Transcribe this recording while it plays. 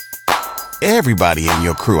Everybody in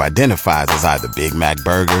your crew identifies as either Big Mac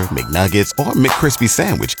Burger, McNuggets, or McCrispy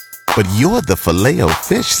Sandwich. But you're the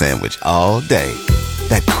Filet-O-Fish Sandwich all day.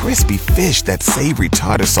 That crispy fish, that savory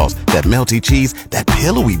tartar sauce, that melty cheese, that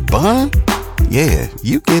pillowy bun. Yeah,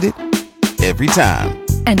 you get it. Every time.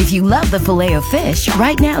 And if you love the Filet-O-Fish,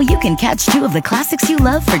 right now you can catch two of the classics you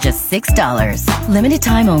love for just $6. Limited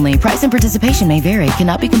time only. Price and participation may vary.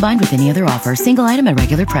 Cannot be combined with any other offer. Single item at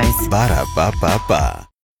regular price. Ba-da-ba-ba-ba.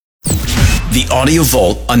 The Audio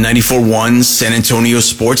Vault on 94.1 San Antonio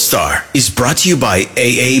Sports Star is brought to you by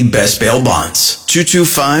AA Best Bail Bonds,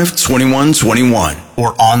 225-2121,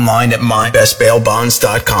 or online at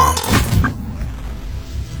mybestbailbonds.com.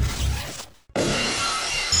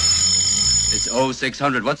 It's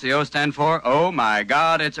 0600. What's the O stand for? Oh my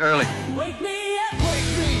God, it's early. Wake me up,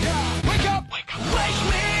 wake me up, wake up, wake up, wake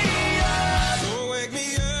me up, oh, wake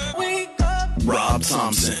me up, wake up. Rob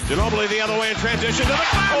Thompson, Ginobili the other way in transition to the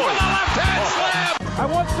back with a left-hand slam. I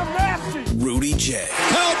want some nasty. Rudy J,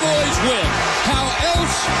 Cowboys win. How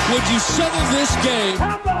else would you settle this game?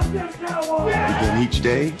 How about this, Cowboys? Begin each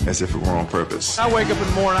day as if it were on purpose. I wake up in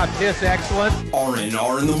the morning, I piss excellent.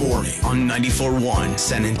 R&R in the morning on 94.1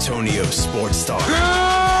 San Antonio Sports Star. Good morning.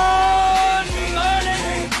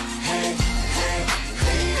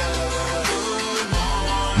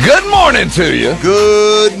 Good morning to you.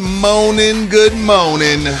 Good morning, good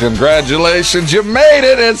morning. Congratulations, you made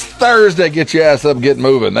it. It's Thursday. Get your ass up, get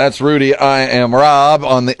moving. That's Rudy. I am Rob.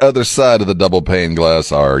 On the other side of the double pane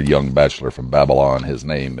glass, our young bachelor from Babylon. His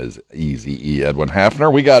name is Easy E. Edwin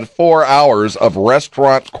Hafner. We got 4 hours of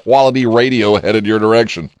restaurant quality radio headed your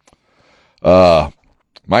direction. My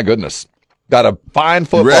goodness. Got a fine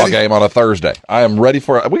football game on a Thursday. I am ready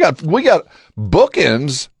for it. We got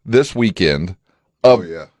bookends this weekend.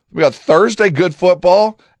 We got Thursday good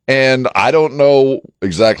football, and I don't know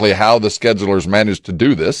exactly how the schedulers managed to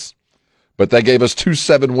do this, but they gave us 2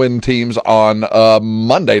 7-win teams on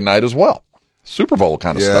Monday night as well. Super Bowl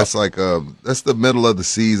kind of stuff. Yeah, it's like that's the middle of the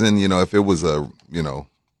season. You know, if it was a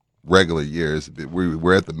regular years,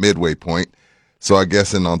 we're at the midway point. So I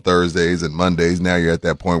guess on Thursdays and Mondays, now you're at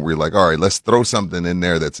that point where you're like, all right, let's throw something in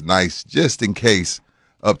there that's nice, just in case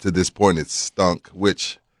up to this point it's stunk,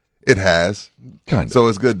 which it has. Kind of. So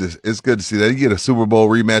it's good to see that. You get a Super Bowl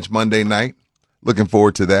rematch Monday night. Looking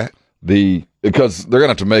forward to that. Because they're going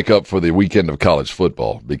to have to make up for the weekend of college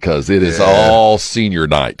football because it is all senior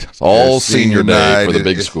night. It's all senior day for the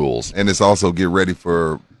big schools. And it's also get ready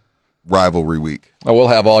for rivalry week. We'll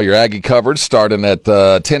have all your Aggie coverage starting at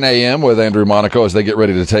 10 a.m. with Andrew Monaco as they get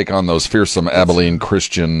ready to take on those fearsome Abilene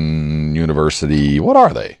Christian University. What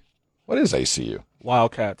are they? What is ACU?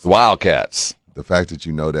 Wildcats. The fact that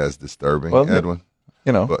you know that's disturbing, well, Edwin.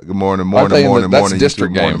 You know. But good morning. That's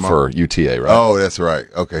district game for UTA, right? Oh, that's right.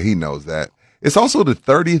 Okay, he knows that. It's also the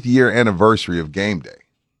 30th year anniversary of game day.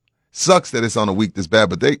 Sucks that it's on a week this bad,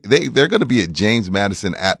 but they're going to be at James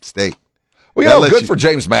Madison App State. Well, good for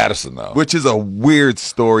James Madison, though. Which is a weird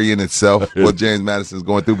story in itself, what James Madison is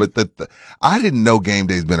going through. But I didn't know game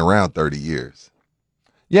day's been around 30 years.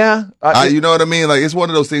 Yeah. You know what I mean? Like, it's one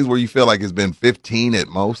of those things where you feel like it's been 15 at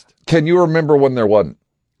most. Can you remember when there wasn't?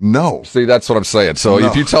 No. See, that's what I'm saying. So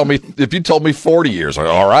if you told me 40 years,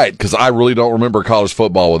 all right, because I really don't remember college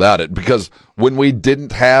football without it. Because when we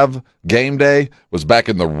didn't have game day was back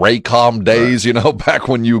in the Raycom days, back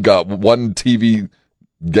when you got one TV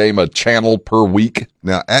game a channel per week.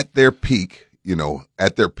 Now, at their peak,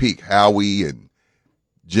 Howie and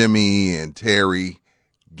Jimmy and Terry,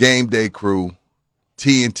 game day crew,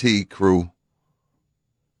 TNT crew.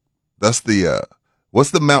 That's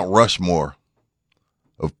what's the Mount Rushmore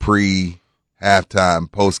of halftime,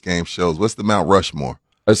 post-game shows? What's the Mount Rushmore?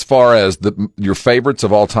 As far as your favorites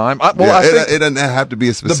of all time? I think it doesn't have to be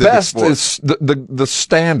a specific the best sport. Is the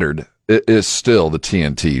standard is still the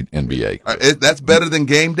TNT NBA. That's better than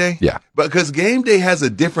game day? Yeah. Because game day has a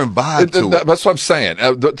different vibe to it. That's what I'm saying.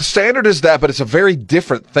 The standard is that, but it's a very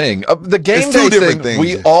different thing. The game day thing,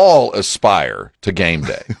 we all aspire to game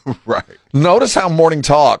day. Right. Notice how Morning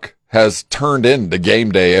Talk has turned into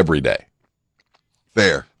game day every day.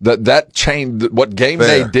 Fair. That changed what game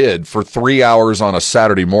day did for 3 hours on a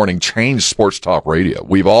Saturday morning changed sports talk radio.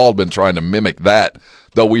 We've all been trying to mimic that,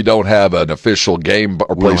 though we don't have an official game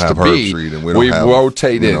or place to be. We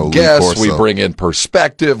rotate in guests, we bring in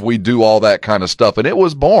perspective, we do all that kind of stuff, and it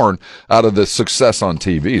was born out of the success on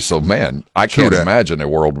TV. So, man, I can't imagine a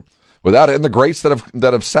world without it. And the greats that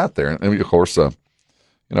have sat there, and of course,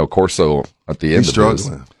 Corso at the end of this.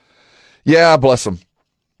 Yeah, bless him.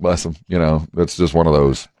 Bless him. That's just one of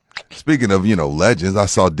those. Speaking of, legends, I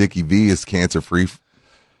saw Dickie V is cancer-free.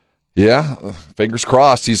 Yeah, fingers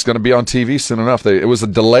crossed. He's going to be on TV soon enough. It was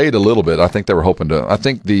delayed a little bit. I think they were hoping to. I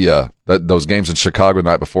think those games in Chicago the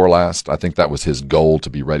night before last. I think that was his goal to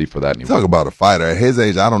be ready for that. Talk about a fighter at his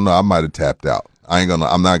age. I don't know. I might have tapped out. I'm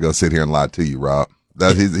not gonna sit here and lie to you, Rob.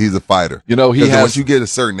 He's a fighter. Once you get a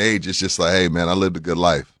certain age, it's just like, hey man, I lived a good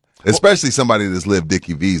life. Especially somebody that's lived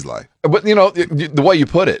Dickie V's life. But the way you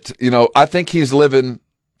put it, I think he's living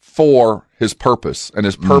for his purpose, and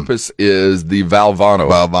his purpose is the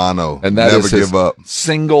Valvano, and that never is his give up.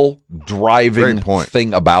 Single driving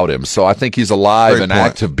thing about him. So I think he's alive and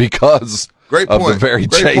active because of the very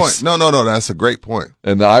chase. No, that's a great point.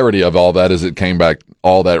 And the irony of all that is it came back,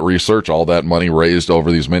 all that research, all that money raised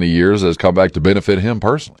over these many years has come back to benefit him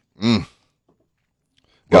personally.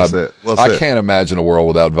 Well said. I can't imagine a world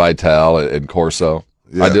without Vital and Corso.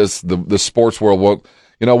 Yeah. The sports world won't.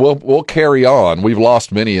 We'll carry on. We've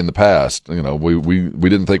lost many in the past. We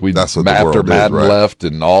didn't think we'd after Madden left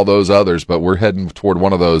and all those others, but we're heading toward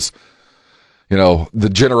one of those. The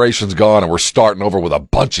generation's gone and we're starting over with a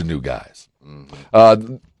bunch of new guys.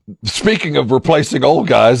 Speaking of replacing old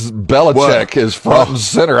guys, Belichick is front and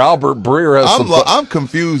center. Albert Breer has I'm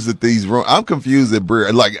confused at these. I'm confused at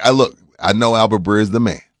Breer. I know Albert Breer is the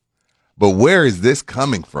man, but where is this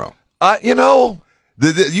coming from?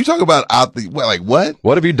 You talk about what?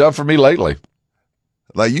 What have you done for me lately?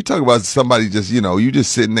 Like you talk about somebody just, you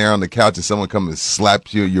just sitting there on the couch and someone comes and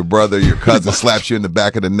slaps you, your brother, your cousin slaps you in the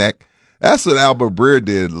back of the neck. That's what Albert Breer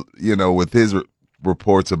did, with his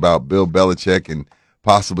reports about Bill Belichick and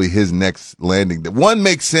possibly his next landing. The one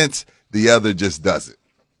makes sense, the other just doesn't.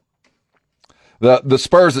 The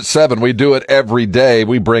Spurs at 7, we do it every day.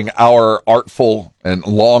 We bring our artful and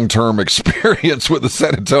long-term experience with the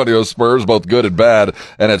San Antonio Spurs, both good and bad.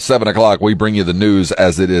 And at 7 o'clock, we bring you the news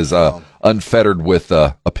as it is unfettered with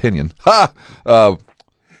opinion. We're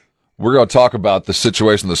going to talk about the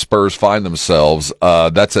situation the Spurs find themselves.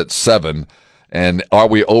 That's at 7. And are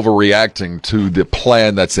we overreacting to the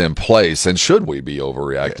plan that's in place? And should we be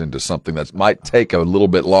overreacting to something that might take a little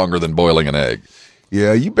bit longer than boiling an egg?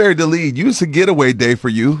 Yeah, you buried the lead. It's a getaway day for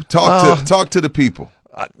you. Talk to the people.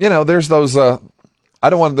 There's those.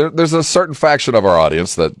 There's a certain faction of our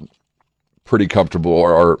audience that pretty comfortable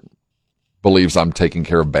or believes I'm taking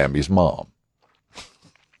care of Bambi's mom.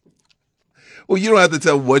 Well, you don't have to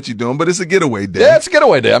tell what you're doing, but it's a getaway day. Yeah, it's a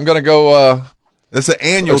getaway day. I'm going to go. It's an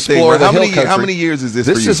annual thing. Right? How many years is this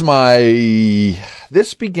for you? This is my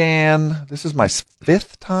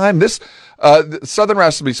 5th time. Southern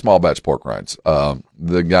Recipe Small Batch Pork Rinds,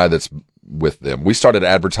 the guy that's with them. We started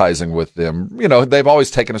advertising with them. They've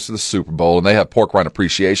always taken us to the Super Bowl, and they have Pork Rind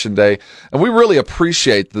Appreciation Day. And we really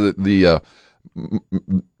appreciate the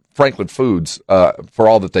Franklin Foods for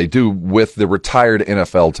all that they do with the retired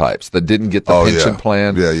NFL types that didn't get the pension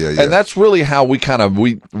plan. Yeah. And that's really how we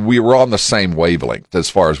we were on the same wavelength as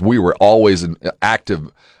far as we were always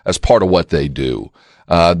active as part of what they do.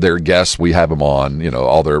 Their guests, we have them on,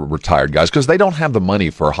 all their retired guys, because they don't have the money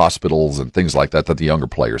for hospitals and things like that the younger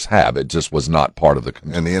players have. It just was not part of the.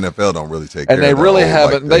 And the NFL don't really take care of it. And they really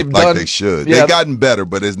haven't. They've done. They should. Yeah, they've gotten better,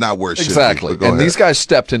 but it's not where it should be. Exactly. And these guys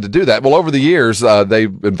stepped in to do that. Well, over the years, they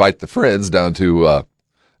invite the friends down to a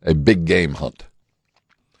big game hunt.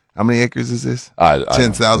 How many acres is this? 10,000,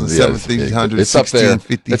 1,700, it's up there.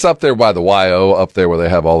 1,650. It's up there by the YO, up there where they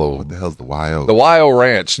have all the. What the hell's the YO? The YO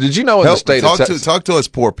Ranch. Did you know in the state of Texas? Talk to us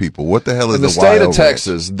poor people. What the hell is the YO Ranch? In the state of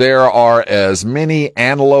Texas, there are as many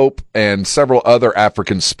antelope and several other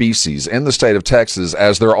African species in the state of Texas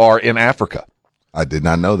as there are in Africa. I did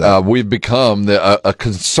not know that. We've become a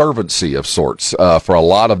conservancy of sorts for a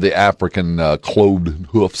lot of the African cloved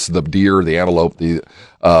hoofs, the deer, the antelope,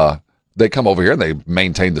 they come over here and they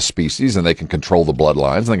maintain the species and they can control the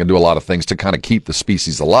bloodlines and they can do a lot of things to kind of keep the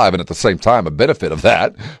species alive. And at the same time, a benefit of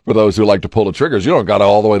that for those who like to pull the triggers, you don't got to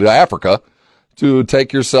all the way to Africa to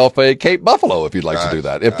take yourself a Cape Buffalo if you'd like to do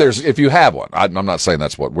that. If you have one, I'm not saying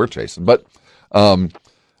that's what we're chasing, but,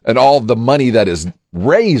 and all the money that is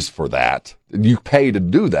raised for that, you pay to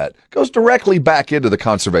do that, goes directly back into the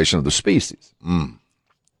conservation of the species.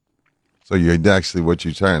 So you're actually, what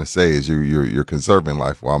you're trying to say is you're conserving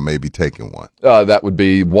life while maybe taking one. That would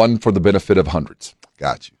be one for the benefit of hundreds.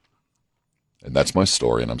 Got you. And that's my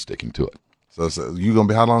story, and I'm sticking to it. So you gonna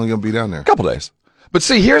be? How long are you gonna be down there? A couple days. But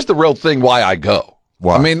see, here's the real thing: why I go.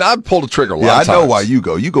 Why? I mean, I've pulled a trigger a lot of times. I know why you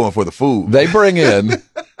go. You going for the food. They bring in,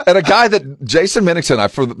 and a guy that Jason Minnickson and I,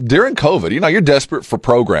 during COVID, you're desperate for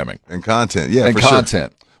programming and content. Yeah, and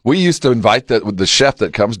content. Sure. We used to invite the chef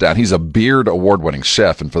that comes down. He's a Beard Award-winning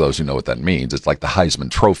chef, and for those who know what that means, it's like the Heisman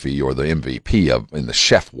Trophy or the MVP in the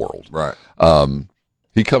chef world. Right.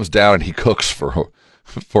 He comes down and he cooks for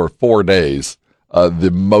 4 days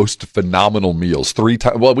the most phenomenal meals 3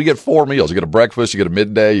 times. Well, we get 4 meals. You get a breakfast, you get a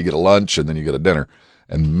midday, you get a lunch, and then you get a dinner.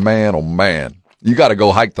 And man, oh man, you got to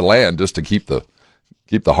go hike the land just to keep the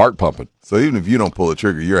heart pumping. So even if you don't pull the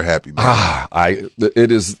trigger, you're a happy man.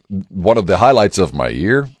 It is one of the highlights of my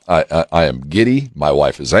year. I am giddy. My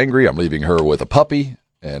wife is angry. I'm leaving her with a puppy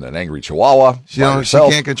and an angry chihuahua. She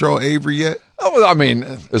can't control Avery yet? Oh, I mean,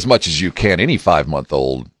 as much as you can. Any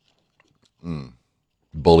 5-month-old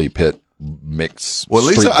bully pit mix. Well,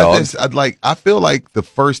 at least dog. I feel like the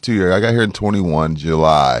first 2 years, I got here in 21,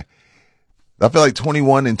 July. I feel like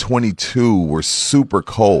 21 and 22 were super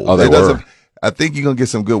cold. Oh, they were. I think you're going to get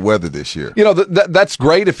some good weather this year. You know, that's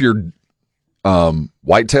great if you're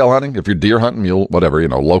whitetail hunting, if you're deer hunting, mule, whatever,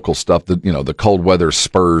 local stuff. The cold weather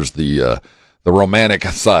spurs the romantic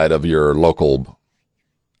side of your local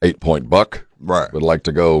 8-point buck. Right. Would like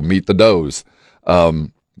to go meet the does.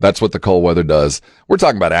 That's what the cold weather does. We're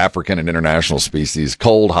talking about African and international species.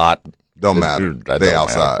 Cold, hot. Don't matter. They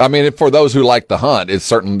outside. Matter. I mean, for those who like the hunt,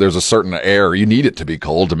 there's a certain air. You need it to be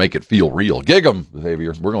cold to make it feel real. Gig 'em,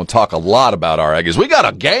 Xavier. We're going to talk a lot about our Aggies. We got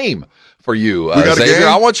a game for you, Xavier.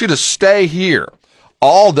 I want you to stay here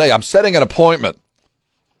all day. I'm setting an appointment.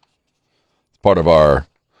 It's part of our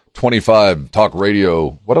 25 talk radio.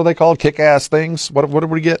 What are they called? Kick-ass things? What did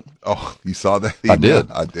we get? Oh, you saw that? I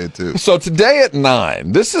did. I did too. So today at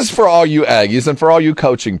 9, this is for all you Aggies and for all you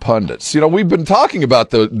coaching pundits. We've been talking about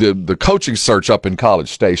the coaching search up in College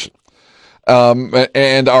Station.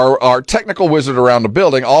 And our technical wizard around the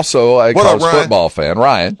building, also a college football fan,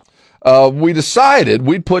 Ryan, we decided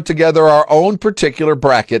we'd put together our own particular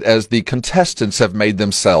bracket as the contestants have made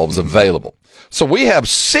themselves available. So we have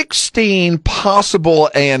 16 possible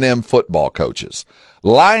A&M football coaches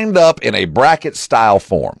lined up in a bracket-style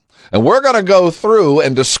form. And we're going to go through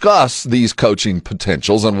and discuss these coaching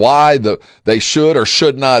potentials and why they should or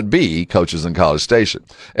should not be coaches in College Station.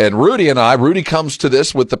 And Rudy comes to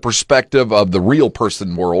this with the perspective of the real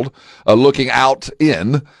person world, looking out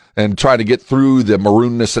in and trying to get through the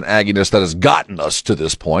maroonness and agginess that has gotten us to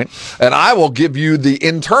this point. And I will give you the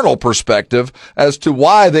internal perspective as to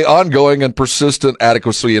why the ongoing and persistent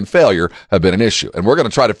adequacy and failure have been an issue. And we're going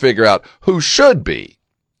to try to figure out who should be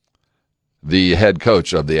the head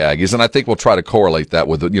coach of the Aggies. And I think we'll try to correlate that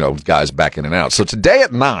with, guys back in and out. So today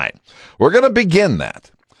at 9, we're going to begin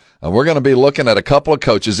that. And we're going to be looking at a couple of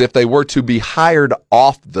coaches if they were to be hired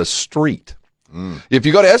off the street. If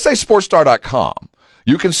you go to sasportstar.com,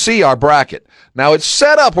 you can see our bracket. Now, it's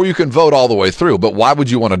set up where you can vote all the way through, but why would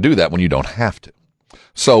you want to do that when you don't have to?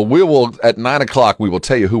 So we will, at 9 o'clock, we will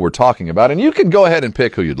tell you who we're talking about, and you can go ahead and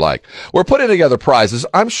pick who you'd like. We're putting together prizes.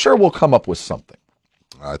 I'm sure we'll come up with something.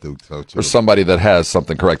 I think so, too. For somebody that has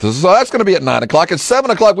something correct. So that's going to be at 9 o'clock. At 7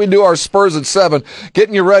 o'clock, we do our Spurs at 7,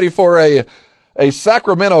 getting you ready for a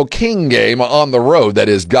Sacramento King game on the road that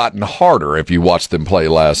has gotten harder if you watched them play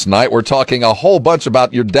last night. We're talking a whole bunch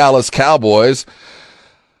about your Dallas Cowboys.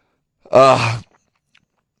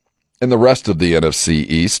 In the rest of the NFC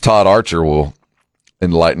East, Todd Archer will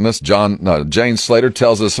enlighten us. Jane Slater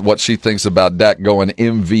tells us what she thinks about Dak going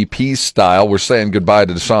MVP style. We're saying goodbye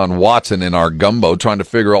to Deshaun Watson in our gumbo, trying to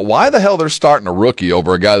figure out why the hell they're starting a rookie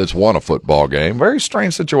over a guy that's won a football game. Very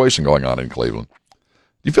strange situation going on in Cleveland. Do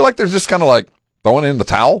you feel like they're just kind of like throwing in the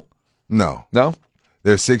towel? No. They're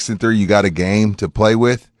 6-3. You got a game to play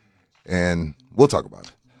with, and we'll talk about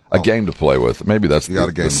it. A game to play with. Maybe that's you got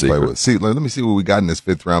a game to secret. play with. See, let me see what we got in this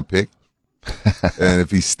 5th-round pick. And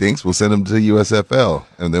if he stinks, we'll send him to USFL,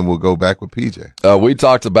 and then we'll go back with PJ. We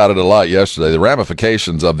talked about it a lot yesterday. The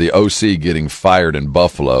ramifications of the OC getting fired in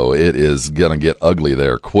Buffalo, it is going to get ugly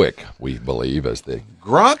there quick, we believe, as they...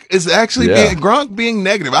 Gronk is actually Gronk being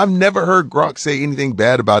negative. I've never heard Gronk say anything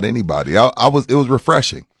bad about anybody. It was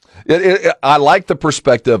refreshing. I like the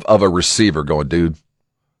perspective of a receiver going, dude,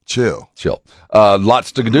 chill.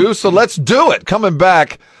 Lots to do, so let's do it. Coming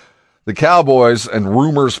back, the Cowboys and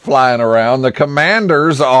rumors flying around. The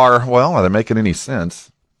Commanders are they making any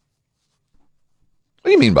sense? What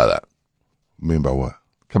do you mean by that? Mean by what?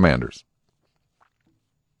 Commanders.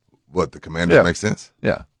 What, the Commanders make sense?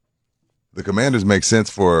 Yeah. The Commanders make sense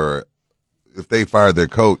for if they fire their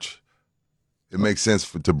coach. It makes sense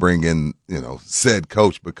to bring in, said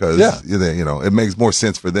coach because, it makes more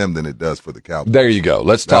sense for them than it does for the Cowboys. There you go.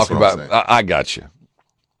 Let's talk about I got you.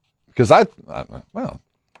 Because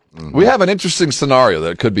we have an interesting scenario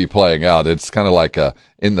that could be playing out. It's kind of like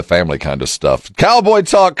in the family kind of stuff. Cowboy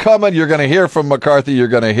talk coming. You're going to hear from McCarthy. You're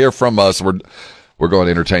going to hear from us. We're going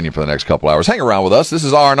to entertain you for the next couple hours. Hang around with us. This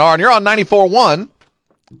is R&R, and you're on 94.1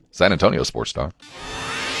 San Antonio Sports Star.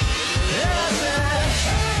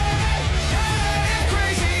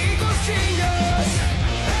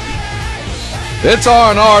 It's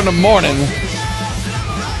R&R in the morning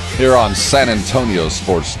here on San Antonio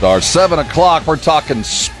Sports Star. 7 o'clock, we're talking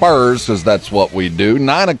Spurs because that's what we do.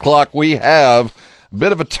 9 o'clock, we have a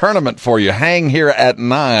bit of a tournament for you. Hang here at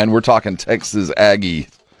 9. We're talking Texas Aggie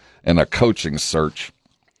and a coaching search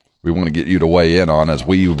we want to get you to weigh in on as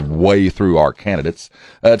we weigh through our candidates.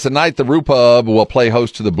 Tonight, the Roo Pub will play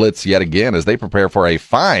host to the Blitz yet again as they prepare for a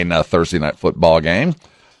fine Thursday night football game.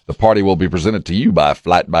 The party will be presented to you by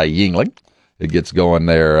Flight by Yingling. It gets going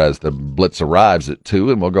there as the Blitz arrives at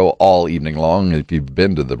 2, and we'll go all evening long. If you've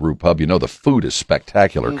been to the Roo Pub, you know the food is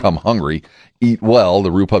spectacular. Come hungry, eat well.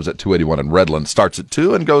 The Roo Pub's at 281 in Redland. Starts at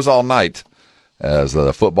 2 and goes all night as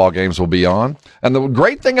the football games will be on. And the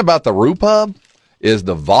great thing about the Roo Pub is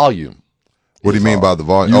the volume. What do you mean by the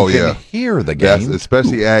volume? You can hear the game. Yes,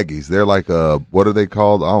 especially Aggies. They're like what are they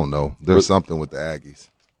called? I don't know. There's something with the Aggies.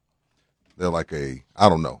 They're like they're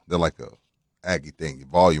like a Aggie thing,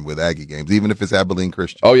 volume with Aggie games, even if it's Abilene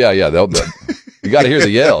Christian. Oh, yeah. You got to hear the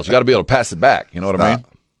yells. You got to be able to pass it back. You know what I mean?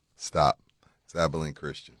 Stop. It's Abilene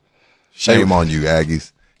Christian. Shame on you,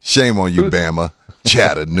 Aggies. Shame on you, Bama,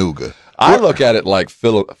 Chattanooga. I look at it like,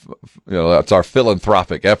 it's our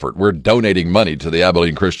philanthropic effort. We're donating money to the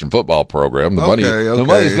Abilene Christian football program. The money's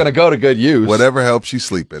going to go to good use. Whatever helps you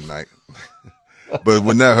sleep at night. But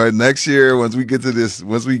next year, once we get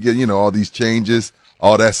all these changes,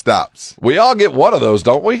 all that stops. We all get one of those,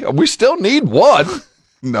 don't we? We still need one.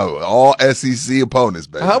 No, all SEC opponents,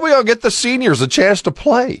 baby. How are we gonna get the seniors a chance to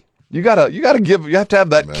play? You have to have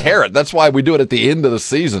that carrot. That's why we do it at the end of the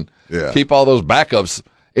season. Yeah. Keep all those backups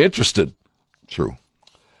interested. True.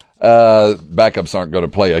 Backups aren't going to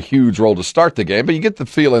play a huge role to start the game, but you get the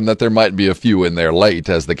feeling that there might be a few in there late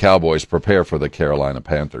as the Cowboys prepare for the Carolina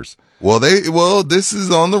Panthers. Well, this is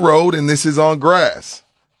on the road and this is on grass.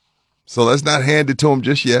 So let's not hand it to them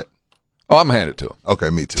just yet. Oh, I'm handing it to them. Okay,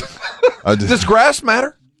 me too. Does grass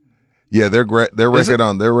matter? Yeah, their record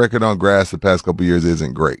on grass the past couple of years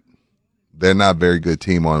isn't great. They're not a very good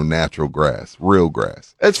team on natural grass, real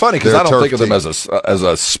grass. It's funny because I don't think of them as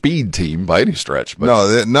a speed team by any stretch.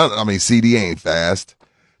 But CD ain't fast.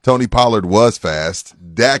 Tony Pollard was fast.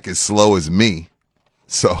 Dak is slow as me.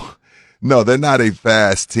 So, no, they're not a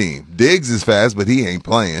fast team. Diggs is fast, but he ain't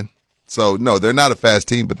playing. So, no, they're not a fast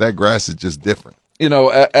team, but that grass is just different. You know,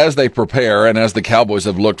 as they prepare and as the Cowboys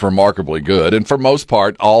have looked remarkably good, and for most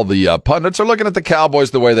part, all the pundits are looking at the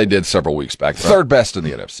Cowboys the way they did several weeks back. Third best in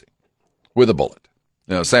the NFC with a bullet.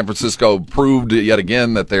 You know, San Francisco proved yet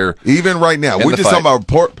again that they're even right now. We're just talking about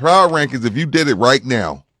power rankings. If you did it right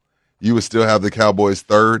now, you would still have the Cowboys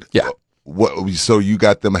third. Yeah. So you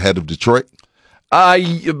got them ahead of Detroit? By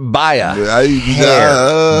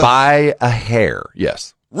a hair.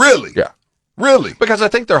 Yes. Really? Yeah. Really? Because I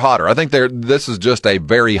think they're hotter. I think this is just a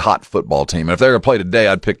very hot football team. And if they're going to play today,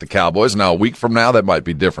 I'd pick the Cowboys. Now, a week from now, that might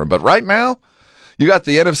be different. But right now, you got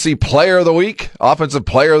the NFC Player of the Week, Offensive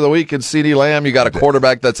Player of the Week in CeeDee Lamb. You got a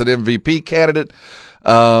quarterback that's an MVP candidate.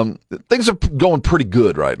 Things are going pretty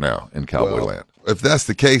good right now in Cowboy land. If that's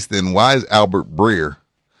the case, then why is Albert Breer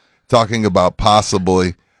talking about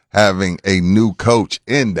possibly having a new coach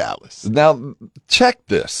in Dallas? Now, check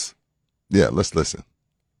this. Yeah, let's listen.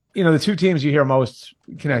 You know, the two teams you hear most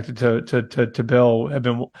connected to Bill have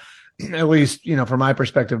been, at least, you know, from my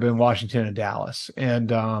perspective, been Washington and Dallas. And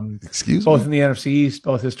both in the NFC East,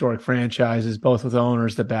 both historic franchises, both with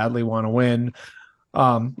owners that badly want to win.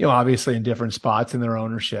 You know, obviously in different spots in their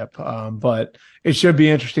ownership. But it should be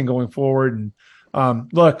interesting going forward.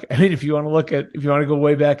 And look, I mean, if you want to go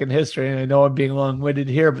way back in history, and I know I'm being long-winded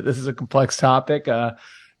here, but this is a complex topic.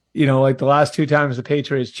 You know, like the last two times the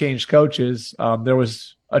Patriots changed coaches, there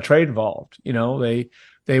was a trade involved. You know,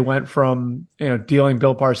 they went from, you know, dealing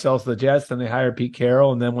Bill Parcells to the Jets, then they hired Pete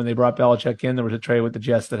Carroll, and then when they brought Belichick in, there was a trade with the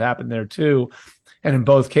Jets that happened there too. And in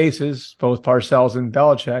both cases, both Parcells and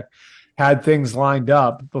Belichick had things lined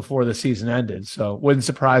up before the season ended. So it wouldn't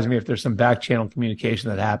surprise me if there's some back channel communication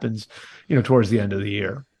that happens, you know, towards the end of the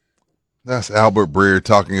year. That's Albert Breer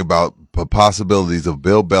talking about the possibilities of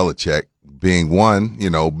Bill Belichick being one, you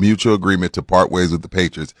know, mutual agreement to part ways with the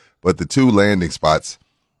Patriots, but the two landing spots,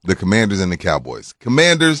 the Commanders and the Cowboys.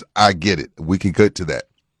 Commanders, I get it. We can get to that.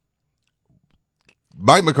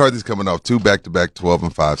 Mike McCarthy's coming off two back-to-back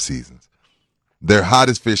 12-5 seasons. They're hot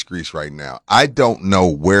as fish grease right now. I don't know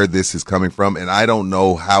where this is coming from, and I don't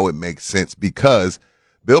know how it makes sense because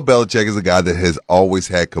Bill Belichick is a guy that has always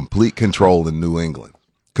had complete control in New England.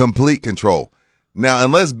 Complete control. Now,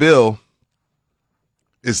 unless Bill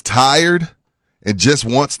is tired and just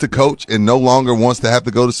wants to coach and no longer wants to have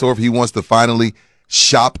to go to the store, if he wants to finally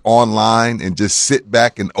shop online and just sit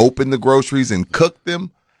back and open the groceries and cook them,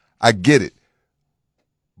 I get it.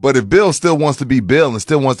 But if Bill still wants to be Bill and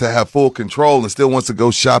still wants to have full control and still wants to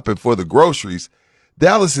go shopping for the groceries,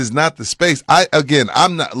 Dallas is not the space.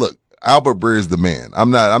 I'm not. Look, Albert Breer is the man. I'm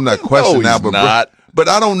not questioning Albert Breer, but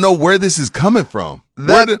I don't know where this is coming from.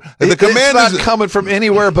 The Commanders, it's not coming from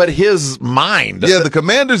anywhere but his mind. Yeah, the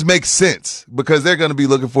Commanders make sense because they're going to be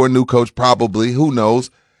looking for a new coach, probably. Who knows?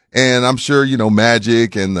 And I'm sure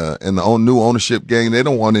Magic and the new ownership gang. They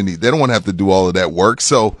don't want to have to do all of that work.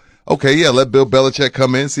 So okay, yeah, let Bill Belichick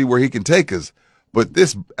come in, see where he can take us. But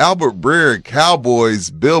this Albert Breer, Cowboys,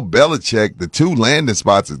 Bill Belichick, the two landing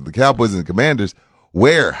spots, the Cowboys and the Commanders.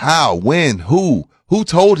 Where, how, when, who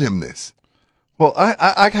told him this? Well,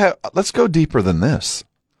 let's go deeper than this.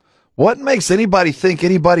 What makes anybody think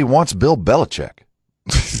anybody wants Bill Belichick?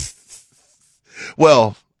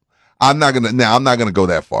 Well, I'm not gonna go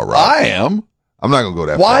that far, Rob. I am. I'm not gonna go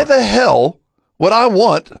that far. Why the hell would I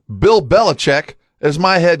want Bill Belichick as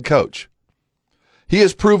my head coach? He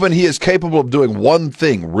has proven he is capable of doing one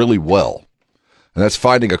thing really well, and that's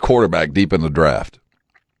finding a quarterback deep in the draft.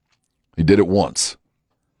 He did it once.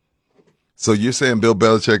 So you're saying Bill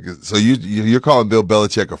Belichick? So you're calling Bill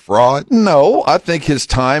Belichick a fraud? No, I think his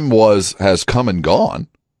time has come and gone.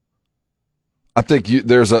 I think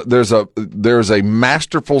there's a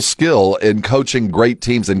masterful skill in coaching great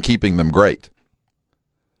teams and keeping them great,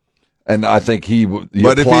 and I think he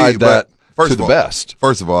applied that to the best.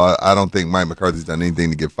 First of all, I don't think Mike McCarthy's done anything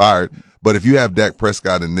to get fired. But if you have Dak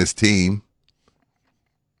Prescott in this team,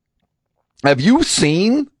 have you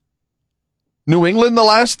seen New England the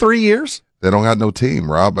last 3 years? They don't have no team,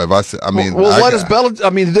 Rob. This has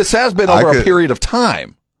been over a period of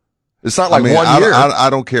time. It's not like 1 year. I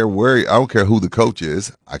don't care I don't care who the coach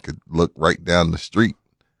is. I could look right down the street.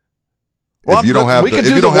 Well, if you don't have the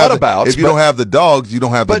dogs, you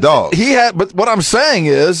don't have the dogs. But what I'm saying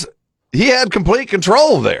is, he had complete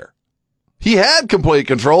control there. He had complete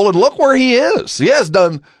control, and look where he is. He has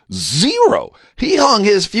done zero. He hung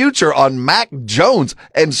his future on Mac Jones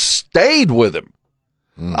and stayed with him.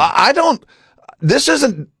 This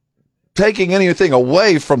isn't taking anything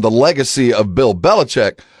away from the legacy of Bill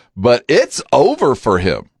Belichick, but it's over for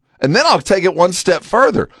him. And then I'll take it one step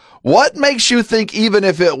further. What makes you think, even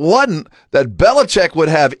if it wasn't, that Belichick would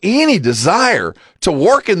have any desire to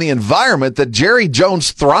work in the environment that Jerry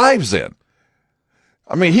Jones thrives in?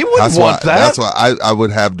 I mean, he wouldn't want that. That's why I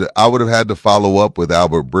would have had to follow up with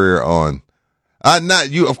Albert Breer on,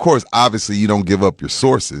 not you. Of course, obviously, you don't give up your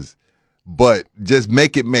sources, but just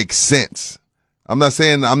make it make sense. I'm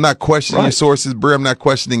not questioning your sources, Breer. I'm not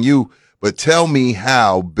questioning you, but tell me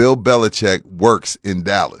how Bill Belichick works in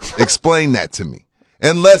Dallas. Explain that to me.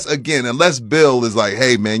 Unless Bill is like,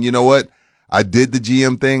 hey, man, you know what? I did the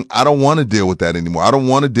GM thing. I don't want to deal with that anymore. I don't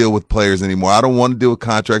want to deal with players anymore. I don't want to deal with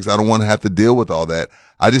contracts. I don't want to have to deal with all that.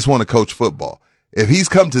 I just want to coach football. If he's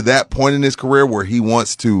come to that point in his career where he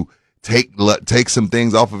wants to take some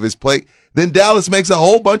things off of his plate, then Dallas makes a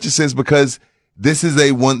whole bunch of sense, because this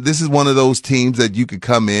is one of those teams that you could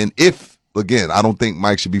come in. If, again, I don't think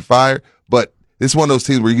Mike should be fired, but it's one of those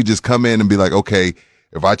teams where you could just come in and be like, okay,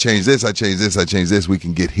 if I change this, I change this, we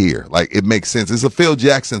can get here. Like, it makes sense. It's a Phil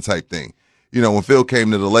Jackson type thing. When Phil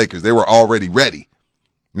came to the Lakers, they were already ready.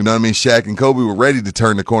 You know what I mean? Shaq and Kobe were ready to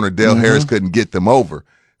turn the corner. Dale Harris couldn't get them over.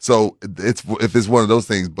 So if it's one of those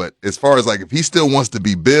things. But as far as, like, if he still wants to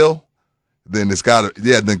be Bill, then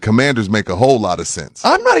then Commanders make a whole lot of sense.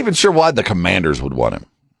 I'm not even sure why the Commanders would want him.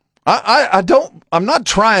 I'm not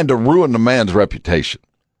trying to ruin the man's reputation,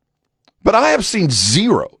 but I have seen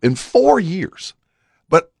zero in 4 years.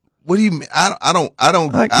 But what do you mean? I don't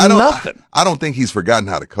nothing. I don't think he's forgotten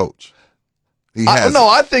how to coach.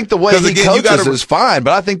 I think the way he coaches is fine,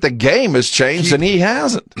 but I think the game has changed and he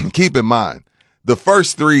hasn't. Keep in mind, the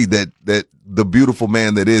first three that the beautiful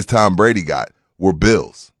man that is Tom Brady got were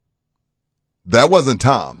Bills. That wasn't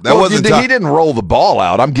Tom. Tom. He didn't roll the ball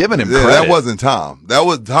out. I'm giving him credit. That wasn't Tom.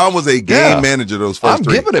 Tom was a game manager those first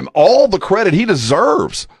three. I'm giving him all the credit he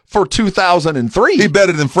deserves for 2003. He's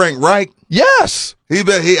better than Frank Reich. Yes.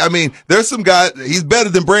 There's some guys. He's better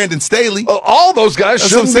than Brandon Staley. All those guys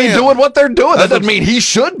shouldn't be doing what they're doing. That doesn't mean he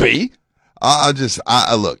should be.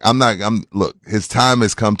 Look, his time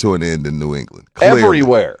has come to an end in New England. Clearly.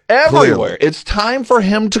 Everywhere. It's time for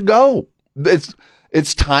him to go.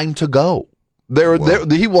 It's time to go.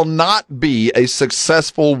 He will not be a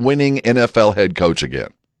successful winning NFL head coach again.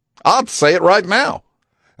 I'll say it right now.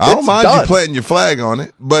 I don't mind you planting your flag on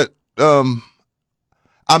it, but I'm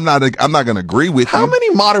not going to agree with you. How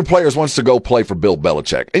many modern players wants to go play for Bill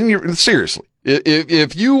Belichick? And seriously,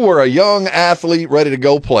 if you were a young athlete ready to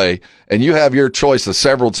go play and you have your choice of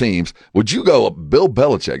several teams, would you go Bill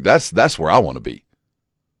Belichick? That's where I want to be.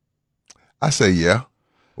 I say yeah.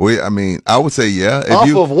 I would say yeah. Off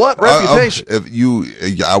of what reputation? You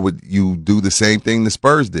do the same thing the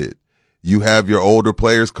Spurs did. You have your older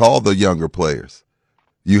players call the younger players.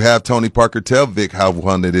 You have Tony Parker tell Vic how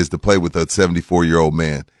fun it is to play with a 74-year-old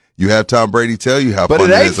man. You have Tom Brady tell you how fun it is.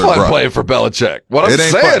 But it ain't fun playing for Belichick. What I'm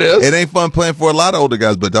saying is, it ain't fun playing for a lot of older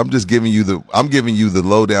guys. But I'm just giving you the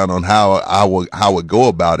lowdown on how I would go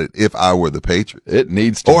about it if I were the Patriots. It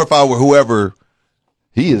needs to, or if I were whoever.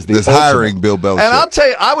 He is that's hiring Bill Belichick. And I'll tell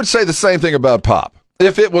you, I would say the same thing about Pop.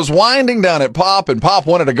 If it was winding down at Pop and Pop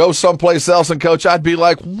wanted to go someplace else and coach, I'd be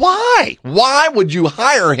like, why? Why would you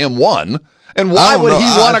hire him, one? And why would he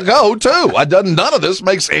want to go, two? None of this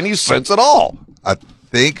makes any sense at all. I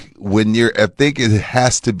think it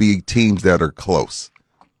has to be teams that are close.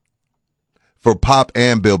 For Pop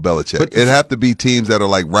and Bill Belichick. It have to be teams that are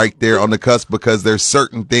like right there on the cusp because there's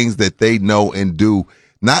certain things that they know and do,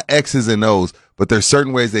 not X's and O's, but there's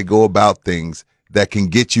certain ways they go about things that can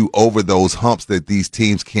get you over those humps that these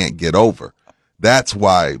teams can't get over. That's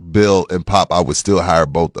why Bill and Pop, I would still hire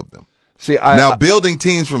both of them. See, building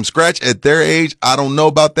teams from scratch at their age, I don't know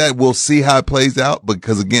about that. We'll see how it plays out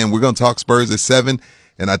because, again, we're going to talk Spurs at 7,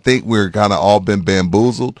 and I think we're kind of all been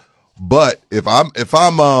bamboozled. But if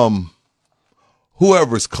I'm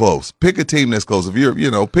whoever's close, pick a team that's close. If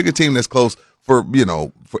you're, pick a team that's close for in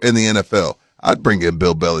the NFL. I'd bring in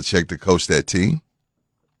Bill Belichick to coach that team.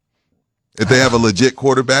 If they have a legit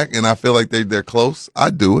quarterback and I feel like they're close,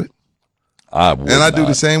 I'd do it. I would, and I do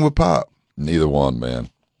the same with Pop. Neither one,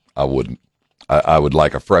 man. I wouldn't. I would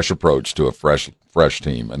like a fresh approach to a fresh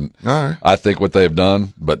team, and I think what they've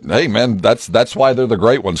done. But hey, man, that's why they're the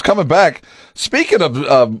great ones. Coming back. Speaking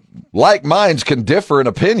of like minds can differ in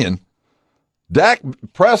opinion. Dak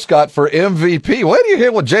Prescott for MVP. Wait till you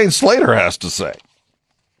hear what Jane Slater has to say.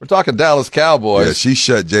 We're talking Dallas Cowboys. Yeah, she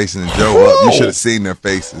shut Jason and Joe up. You should have seen their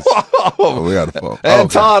faces. Oh, we got a phone. And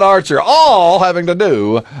Todd Archer, all having to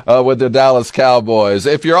do with the Dallas Cowboys.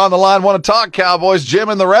 If you're on the line, want to talk Cowboys, Jim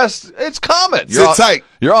and the rest, it's coming. Sit tight.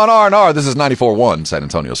 You're on R&R. This is 94.1 San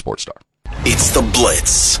Antonio Sports Star. It's The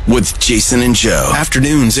Blitz with Jason and Joe.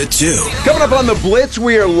 Afternoons at 2. Coming up on The Blitz,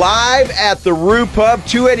 we are live at the Rue Pub,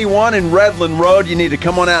 281 in Redland Road. You need to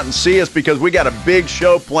come on out and see us because we got a big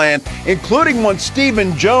show planned, including one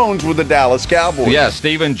Stephen Jones with the Dallas Cowboys. Yeah,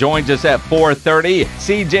 Stephen joins us at 4:30.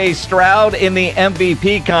 C.J. Stroud in the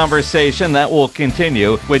MVP conversation. That will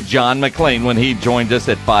continue with John McClain when he joins us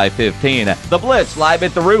at 5:15. The Blitz, live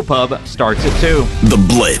at the Rue Pub, starts at 2. The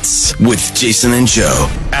Blitz with Jason and Joe.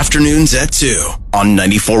 Afternoons at 2 on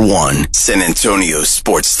 94.1 San Antonio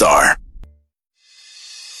Sports Star.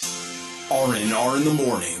 R&R in the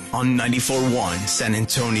morning on 94.1 San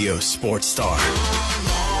Antonio Sports Star.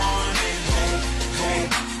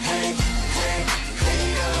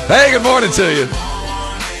 Hey, good morning to you.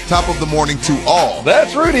 Top of the morning to all.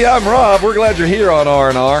 That's Rudy. I'm Rob. We're glad you're here on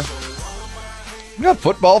R&R. We got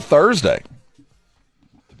football Thursday.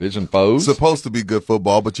 Division foes. Supposed to be good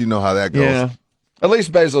football, but you know how that goes. Yeah. At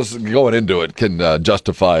least Bezos going into it can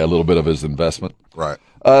justify a little bit of his investment. Right.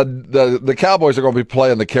 The Cowboys are going to be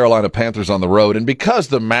playing the Carolina Panthers on the road, and because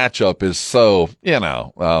the matchup is so,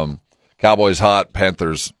 Cowboys hot,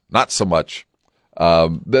 Panthers not so much,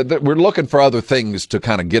 we're looking for other things to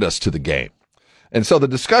kind of get us to the game. And so the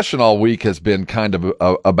discussion all week has been kind of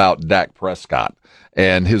about Dak Prescott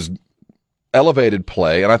and his elevated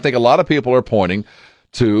play, and I think a lot of people are pointing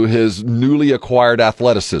to his newly acquired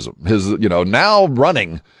athleticism. His, now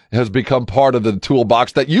running has become part of the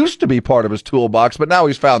toolbox that used to be part of his toolbox, but now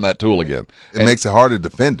he's found that tool again. It makes it harder to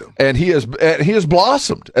defend him. And he has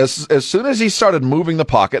blossomed as soon as he started moving the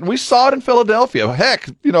pocket. And we saw it in Philadelphia. Heck,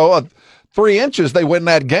 3 inches, they win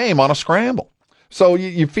that game on a scramble. So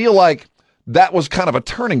you feel like that was kind of a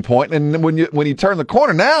turning point. And when you turn the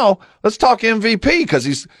corner now, let's talk MVP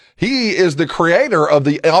because he is the creator of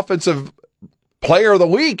the offensive Player of the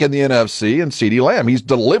Week in the NFC, and CeeDee Lamb. He's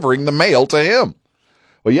delivering the mail to him.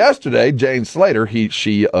 Well, yesterday, Jane Slater,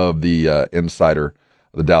 she of the Insider,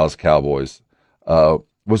 the Dallas Cowboys,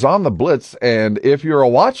 was on the Blitz, and if you're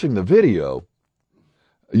watching the video,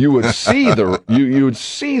 you would see you would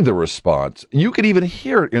see the response. You could even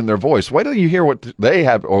hear it in their voice. Wait till you hear what they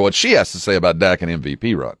have or what she has to say about Dak and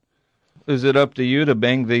MVP run. Is it up to you to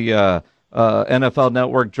bang the NFL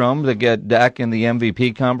Network drum to get Dak in the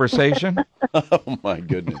MVP conversation? Oh, my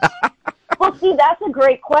goodness. Well, see, that's a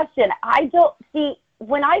great question.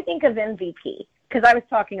 When I think of MVP, because I was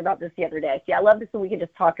talking about this the other day. See, I love this when we can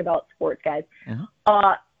just talk about sports, guys.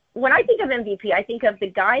 Uh-huh. When I think of MVP, I think of the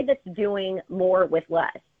guy that's doing more with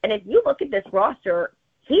less. And if you look at this roster,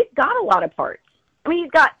 he's got a lot of parts. I mean,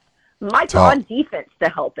 he's got Micah on defense to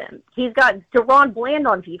help him. He's got Deron Bland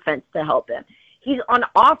on defense to help him. he's on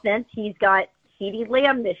offense. He's got CeeDee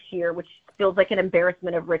Lamb this year, which feels like an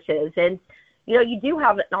embarrassment of riches. And, you do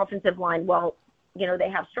have an offensive line. Well, they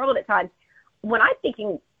have struggled at times. When I'm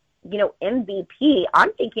thinking, MVP,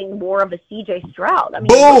 I'm thinking more of a C.J. Stroud. I mean,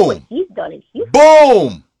 look what he's done in Houston.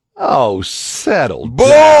 Boom! Oh, settle Boom!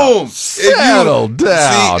 down. Settle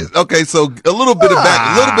down. See, okay, so a little bit of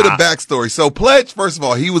backstory. So Pledge, first of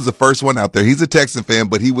all, he was the first one out there. He's a Texan fan,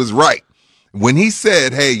 but he was right. When he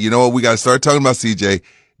said, hey, you know what, we got to start talking about CJ,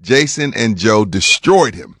 Jason and Joe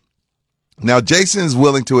destroyed him. Now, Jason's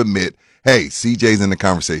willing to admit, hey, CJ's in the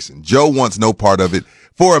conversation. Joe wants no part of it.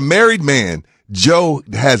 For a married man, Joe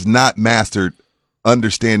has not mastered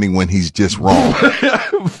understanding when he's just wrong.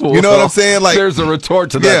 You know what I'm saying? Like, there's a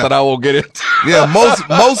retort to that I won't get into. Yeah,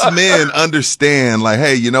 most men understand, like,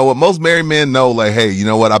 hey, you know what? Most married men know, like, hey, you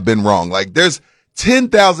know what? I've been wrong. Like, there's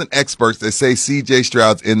 10,000 experts that say CJ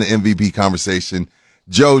Stroud's in the MVP conversation.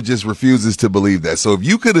 Joe just refuses to believe that. So if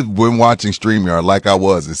you could have been watching StreamYard like I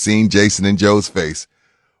was and seen Jason and Joe's face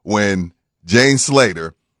when James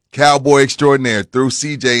Slater, Cowboy extraordinaire, threw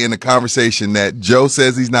CJ in a conversation that Joe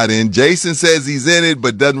says he's not in. Jason says he's in it,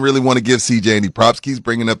 but doesn't really want to give CJ any props. Keeps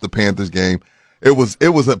bringing up the Panthers game. It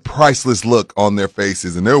was a priceless look on their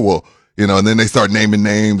faces, and and then they start naming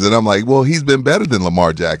names, and I'm like, well, he's been better than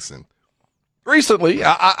Lamar Jackson. Recently,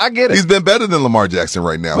 I get it. He's been better than Lamar Jackson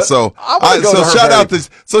right now. But So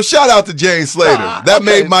shout out to James Slater. That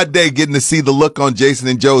made my day, getting to see the look on Jason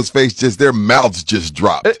and Joe's face. Just their mouths just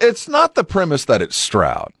dropped. It's not the premise that it's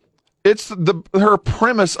Stroud. It's her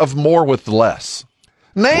premise of more with less.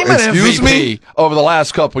 Name an MVP over the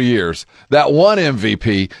last couple of years. That one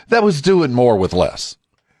MVP that was doing more with less.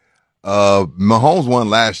 Mahomes won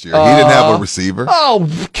last year. He didn't have a receiver. Oh,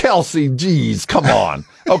 Kelsey, geez, come on.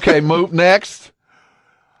 Okay, move next.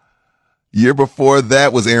 Year before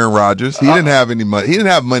that was Aaron Rodgers. He didn't have any money. He didn't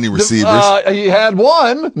have money receivers. He had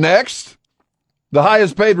one. Next. The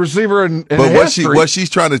highest paid receiver in history. What she's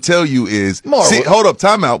trying to tell you is, hold up,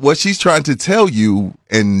 time out. What she's trying to tell you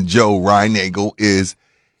and Joe Ryan Nagel is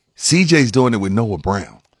CJ's doing it with Noah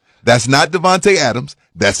Brown. That's not Devontae Adams.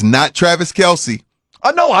 That's not Travis Kelce.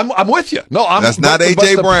 No, I'm with you. No, that's not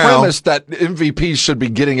AJ Brown. The premise that MVPs should be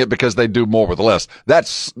getting it because they do more with less.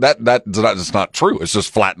 That's not true. It's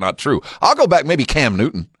just flat not true. I'll go back. Maybe Cam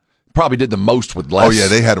Newton probably did the most with less. Oh yeah,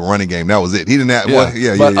 they had a running game. That was it. He didn't have.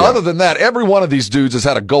 But other than that, every one of these dudes has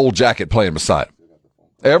had a gold jacket playing beside him.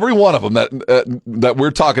 Every one of them that we're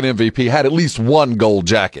talking MVP had at least one gold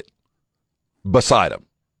jacket beside him.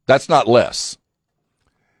 That's not less.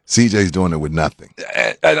 CJ's doing it with nothing.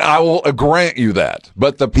 And I will grant you that.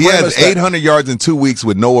 But he has 800 yards in 2 weeks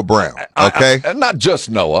with Noah Brown. Okay? And not just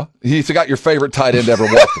Noah. He's got your favorite tight end ever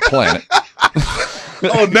walk the planet.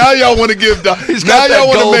 Oh, now y'all want to give he's got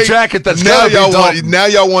that gold jacket that's now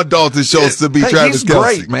y'all want Dalton Schultz to be Travis Kelce.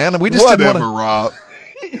 He's great, man. We just didn't want to. Rob.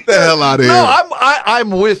 Get the hell out of here. No, I'm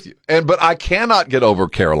with you. But I cannot get over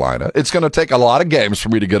Carolina. It's going to take a lot of games for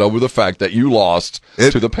me to get over the fact that you lost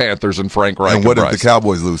to the Panthers and Frank Reich. And what if the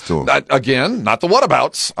Cowboys lose to them? Again, not the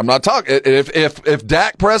whatabouts. I'm not talking. If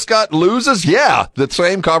Dak Prescott loses, the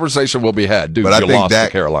same conversation will be had. Dude, but you lost to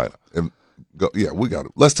Carolina. We got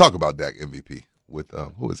it. Let's talk about Dak MVP with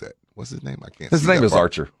who is that? What's his name? I can't. His name is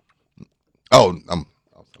Archer.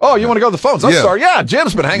 Oh, you want to go to the phones? I'm sorry. Yeah,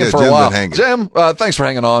 Jim's been hanging for a while. Jim, thanks for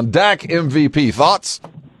hanging on. Dak MVP, thoughts?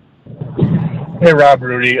 Hey, Rob,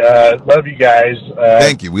 Rudy. Love you guys.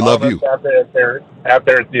 Thank you. We love you. Out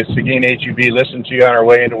there at the Seguin HEB, listen to you on our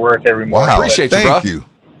way into work every morning. Wow. Appreciate you, bro. Thank you.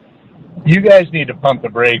 You guys need to pump the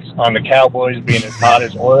brakes on the Cowboys being as hot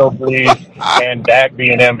as oil grease and Dak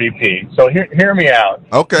being MVP. So hear me out.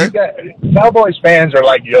 Okay. Cowboys fans are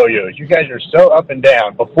like yo-yos. You guys are so up and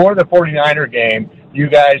down. Before the 49er game, you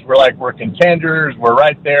guys were like, we're contenders. We're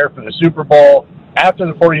right there for the Super Bowl. After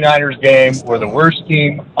the 49ers game, we're the worst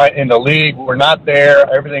team in the league. We're not there,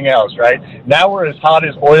 everything else, right? Now we're as hot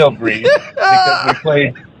as oil grease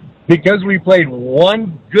because we played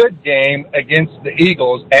one good game against the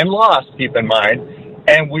Eagles and lost, keep in mind,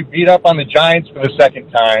 and we beat up on the Giants for the second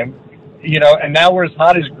time, and now we're as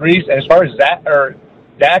hot as grease. And as far as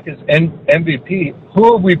Dak is MVP,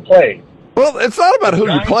 who have we played? Well, it's not about who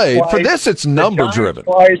you played. Twice, for this, it's number-driven.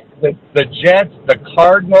 The Jets, the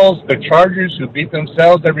Cardinals, the Chargers, who beat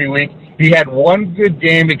themselves every week. He had one good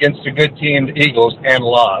game against a good team, the Eagles, and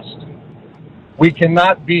lost. We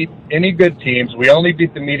cannot beat any good teams. We only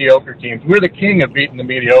beat the mediocre teams. We're the king of beating the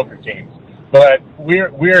mediocre teams. But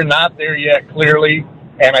we're not there yet, clearly,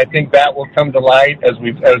 and I think that will come to light as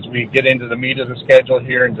we get into the meat of the schedule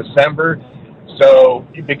here in December. So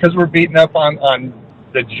because we're beating up on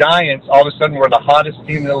the Giants, all of a sudden we're the hottest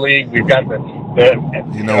team in the league. We've got the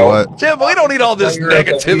You know what, Jim? We don't need all this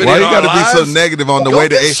negativity. Why you got to be so negative on the way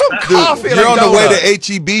to You're on the way to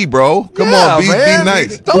HEB, bro. Come on, be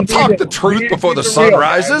nice. Don't talk the truth before the sun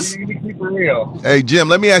rises. Hey, Jim,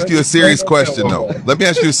 let me ask you a serious question, though. Let me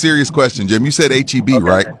ask you a serious question, Jim. You said HEB,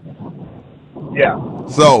 right? Yeah.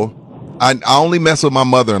 So, I only mess with my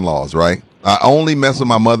mother-in-laws, right? I only mess with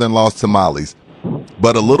my mother-in-law's tamales.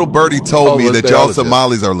 But a little birdie told me that y'all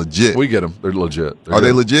tamales are legit. We get them. They're legit. Are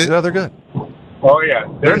they legit? Yeah, they're good. Oh, yeah.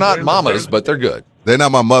 They're not mamas, but they're good. They're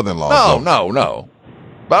not my mother-in-law. No.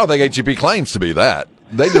 But I don't think HEB claims to be that.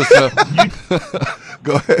 They just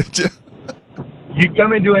Go ahead, Jim. You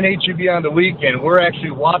come into an HEB on the weekend, we're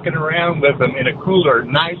actually walking around with them in a cooler,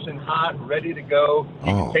 nice and hot, ready to go.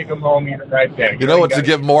 You can take them home even right there. You know what, to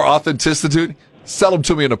give more authenticity? Sell them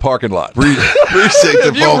to me in the parking lot. Appreciate the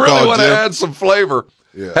if you phone really call, want to Jim. add some flavor,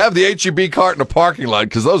 have the HEB cart in the parking lot,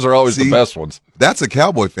 because those are always the best ones. That's a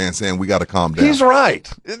Cowboy fan saying we got to calm down. He's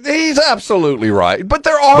right. He's absolutely right. But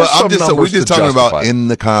there are some numbers we're just to talking justify. about in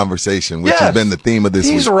the conversation, which has been the theme of this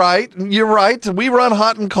week. He's right. You're right. We run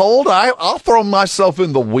hot and cold. I'll throw myself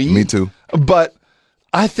in the weed. Me too. But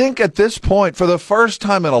I think at this point, for the first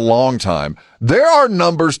time in a long time, there are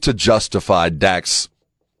numbers to justify Dak's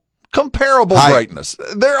comparable greatness.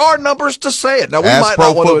 There are numbers to say it. Now, we might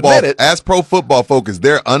not want to admit it. As Pro Football Focus,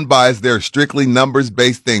 they're unbiased. They're a strictly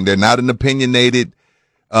numbers-based thing. They're not an opinionated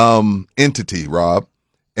entity, Rob.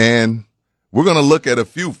 And we're going to look at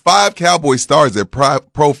 5 Cowboy stars that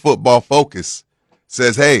Pro Football Focus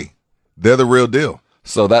says, hey, they're the real deal.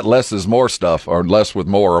 So that less is more stuff, or less with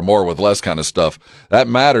more, or more with less kind of stuff, that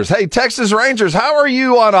matters. Hey, Texas Rangers, how are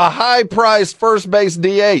you on a high-priced first base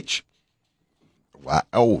DH? Wow.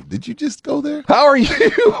 Oh, did you just go there? How are you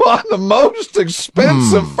on the most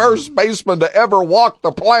expensive first baseman to ever walk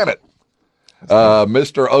the planet?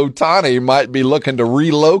 Mr. Ohtani might be looking to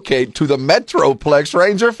relocate to the Metroplex.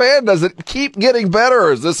 Ranger fan, does it keep getting better,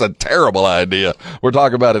 or is this a terrible idea? We're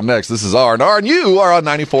talking about it next. This is R&R, and you are on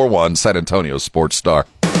 94.1 San Antonio Sports Star.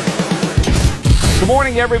 Good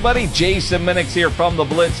morning, everybody. Jason Minix here from The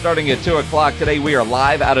Blitz. Starting at 2 o'clock today, we are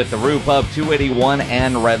live out at the Roo Pub, 281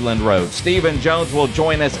 and Redland Road. Stephen Jones will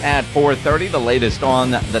join us at 4:30, the latest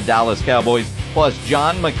on the Dallas Cowboys. Plus,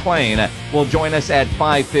 John McClain will join us at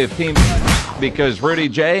 5:15. Because, Rudy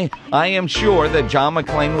J., I am sure that John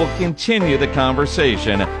McClain will continue the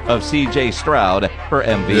conversation of C.J. Stroud for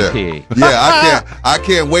MVP. Yeah, I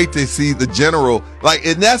can't wait to see the general.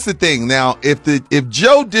 And that's the thing. Now, if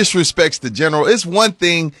Joe disrespects the general, it's one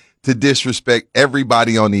thing to disrespect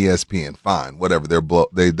everybody on ESPN. Fine, whatever.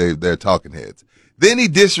 They're talking heads. Then he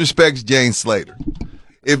disrespects Jane Slater.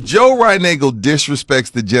 If Joe Reinagle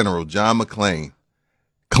disrespects the general, John McClain,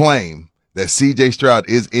 claim that C.J. Stroud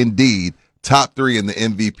is indeed top 3 in the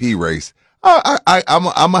MVP race, I'm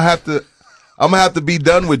gonna have to be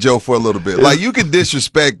done with Joe for a little bit. Like, you can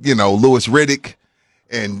disrespect, Louis Riddick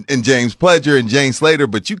and James Pledger and Jane Slater,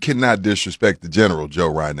 but you cannot disrespect the general, Joe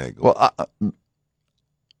Reinagle. Well,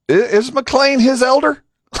 is McClain his elder?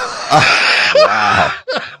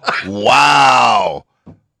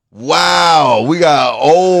 Wow. We got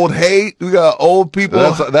old hate. We got old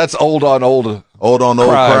people. That's old on old. Old on old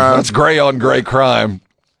crime. That's gray on gray crime.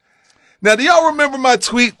 Now, do y'all remember my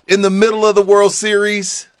tweet in the middle of the World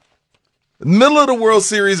Series? Middle of the World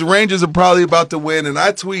Series, Rangers are probably about to win, and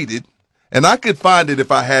I tweeted, and I could find it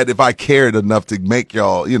if I cared enough to make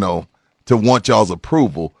y'all, to want y'all's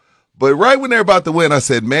approval. But right when they're about to win, I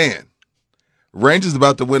said, man, Rangers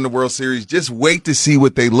about to win the World Series. Just wait to see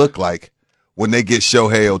what they look like when they get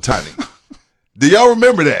Shohei Ohtani. Do y'all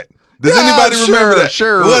remember that? Does anybody remember that?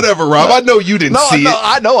 Sure. Whatever, Rob. I know you didn't see it.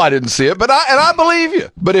 I know I didn't see it, but I believe you.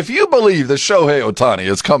 But if you believe that Shohei Ohtani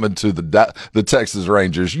is coming to the Texas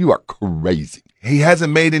Rangers, you are crazy. He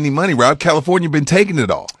hasn't made any money, Rob. California been taking it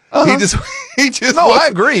all. He just I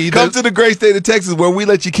agree. Come to the great state of Texas where we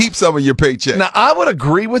let you keep some of your paycheck. Now, I would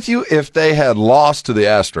agree with you if they had lost to the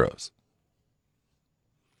Astros.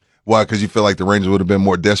 Why? Because you feel like the Rangers would have been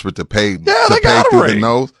more desperate to pay. Yeah, they got through a ring. The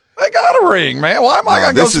nose. They got a ring, man. Why am I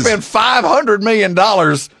going to go spend $500 million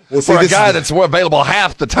for a guy that's available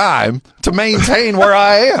half the time to maintain where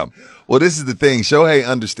I am? Well, this is the thing. Shohei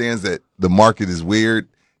understands that the market is weird,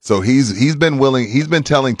 so he's been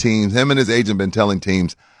telling teams, him and his agent been telling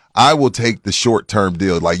teams, I will take the short-term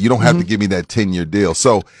deal. Like, you don't have to give me that 10-year deal.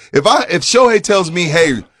 So if Shohei tells me,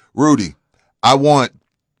 hey, Rudy, I want.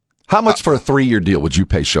 How much for a 3-year deal would you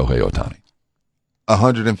pay Shohei Ohtani?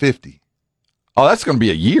 $150. Oh, that's going to be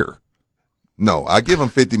a year. No, I give him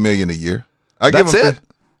 $50 million a year. That's it.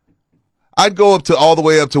 I'd go all the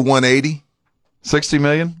way up to $180. $60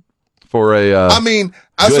 million for a I mean,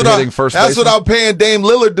 that's good hitting first that's what baseman? I'm paying Dame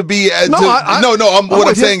Lillard to be. What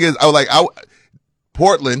I'm saying is,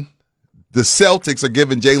 Portland, the Celtics are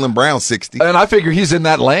giving Jaylen Brown 60. And I figure he's in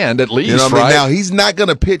that land at least, You know what I mean? right? Now, he's not going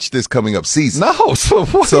to pitch this coming up season. No, so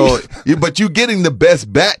what? But you're getting the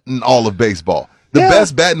best bat in all of baseball. The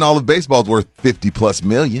best bat in all of baseball is worth $50+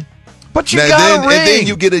 million. But you got a ring. And then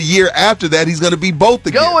you get a year after that, he's going to be both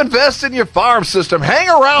again. Go invest in your farm system. Hang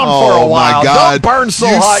around for a Oh, while. my God. Don't burn so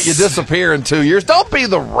hot you disappear in 2 years. Don't be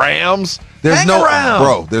the Rams. Hang around.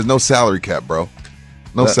 Bro, there's no salary cap, bro.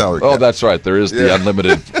 No salary cap. Oh, that's right. There is the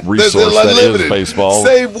unlimited resource that is baseball.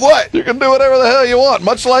 Save what? You can do whatever the hell you want,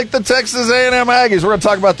 much like the Texas A&M Aggies. We're going to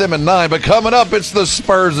talk about them at 9, but coming up, it's the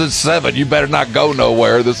Spurs at 7. You better not go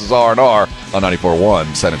nowhere. This is R&R on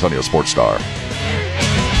 94.1 San Antonio Sports Star.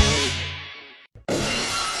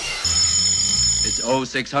 It's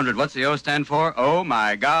 0600. What's the O stand for? Oh,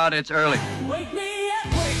 my God, it's early. Wake me up,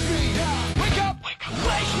 wake me up, wake up, wake up,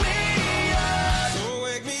 wake me up. So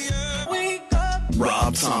wake me up, wake up.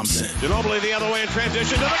 Rob Thompson. Ginobili the other way in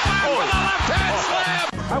transition to the ground with a left hand slam.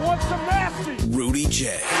 I want some nasty. Rudy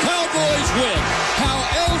J. Cowboys win. How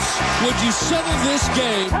else would you settle this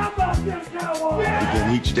game? How about them Cowboys?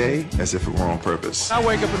 Begin each day as if it were on purpose. I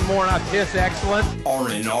wake up in the morning, I piss excellent.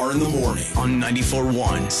 R&R in the morning on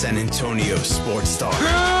 94.1 San Antonio Sports Star.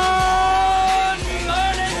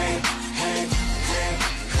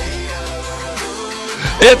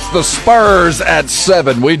 It's the Spurs at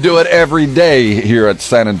 7. We do it every day here at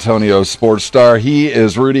San Antonio Sports Star. He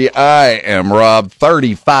is Rudy. I am Rob.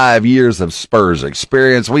 35 years of Spurs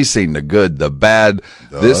experience. We've seen the good, the bad.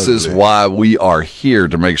 This is why we are here,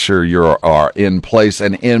 to make sure you are in place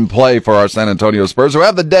and in play for our San Antonio Spurs, who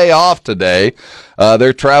have the day off today.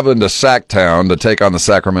 They're traveling to Sacktown to take on the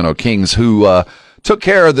Sacramento Kings, who took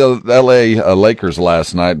care of the L.A. Lakers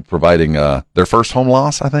last night, providing their first home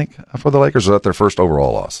loss, I think, for the Lakers. Or is that their first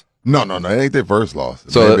overall loss? No, it ain't their first loss.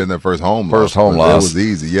 It So may have been their first home loss. It was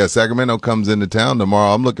easy. Yeah, Sacramento comes into town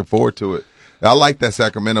tomorrow. I'm looking forward to it. I like that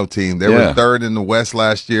Sacramento team. They were third in the West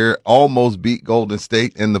last year, almost beat Golden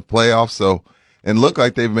State in the playoffs, and look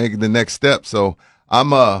like they've made the next step. So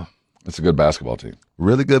it's a good basketball team.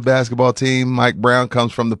 Really good basketball team. Mike Brown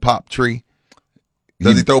comes from the pop tree.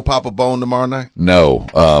 Does he throw Pop a bone tomorrow night? No.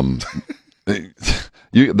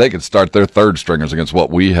 They could start their third stringers against what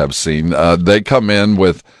we have seen. They come in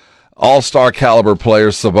with all-star caliber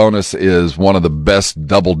players. Sabonis is one of the best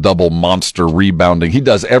double-double monster rebounding. He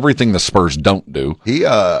does everything the Spurs don't do.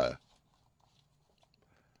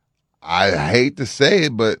 I hate to say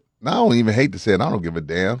it, but I don't even hate to say it. I don't give a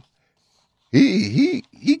damn. He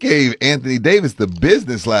gave Anthony Davis the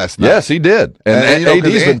business last night. Yes, he did. And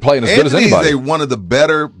AD's been playing as good as anybody. Anthony's one of the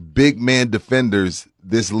better big man defenders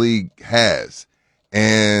this league has.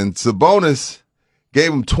 And Sabonis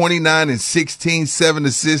gave him 29 and 16, 7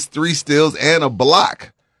 assists, 3 steals, and a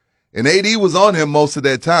block. And AD was on him most of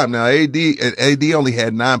that time. Now, AD only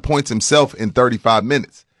had 9 points himself in 35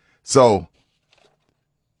 minutes. So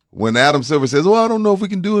when Adam Silver says, well, I don't know if we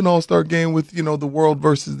can do an all-star game with, the world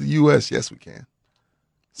versus the U.S., yes, we can.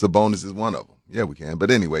 Sabonis is one of them. Yeah, we can.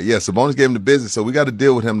 But anyway, Sabonis gave him the business, so we got to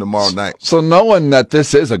deal with him tomorrow night. So knowing that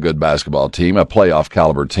this is a good basketball team, a playoff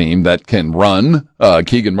caliber team that can run,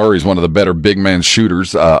 Keegan Murray's one of the better big man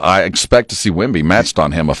shooters. I expect to see Wemby matched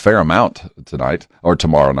on him a fair amount tonight or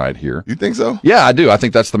tomorrow night here. You think so? Yeah, I do. I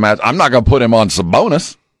think that's the match. I'm not going to put him on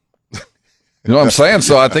Sabonis. You know what I'm saying?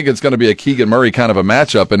 So I think it's going to be a Keegan Murray kind of a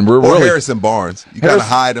matchup. And we're really Harrison Barnes. You got to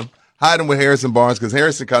hide him with Harrison Barnes, because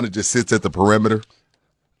Harrison kind of just sits at the perimeter.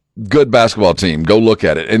 Good basketball team. Go look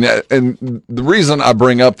at it. And the reason I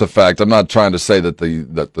bring up the fact, I'm not trying to say that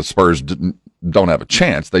the Spurs don't have a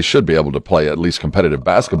chance. They should be able to play at least competitive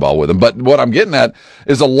basketball with them. But what I'm getting at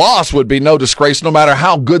is a loss would be no disgrace, no matter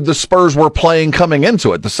how good the Spurs were playing coming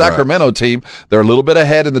into it. The Sacramento team, they're a little bit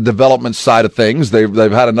ahead in the development side of things. They've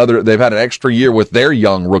had an extra year with their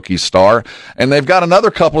young rookie star, and they've got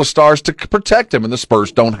another couple of stars to protect him, and the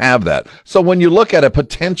Spurs don't have that. So when you look at a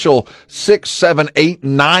potential 6, 7, 8,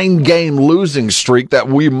 9 game losing streak that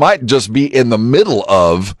we might just be in the middle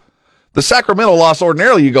of, the Sacramento loss,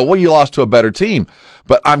 ordinarily you go, well, you lost to a better team.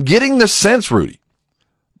 But I'm getting the sense, Rudy,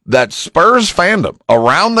 that Spurs fandom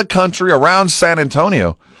around the country, around San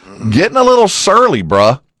Antonio, getting a little surly,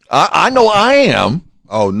 bruh. I know I am.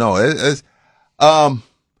 Oh, no. It's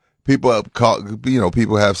people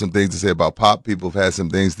have some things to say about Pop. People have had some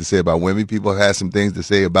things to say about Wemby. People have had some things to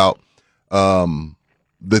say about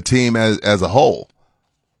the team as a whole.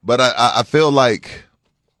 But I feel like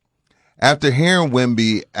after hearing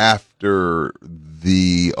Wemby after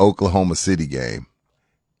the Oklahoma City game,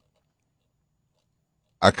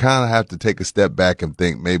 I kind of have to take a step back and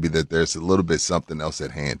think maybe that there's a little bit something else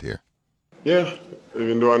at hand here. Yeah,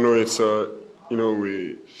 even though I know it's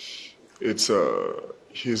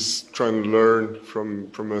he's trying to learn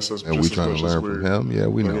from us as and just we trying as to much learn as from him. Yeah,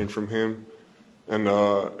 we learning know from him, and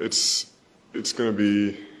it's gonna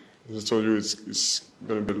be, as I told you, it's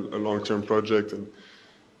gonna be a long-term project, and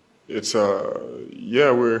it's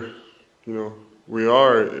we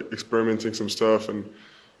are experimenting some stuff,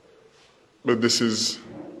 but this is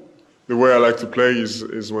the way I like to play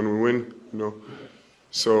is when we win,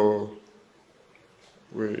 so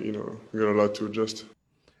we got a lot to adjust.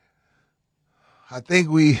 I think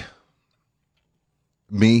I'm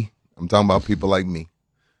talking about people like me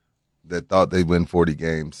that thought they'd win 40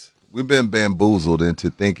 games. We've been bamboozled into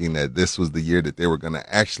thinking that this was the year that they were going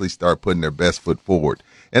to actually start putting their best foot forward.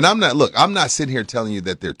 And I'm not sitting here telling you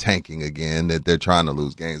that they're tanking again, that they're trying to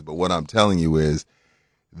lose games. But what I'm telling you is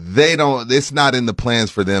it's not in the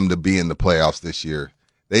plans for them to be in the playoffs this year.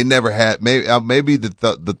 They never had, maybe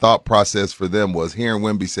the thought process for them was hearing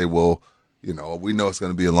Wemby say, well, we know it's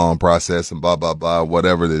going to be a long process and blah, blah, blah,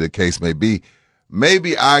 whatever the case may be.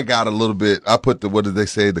 Maybe I got a little bit, I put what did they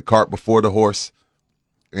say, the cart before the horse,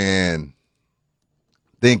 and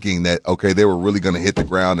thinking that, okay, they were really going to hit the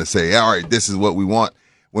ground and say, all right, this is what we want,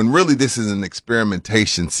 when really this is an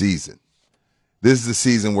experimentation season. This is a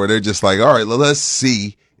season where they're just like, all right, let's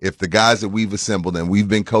see if the guys that we've assembled and we've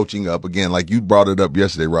been coaching up, again, like you brought it up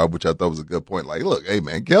yesterday, Rob, which I thought was a good point. Like, look, hey,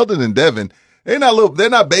 man, Keldon and Devin, they're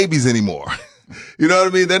not babies anymore. You know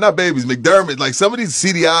what I mean? They're not babies. McDermott, like some of these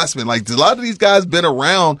C.D. Osman, like a lot of these guys been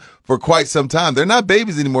around for quite some time. They're not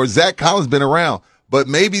babies anymore. Zach Collins been around. But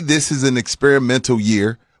maybe this is an experimental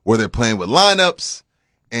year where they're playing with lineups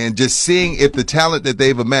and just seeing if the talent that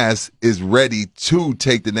they've amassed is ready to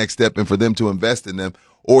take the next step and for them to invest in them,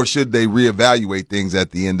 or should they reevaluate things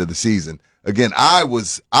at the end of the season? Again,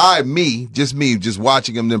 just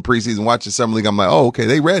watching them in preseason, watching Summer League, I'm like, oh, okay,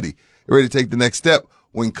 they ready. They're ready to take the next step.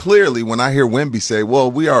 When clearly, when I hear Wemby say,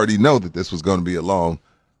 well, we already know that this was going to be a long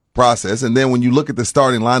process. And then when you look at the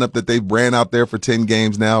starting lineup that they've ran out there for 10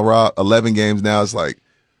 games now, Rob, 11 games now, it's like,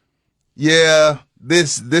 yeah,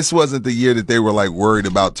 this wasn't the year that they were like worried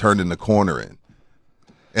about turning the corner in.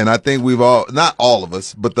 And I think we've all, not all of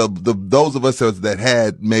us, but those of us that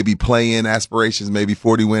had maybe play-in aspirations, maybe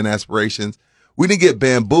 40-win aspirations, we didn't get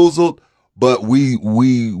bamboozled, but we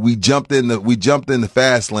jumped in the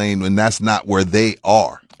fast lane, and that's not where they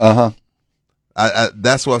are.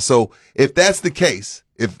 That's why. So if that's the case,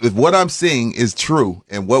 if what I'm seeing is true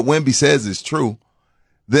and what Wemby says is true,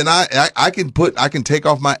 then I can take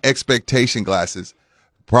off my expectation glasses,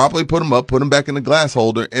 properly put them back in the glass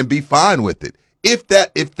holder, and be fine with it. If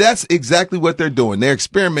that's exactly what they're doing, they're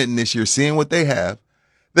experimenting this year, seeing what they have,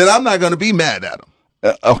 then I'm not going to be mad at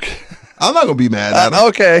them. Okay. I'm not going to be mad at them.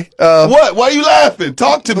 Okay. What? Why are you laughing?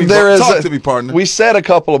 Talk to me. Talk to me, partner. We said a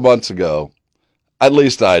couple of months ago, at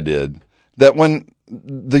least I did, that when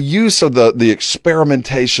the use of the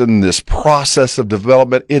experimentation, this process of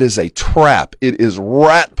development, it is a trap. It is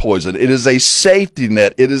rat poison. It is a safety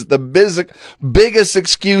net. It is the biggest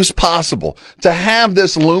excuse possible to have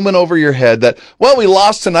this looming over your head that, well, we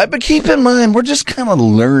lost tonight, but keep in mind, we're just kind of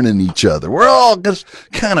learning each other. We're all just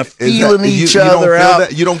kind of feeling each other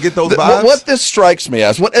out. You don't get those vibes? What this strikes me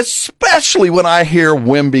as, especially when I hear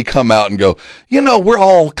Wemby come out and go, we're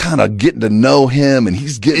all kind of getting to know him and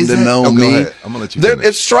he's getting to know me. Go ahead. I'm going to let you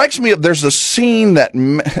It strikes me, there's a scene that,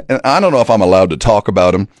 and I don't know if I'm allowed to talk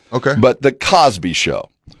about him, okay, but the Cosby Show.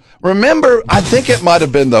 Remember, I think it might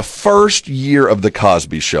have been the first year of the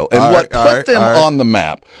Cosby Show. And what put them on the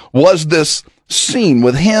map was this scene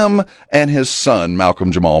with him and his son,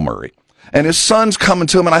 Malcolm Jamal Murray. And his son's coming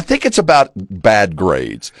to him, and I think it's about bad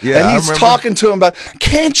grades. Yeah, and he's talking to him about,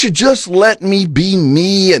 can't you just let me be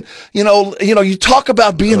me? And, you talk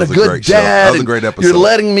about being a good dad. That was a great episode. You're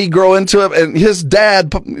letting me grow into it. And his dad,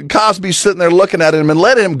 Cosby's sitting there looking at him and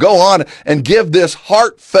letting him go on and give this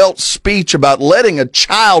heartfelt speech about letting a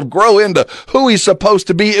child grow into who he's supposed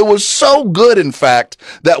to be. It was so good, in fact,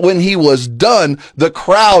 that when he was done, the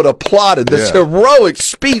crowd applauded this heroic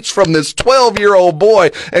speech from this 12-year-old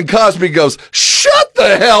boy. And Cosby goes, shut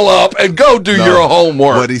the hell up and go do your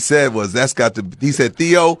homework. What he said was, he said,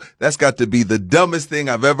 Theo, that's got to be the dumbest thing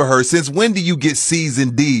I've ever heard. Since when do you get C's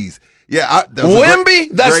and D's? Yeah, Wemby,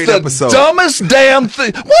 that's the dumbest damn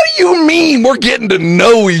thing. What do you mean we're getting to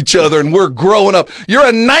know each other and we're growing up? You're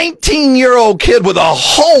a 19-year-old kid with a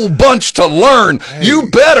whole bunch to learn. Hey. You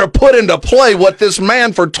better put into play what this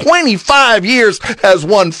man for 25 years has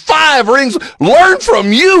won 5 rings. Learn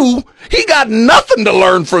from you. He got nothing to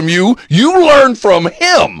learn from you. You learn from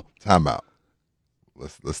him. Time out.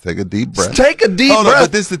 let's take a deep breath. Take a deep breath.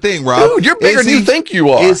 But this is the thing, Rob. Dude, you're bigger than you think you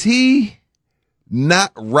are. Is he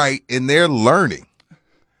not right in their learning?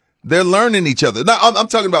 They're learning each other. Now, I'm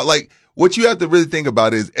talking about, like, what you have to really think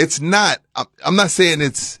about is it's not, I'm not saying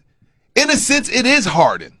it's, in a sense, it is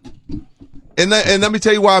Harden. And let me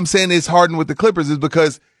tell you why I'm saying it's Harden with the Clippers is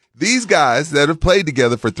because these guys that have played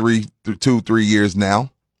together for 3 years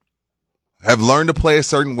now have learned to play a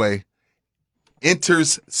certain way.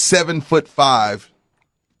 Enters 7'5",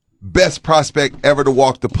 best prospect ever to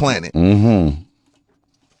walk the planet. Mm-hmm.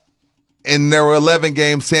 And there were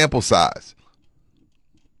 11-game sample size.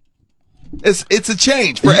 It's a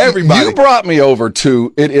change for everybody. You brought me over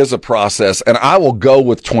to it is a process, and I will go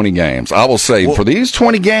with 20 games. I will say for these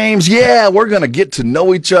 20 games, yeah, we're going to get to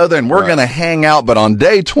know each other and we're going to hang out. But on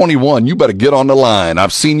day 21, you better get on the line.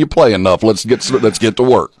 I've seen you play enough. Let's get to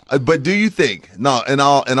work. But do you think? No, in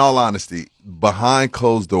all honesty, behind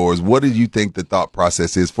closed doors, what do you think the thought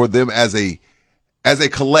process is for them as a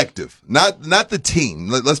collective? Not the team.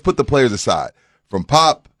 Let's put the players aside. From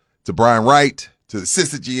Pop to Brian Wright, to the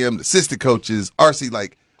assistant GM, the assistant coaches, RC,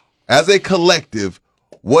 like, as a collective,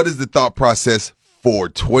 what is the thought process for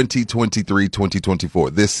 2023, 2024,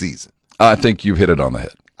 this season? I think you hit it on the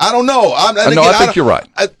head. I don't know. I think you're right.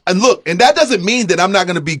 And look, and that doesn't mean that I'm not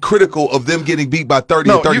going to be critical of them getting beat by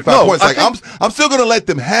 30 or 35 points. Like, I'm still going to let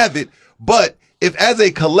them have it. But if as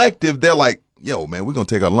a collective, they're like, yo, man, we're going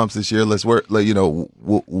to take our lumps this year. Let's work,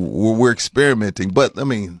 we're experimenting. But, I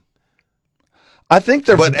mean, I think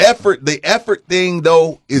they're. But the effort thing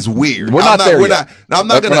though is weird. We're not there yet. I'm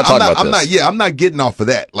not getting off of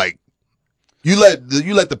that. Like, you let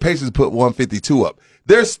the Pacers put 152 up.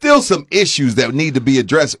 There's still some issues that need to be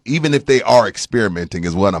addressed, even if they are experimenting,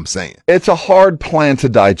 is what I'm saying. It's a hard plan to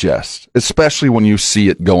digest, especially when you see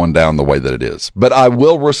it going down the way that it is. But I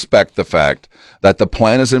will respect the fact that the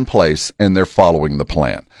plan is in place and they're following the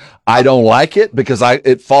plan. I don't like it because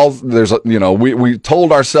it falls. We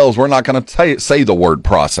told ourselves we're not going to say the word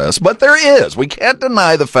process, but there is. We can't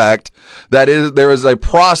deny the fact that there is a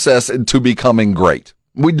process to becoming great.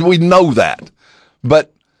 We know that,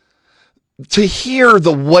 but to hear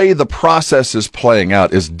the way the process is playing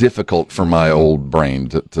out is difficult for my old brain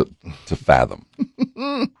to fathom.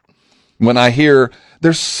 When I hear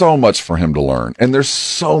there's so much for him to learn and there's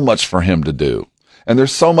so much for him to do. And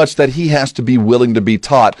there's so much that he has to be willing to be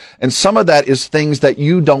taught. And some of that is things that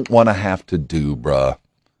you don't want to have to do, bruh.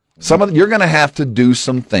 You're going to have to do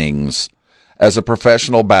some things as a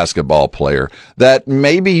professional basketball player that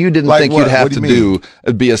maybe you didn't think you'd have to do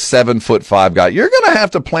be a 7'5" guy. You're going to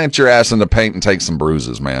have to plant your ass in the paint and take some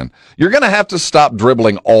bruises, man. You're going to have to stop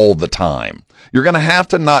dribbling all the time. You're going to have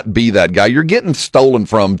to not be that guy. You're getting stolen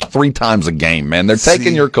from 3 times a game, man. They're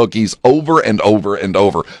taking your cookies over and over and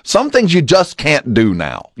over. Some things you just can't do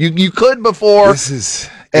now. You could before.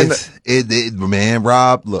 Man,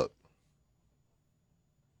 Rob, look.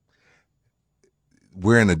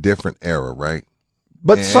 We're in a different era, right?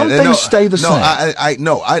 But some things stay the same. I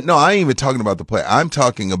ain't even talking about the play. I'm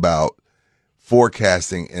talking about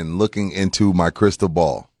forecasting and looking into my crystal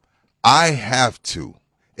ball. I have to.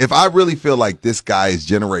 If I really feel like this guy is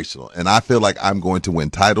generational and I feel like I'm going to win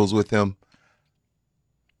titles with him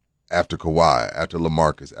after Kawhi, after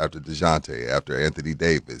LaMarcus, after DeJounte, after Anthony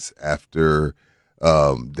Davis, after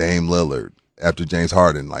Dame Lillard, after James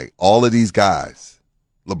Harden, like all of these guys,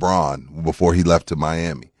 LeBron, before he left to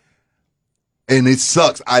Miami. And it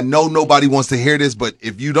sucks. I know nobody wants to hear this, but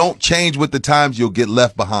if you don't change with the times, you'll get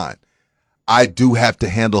left behind. I do have to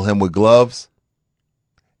handle him with gloves.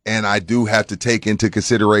 And I do have to take into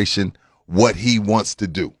consideration what he wants to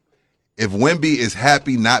do. If Wemby is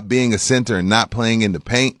happy not being a center and not playing in the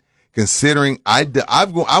paint, considering I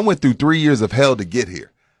went through 3 years of hell to get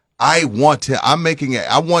here.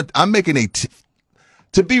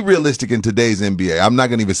 To be realistic in today's NBA, I'm not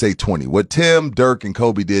going to even say 20. What Tim, Dirk, and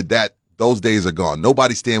Kobe did, those days are gone.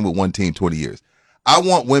 Nobody's staying with one team 20 years. I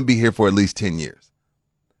want Wemby here for at least 10 years.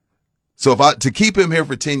 So to keep him here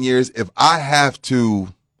for 10 years, if I have to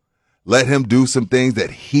let him do some things that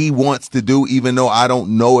he wants to do, even though I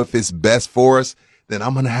don't know if it's best for us, then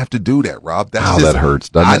I'm going to have to do that, Rob. That hurts,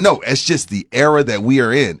 doesn't it? I know. It's just the era that we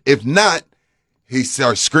are in. If not, he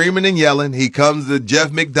starts screaming and yelling. He comes to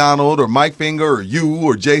Jeff McDonald or Mike Finger or you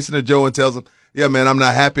or Jason or Joe and tells him, yeah, man, I'm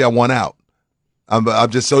not happy. I want out. I'm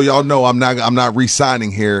just so y'all know I'm not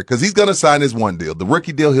re-signing here because he's going to sign his one deal. The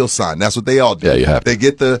rookie deal he'll sign. That's what they all do. Yeah, you have to. They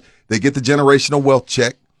get the generational wealth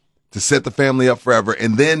check to set the family up forever.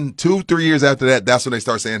 And then 2-3 years after that, that's when they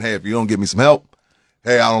start saying, hey, if you don't give me some help,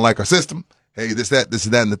 hey, I don't like our system. Hey, this, that,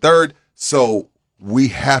 and the third. So we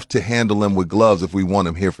have to handle him with gloves if we want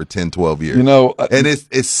him here for 10, 12 years. You know, and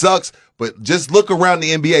it sucks, but just look around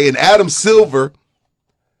the NBA, and Adam Silver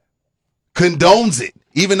condones it,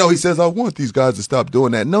 even though he says, I want these guys to stop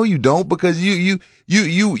doing that. No, you don't, because you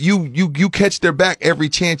catch their back every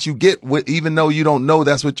chance you get, even though you don't know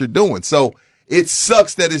that's what you're doing. So it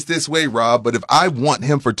sucks that it's this way, Rob, but if I want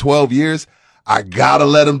him for 12 years, I gotta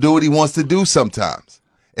let him do what he wants to do sometimes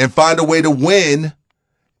and find a way to win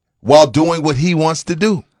while doing what he wants to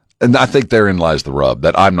do. And I think therein lies the rub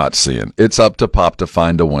that I'm not seeing. It's up to Pop to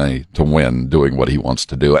find a way to win doing what he wants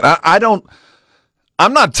to do. And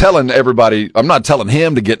I'm not telling everybody, I'm not telling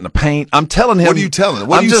him to get in the paint. I'm telling him. What are you telling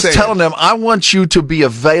him? I'm just telling him, I want you to be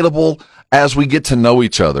available as we get to know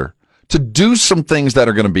each other to do some things that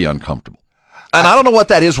are going to be uncomfortable. And I don't know what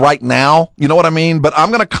that is right now, you know what I mean? But I'm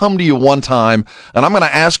going to come to you one time, and I'm going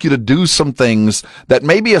to ask you to do some things that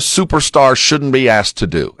maybe a superstar shouldn't be asked to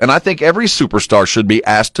do. And I think every superstar should be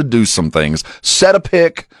asked to do some things. Set a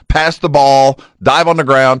pick, pass the ball, dive on the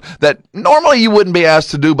ground, that normally you wouldn't be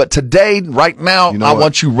asked to do. But today, right now, I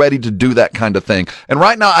want you ready to do that kind of thing. And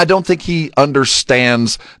right now, I don't think he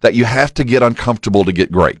understands that you have to get uncomfortable to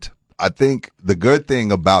get great. I think the good thing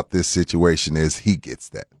about this situation is he gets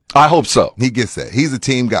that. I hope so. He gets that. He's a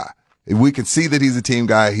team guy. If we can see that he's a team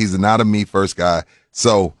guy, he's not a me first guy.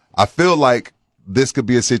 So I feel like this could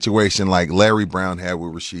be a situation like Larry Brown had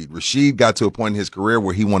with Rasheed. Rasheed got to a point in his career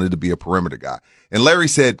where he wanted to be a perimeter guy. And Larry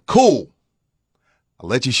said, cool, I'll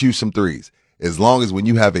let you shoot some threes, as long as when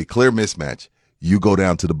you have a clear mismatch, you go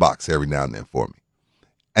down to the box every now and then for me.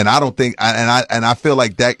 And I don't think, I feel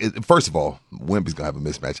like that, first of all, Wemby's going to have a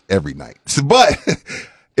mismatch every night. But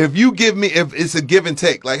if it's a give and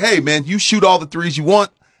take, like, hey, man, you shoot all the threes you want.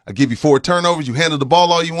 I give you 4 turnovers. You handle the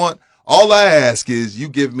ball all you want. All I ask is you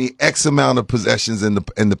give me X amount of possessions in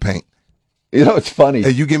the paint. You know, it's funny.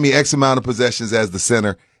 And you give me X amount of possessions as the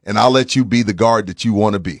center, and I'll let you be the guard that you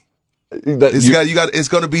want to be. It's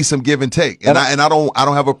going to be some give and take. And I don't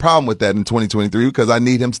have a problem with that in 2023 because I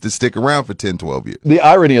need him to stick around for 10, 12 years. The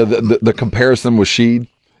irony of the comparison with Sheed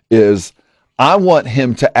is I want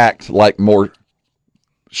him to act like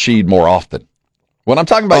Sheed more often. When I'm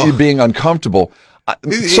talking about you being uncomfortable,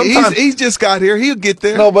 sometimes he's just got here. He'll get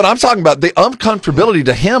there. No, but I'm talking about the uncomfortability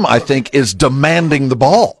to him, I think, is demanding the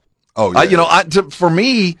ball. Oh, yeah. For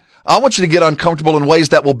me, I want you to get uncomfortable in ways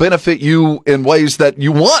that will benefit you in ways that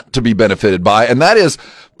you want to be benefited by, and that is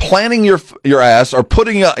planting your ass or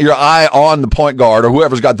putting your eye on the point guard or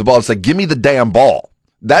whoever's got the ball and say, give me the damn ball.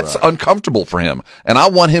 That's uncomfortable for him. And I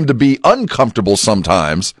want him to be uncomfortable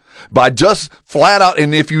sometimes by just flat out,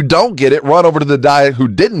 and if you don't get it, run over to the guy who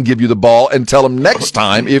didn't give you the ball and tell him next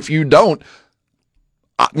time, if you don't,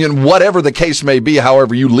 whatever the case may be,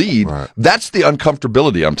 however you lead, that's the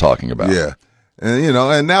uncomfortability I'm talking about. Yeah.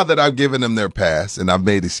 And now that I've given them their pass and I've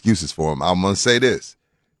made excuses for them, I'm going to say this.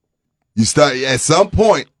 You start at some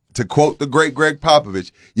point, to quote the great Greg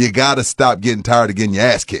Popovich, you got to stop getting tired of getting your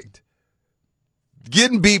ass kicked.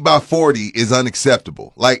 Getting beat by 40 is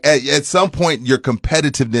unacceptable. Like at some point, your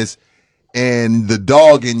competitiveness and the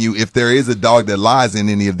dog in you, if there is a dog that lies in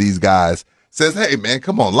any of these guys, says, hey man,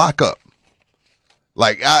 come on, lock up.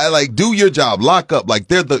 Do your job, lock up. Like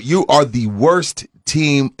you are the worst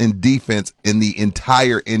team in defense in the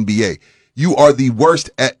entire NBA. You are the worst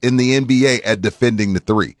in the NBA at defending the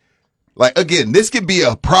three. Like, again, this could be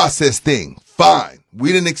a process thing. Fine.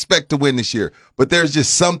 We didn't expect to win this year, but there's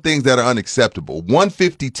just some things that are unacceptable.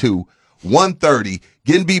 152, 130,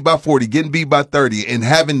 getting beat by 40, getting beat by 30, and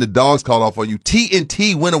having the dogs called off on you.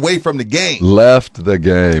 TNT went away from the game. Left the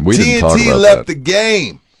game. We didn't talk about TNT left the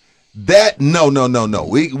game. No.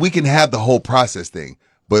 We can have the whole process thing.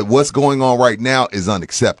 But what's going on right now is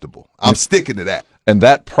unacceptable. I'm sticking to that. And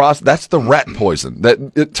that's the rat poison. That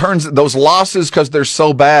it turns those losses, because they're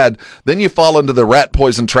so bad, then you fall into the rat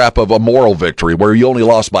poison trap of a moral victory where you only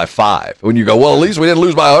lost by 5. When you go, well, at least we didn't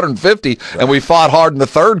lose by 150 and we fought hard in the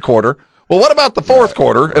third quarter. Well, what about the fourth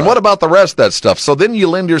quarter? And what about the rest of that stuff? So then you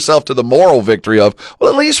lend yourself to the moral victory of, well,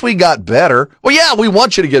 at least we got better. Well, yeah, we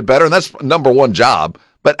want you to get better, and that's number one job.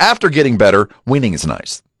 But after getting better, winning is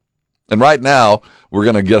nice. And right now, we're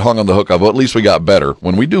going to get hung on the hook of, well, at least we got better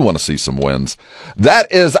when we do want to see some wins.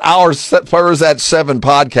 That is our Spurs at 7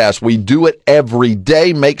 podcast. We do it every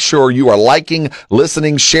day. Make sure you are liking,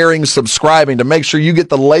 listening, sharing, subscribing to make sure you get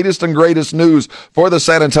the latest and greatest news for the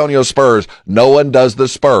San Antonio Spurs. No one does the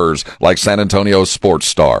Spurs like San Antonio Sports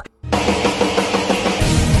Star.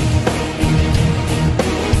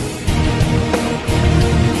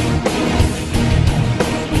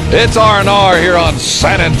 It's R&R here on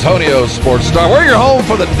San Antonio Sports Star. We're your home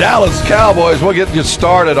for the Dallas Cowboys. We'll get you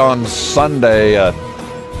started on Sunday.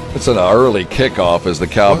 It's an early kickoff as the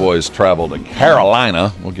Cowboys travel to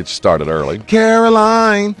Carolina. We'll get you started early.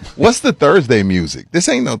 Caroline. What's the Thursday music? This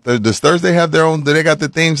ain't no. Does Thursday have their own? Do they got the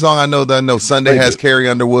theme song? I know Sunday has Carrie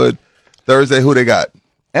Underwood. Thursday, who they got?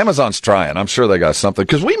 Amazon's trying. I'm sure they got something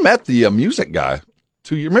because we met the music guy.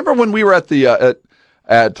 Remember when we were at the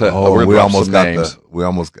we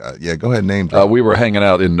almost got. Yeah, go ahead, name drop. We were hanging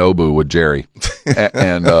out in Nobu with Jerry,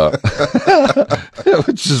 and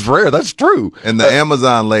which is rare. That's true. And the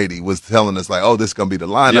Amazon lady was telling us like, "Oh, this is gonna be the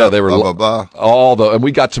lineup." Yeah, they were blah blah blah. And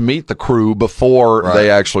we got to meet the crew before they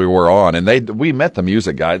actually were on, and we met the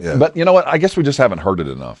music guy. Yeah. But you know what? I guess we just haven't heard it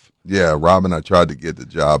enough. Yeah, Rob and I tried to get the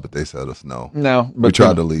job, but they said us no. No, but we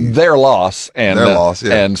tried to leave. Their loss and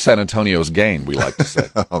and San Antonio's gain. We like to say.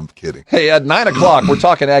 I'm kidding. Hey, at 9:00, we're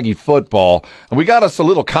talking Aggie football, and we got us a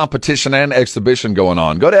little competition and exhibition going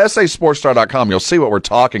on. Go to sasportstar.com. You'll see what we're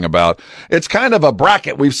talking about. It's kind of a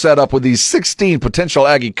bracket we've set up with these 16 potential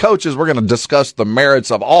Aggie coaches. We're going to discuss the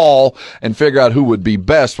merits of all and figure out who would be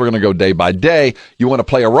best. We're going to go day by day. You want to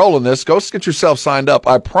play a role in this? Go get yourself signed up.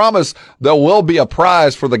 I promise there will be a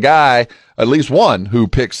prize for the guy, at least one, who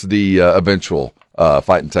picks the eventual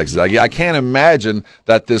fight in Texas. I can't imagine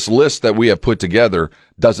that this list that we have put together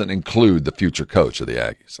doesn't include the future coach of the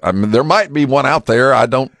Aggies. I mean, there might be one out there. I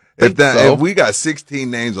don't think so. If we got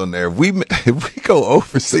 16 names on there, if we go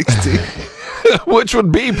over 16, which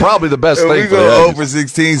would be probably the best thing. If we go over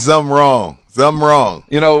 16, something wrong. Something wrong.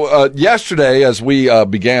 You know, yesterday as we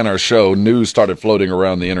began our show, news started floating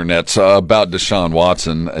around the internet about Deshaun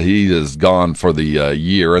Watson. He is gone for the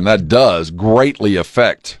year, and that does greatly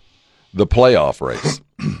affect the playoff race.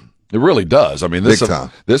 It really does. I mean, this does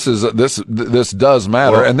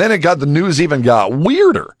matter. Well, and then the news even got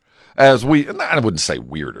weirder as I wouldn't say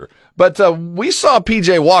weirder, but we saw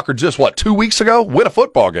P.J. Walker just 2 weeks ago win a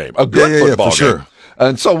football game, a good football game. Sure.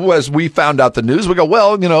 And so as we found out the news, we go,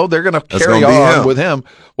 well, they're going to carry on with him.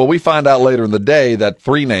 Well, we find out later in the day that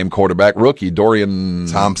 3-name quarterback rookie, Dorian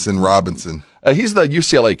Thompson Robinson. He's the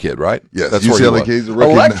UCLA kid, right? Yes, that's UCLA kid.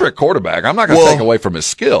 Electric quarterback. I'm not going to take away from his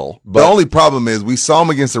skill. But the only problem is we saw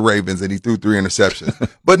him against the Ravens and he threw 3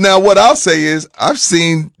 interceptions. But now what I'll say is I've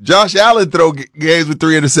seen Josh Allen throw games with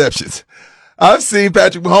 3 interceptions. I've seen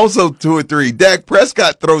Patrick Mahomes throw 2 or 3. Dak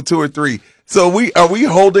Prescott throw 2 or 3. So are we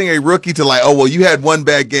holding a rookie to like, oh, well, you had one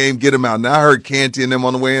bad game, get him out. Now I heard Canty and them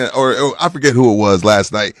on the way in, or I forget who it was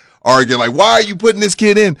last night, arguing like, why are you putting this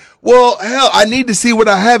kid in? Well, hell, I need to see what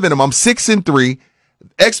I have in him. I'm 6-3.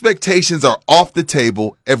 Expectations are off the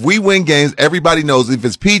table. If we win games, everybody knows if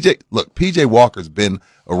it's PJ Walker's been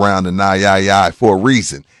around the Naya for a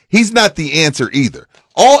reason. He's not the answer either.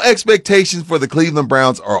 All expectations for the Cleveland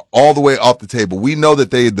Browns are all the way off the table. We know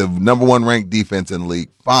that they're the number 1 ranked defense in the league.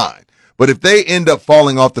 Fine. But if they end up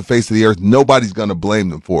falling off the face of the earth, nobody's going to blame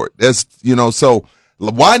them for it. That's, so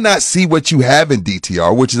why not see what you have in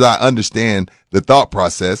DTR, which is I understand the thought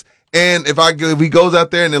process. And if he goes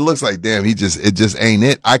out there and it looks like, damn, it just ain't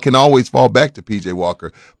it, I can always fall back to PJ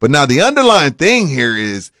Walker. But now the underlying thing here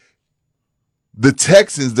is the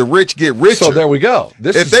Texans, the rich get richer. So there we go.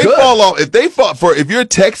 If you're a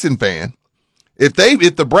Texan fan, if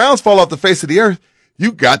the Browns fall off the face of the earth,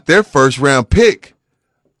 you got their first round pick.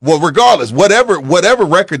 Well, regardless, whatever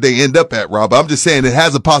record they end up at, Rob, I'm just saying it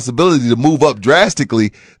has a possibility to move up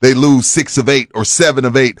drastically. They lose 6 of 8 or 7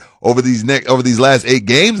 of 8 over these last 8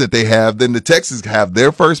 games that they have. Then the Texans have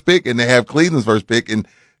their first pick and they have Cleveland's first pick. And,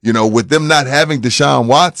 with them not having Deshaun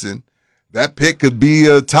Watson, that pick could be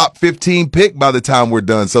a top 15 pick by the time we're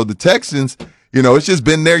done. So the Texans, it's just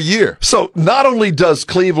been their year. So not only does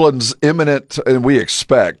Cleveland's imminent, and we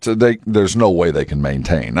expect, there's no way they can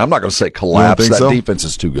maintain. I'm not going to say collapse. That defense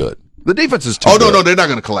is too good. The defense is too good. Oh, no, they're not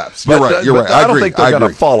going to collapse. You're right. I don't think they're going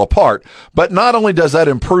to fall apart. But not only does that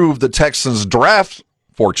improve the Texans' draft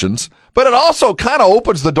fortunes, but it also kind of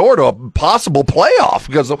opens the door to a possible playoff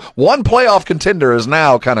because one playoff contender is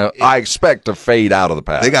now I expect, to fade out of the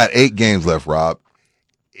pack. They got 8 games left, Rob.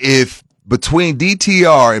 If between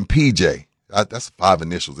DTR and PJ, that's 5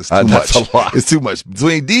 initials. It's too much. That's a lot. It's too much.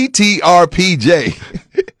 Between DTR,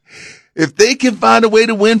 PJ, if they can find a way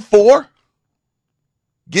to win 4,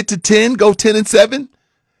 get to 10, go 10-7,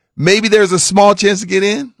 maybe there's a small chance to get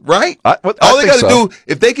in, right? All they got to do,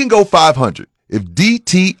 if they can go 500, if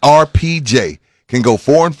DTR, PJ can go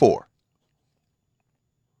 4-4,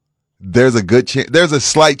 there's a good chance. There's a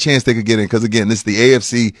slight chance they could get in because, again, this is the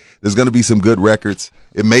AFC. There's going to be some good records.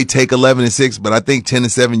 It may take 11-6, but I think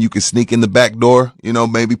 10-7 you could sneak in the back door.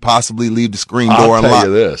 Maybe possibly leave the screen door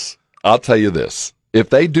unlocked. I'll tell you this. If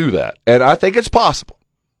they do that, and I think it's possible,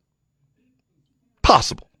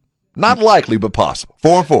 not likely, but possible.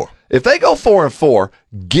 4-4. If they go 4-4,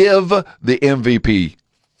 give the MVP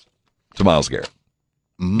to Myles Garrett.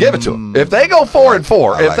 Give it to them. If they go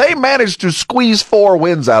 4-4, if they manage to squeeze 4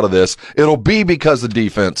 wins out of this, it'll be because of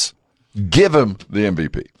defense. Give him the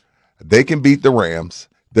MVP. They can beat the Rams.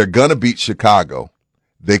 They're going to beat Chicago.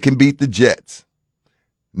 They can beat the Jets.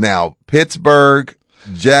 Now, Pittsburgh,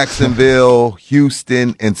 Jacksonville,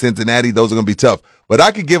 Houston, and Cincinnati, those are going to be tough. But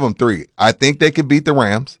I could give them 3. I think they could beat the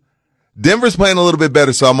Rams. Denver's playing a little bit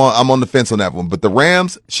better, so I'm on the fence on that one. But the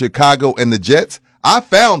Rams, Chicago, and the Jets, I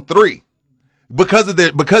found 3. Because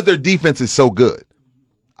their defense is so good.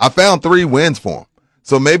 I found 3 wins for them.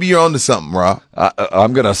 So maybe you're onto something, Rob.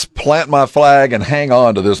 I'm going to plant my flag and hang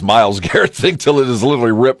on to this Myles Garrett thing till it is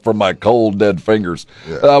literally ripped from my cold, dead fingers.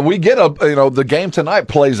 Yeah. We get the game tonight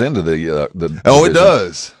plays into the Oh, it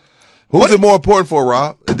does. Who's it more important for,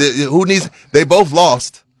 Rob? They both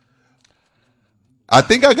lost. I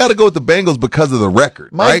think I got to go with the Bengals because of the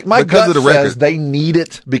record, right? My because gut of the record. says they need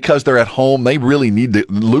it because they're at home. They really need to.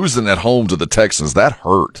 Losing at home to the Texans, that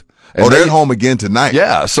hurt. And they're at home again tonight.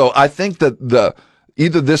 Yeah, so I think that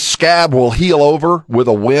either this scab will heal over with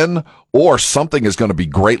a win or something is going to be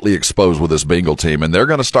greatly exposed with this Bengal team, and they're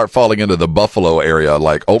going to start falling into the Buffalo area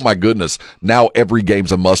like, oh, my goodness, now every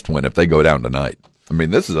game's a must-win if they go down tonight. I mean,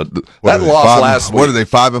 this is that loss last week. What are they,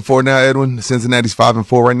 5-4 now, Edwin? Cincinnati's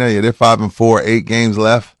 5-4 right now. Yeah, they're 5-4, 8 games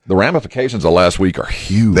left. The ramifications of last week are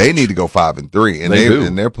huge. They need to go 5-3, and they do.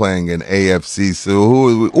 And they're playing in AFC. So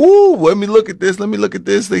let me look at this.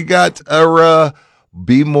 They got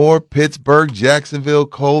B Moore, Pittsburgh, Jacksonville,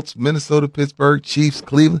 Colts, Minnesota, Pittsburgh, Chiefs,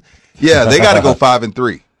 Cleveland. Yeah, they got to go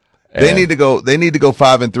 5-3. They need to go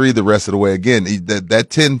 5-3 the rest of the way. Again,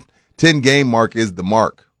 that 10 game mark is the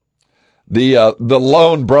mark. The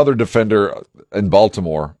lone brother defender in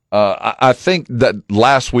Baltimore, I think that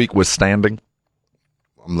last week was standing.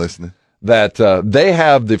 I'm listening. That they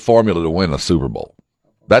have the formula to win a Super Bowl.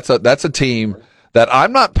 That's a team that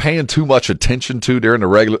I'm not paying too much attention to during the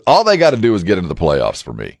regular. All they got to do is get into the playoffs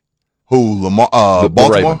for me. Who, Lamar? The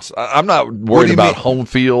Baltimore? Ravens. I'm not worried about home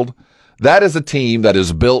field. That is a team that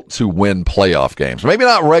is built to win playoff games. Maybe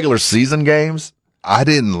not regular season games. I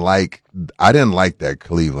didn't like that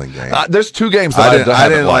Cleveland game. There's 2 games that I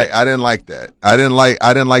didn't like. I didn't like that. I didn't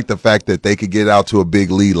like the fact that they could get out to a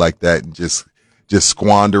big lead like that and just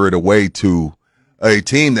squander it away to a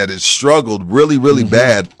team that has struggled really, really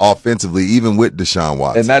bad offensively, even with Deshaun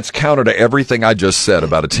Watson. And that's counter to everything I just said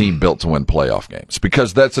about a team built to win playoff games,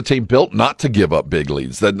 because that's a team built not to give up big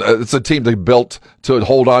leads. It's a team that built to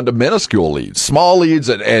hold on to minuscule leads, small leads,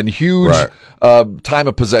 and huge time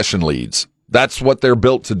of possession leads. That's what they're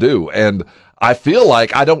built to do. And I feel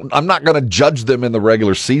like I'm not going to judge them in the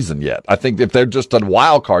regular season yet. I think if they're just a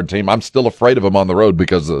wild card team, I'm still afraid of them on the road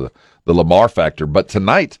because of the Lamar factor. But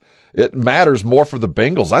tonight, it matters more for the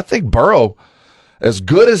Bengals. I think Burrow, as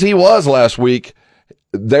good as he was last week,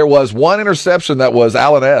 there was one interception that was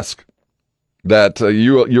Allen-esque that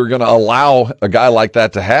you're going to allow a guy like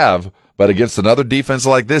that to have. But against another defense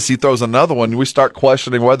like this, he throws another one. We start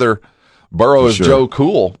questioning whether Burrow is Joe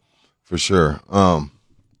Cool. For sure.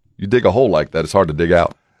 You dig a hole like that, it's hard to dig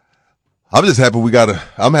out. I'm just happy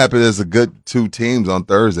I'm happy there's a good 2 teams on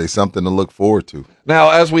Thursday, something to look forward to. Now,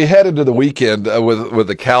 as we head into the weekend with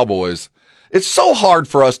the Cowboys, it's so hard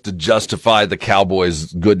for us to justify the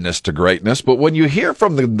Cowboys' goodness to greatness, but when you hear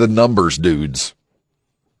from the numbers dudes,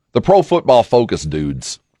 the Pro Football Focus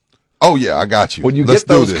dudes. Oh, yeah, I got you. When you get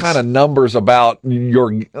those kind of numbers about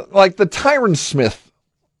like the Tyron Smith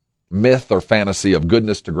myth or fantasy of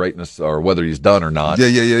goodness to greatness, or whether he's done or not.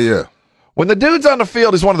 Yeah. When the dude's on the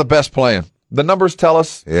field, he's one of the best playing. The numbers tell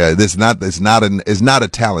us. Yeah, it's not a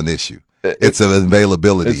talent issue. It's an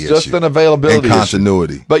availability issue. It's just an availability and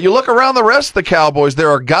continuity. Issue. But you look around the rest of the Cowboys, there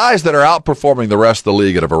are guys that are outperforming the rest of the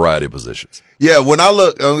league at a variety of positions. Yeah, when I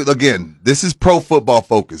look, again, this is Pro Football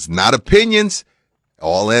Focus, not opinions.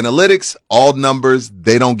 All analytics, all numbers.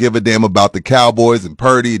 They don't give a damn about the Cowboys and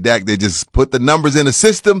Purdy, Dak. They just put the numbers in a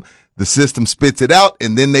system. The system spits it out,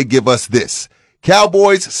 and then they give us this.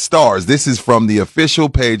 Cowboys stars. This is from the official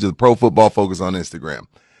page of the Pro Football Focus on Instagram.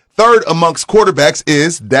 Third amongst quarterbacks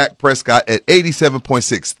is Dak Prescott at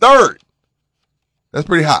 87.6. Third. That's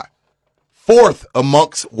pretty high. Fourth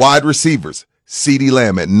amongst wide receivers, CeeDee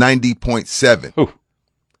Lamb at 90.7. Ooh.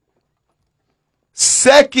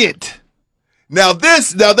 Second. Now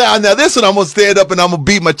this one, I'm going to stand up and I'm going to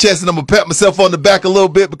beat my chest and I'm going to pat myself on the back a little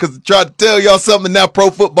bit because I tried to tell y'all something and now Pro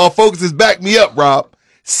Football Focus has backed me up, Rob.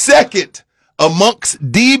 Second amongst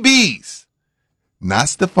DBs, not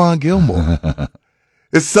Stephon Gilmore.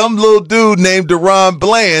 It's some little dude named Deron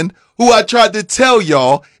Bland who I tried to tell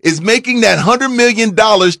y'all is making that $100 million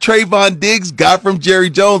Trayvon Diggs got from Jerry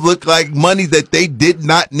Jones look like money that they did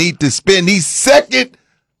not need to spend. He's second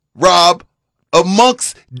Rob,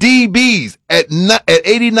 amongst DBs at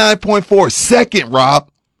 89.4. Second, Rob.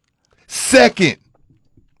 Second.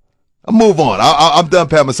 I'll move on. I'm done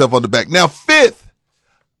patting myself on the back. Now, fifth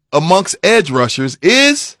amongst edge rushers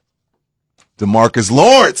is DeMarcus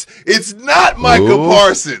Lawrence. It's not Micah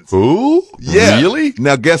Parsons. Who? Yeah. Really?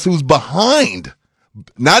 Now, guess who's behind?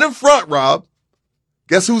 Not in front, Rob.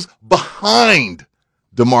 Guess who's behind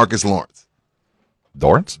DeMarcus Lawrence?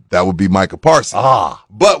 Lawrence? That would be Micah Parsons.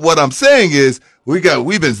 But what I'm saying is, we've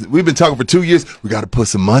been talking for 2 years. We got to put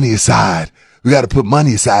some money aside. We got to put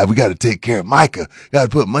money aside. We got to take care of Micah. Got to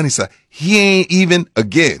put money aside. He ain't even,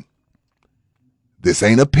 again, this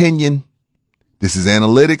ain't opinion. This is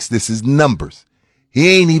analytics. This is numbers. He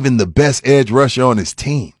ain't even the best edge rusher on his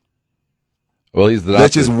team. Well, he's the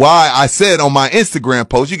That's just why I said on my Instagram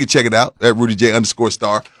post, you can check it out at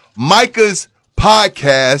RudyJ_star. Micah's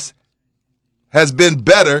podcast has been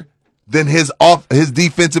better than his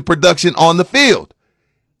defensive production on the field.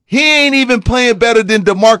 He ain't even playing better than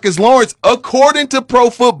DeMarcus Lawrence, according to Pro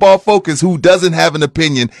Football Focus, who doesn't have an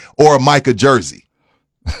opinion or a Micah jersey.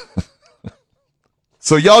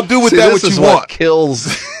 So y'all do with that what you want. What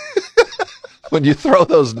kills when you throw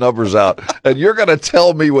those numbers out, and you're going to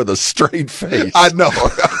tell me with a straight face. I know.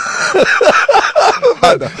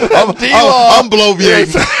 I'm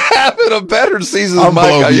bloviating. Having a better season than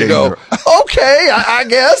Micah. You go, okay, I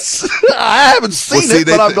guess. I haven't seen it,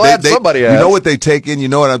 but I'm glad somebody has. You know what they take in? You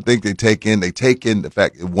know what I think they take in? They take in the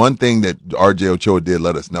fact, one thing that R.J. Ochoa did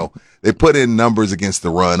let us know, they put in numbers against the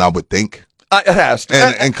run, I would think. It has to.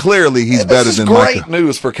 And clearly he's better than Micah. This is great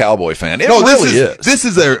news for Cowboy fan. It really is. This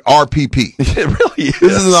is an RPP. It really is.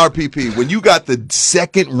 This is an RPP. When you got the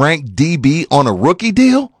second-ranked DB on a rookie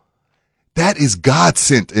deal, that is God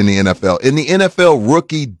sent in the NFL. In the NFL,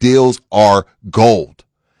 rookie deals are gold.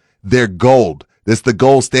 They're gold. That's the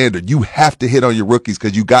gold standard. You have to hit on your rookies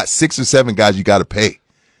because you got 6 or 7 guys you got to pay.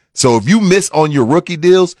 So if you miss on your rookie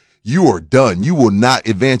deals, you are done. You will not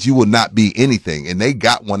advance. You will not be anything. And they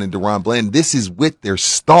got one in DaRon Bland. This is with their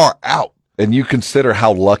star out. And you consider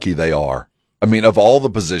how lucky they are. I mean, of all the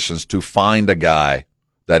positions, to find a guy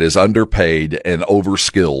that is underpaid and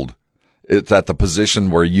overskilled, it's at the position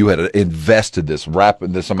where you had invested this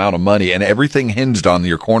amount of money, and everything hinged on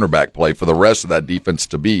your cornerback play for the rest of that defense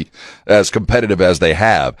to be as competitive as they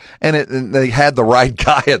have. And they had the right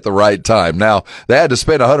guy at the right time. Now, they had to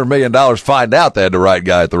spend $100 million to find out they had the right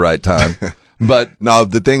guy at the right time. But no,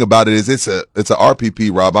 the thing about it is it's a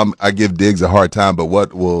RPP, Rob. I give Diggs a hard time, but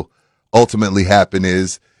what will ultimately happen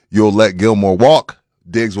is you'll let Gilmore walk,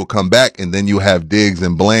 Diggs will come back, and then you have Diggs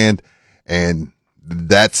and Bland, and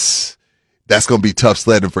that's going to be tough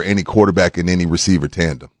sledding for any quarterback in any receiver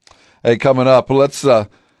tandem. Hey, coming up,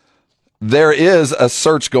 there is a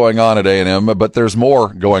search going on at A&M, but there's more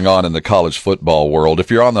going on in the college football world.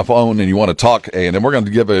 If you're on the phone and you want to talk A&M, we're going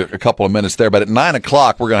to give a couple of minutes there. But at 9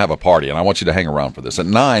 o'clock, we're going to have a party, and I want you to hang around for this. At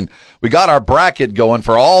 9, we got our bracket going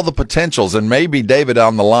for all the potentials, and maybe David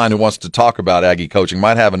on the line who wants to talk about Aggie coaching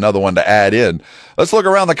might have another one to add in. Let's look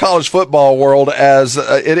around the college football world as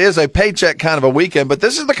it is a paycheck kind of a weekend, but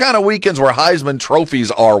this is the kind of weekends where Heisman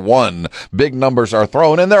trophies are won. Big numbers are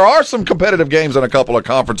thrown, and there are some competitive games in a couple of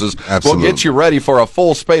conferences. Absolutely. We'll get you ready for a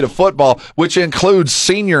full spate of football, which includes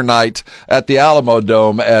senior night at the Alamo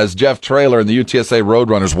Dome as Jeff Traylor and the UTSA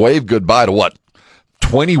Roadrunners wave goodbye to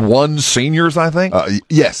 21 seniors, I think?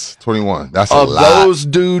 Yes, 21. That's a lot. Of those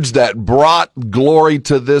dudes that brought glory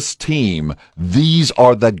to this team, these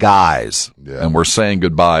are the guys. Yeah. And we're saying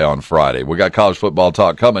goodbye on Friday. We got college football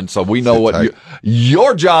talk coming, so we know what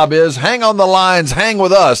your job is. Hang on the lines. Hang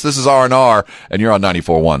with us. This is R&R, and you're on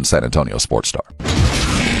 94.1 San Antonio Sports Star.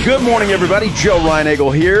 Good morning, everybody. Joe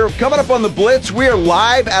Reinagel here. Coming up on the Blitz, we are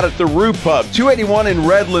live out at the Roo Pub, 281 in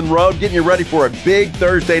Redland Road, getting you ready for a big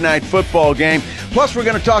Thursday night football game. Plus, we're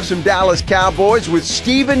going to talk some Dallas Cowboys with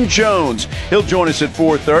Stephen Jones. He'll join us at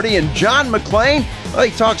 4:30. And John McClain, well,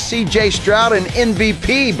 he talks C.J. Stroud and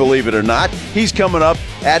MVP, believe it or not. He's coming up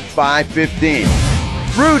at 5:15.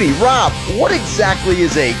 Rudy, Rob, what exactly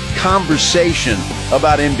is a conversation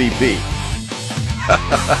about MVP?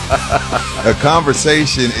 A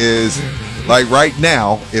conversation is like right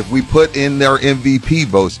now, if we put in their MVP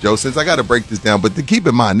votes, Joe, since I got to break this down, but to keep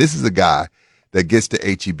in mind, this is a guy that gets to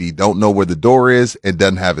HEB, don't know where the door is, and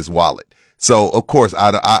doesn't have his wallet. So, of course,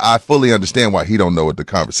 I fully understand why he don't know what the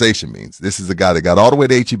conversation means. This is a guy that got all the way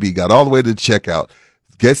to HEB, got all the way to the checkout,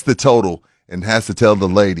 gets the total, and has to tell the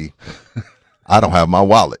lady, I don't have my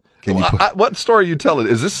wallet. Can you what story are you telling?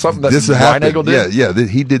 Is this something that Reinagel did? Yeah,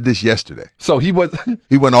 he did this yesterday. So he went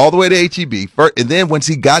all the way to HEB, first, and then once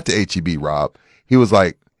he got to HEB, Rob, he was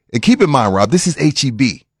like, and keep in mind, Rob, this is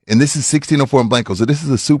HEB, and this is 1604 in Blanco, so this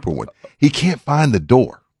is a super one. He can't find the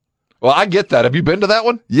door. Well, I get that. Have you been to that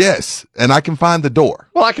one? Yes, and I can find the door.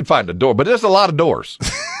 Well, I can find the door, but there's a lot of doors.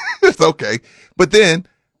 It's okay. But then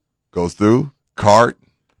goes through, cart,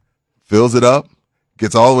 fills it up,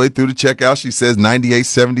 gets all the way through the checkout. She says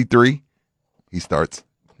 98.73. He starts.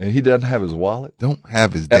 And he doesn't have his wallet? Don't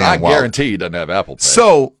have his damn wallet. And I guarantee he doesn't have Apple Pay.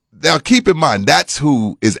 So now keep in mind, that's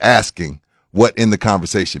who is asking what in the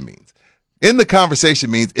conversation means. In the conversation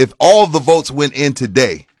means if all the votes went in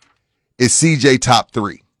today, is CJ top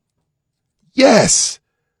 3? Yes.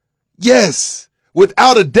 Yes.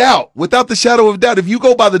 Without a doubt. Without the shadow of a doubt. If you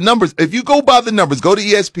go by the numbers, go to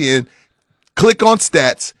ESPN, click on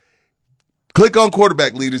stats, click on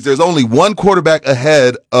quarterback leaders. There's only one quarterback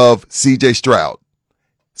ahead of CJ Stroud.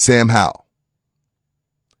 Sam Howell.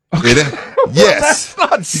 Okay. Yes. Well, that's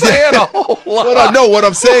not saying a whole lot. Well, no, what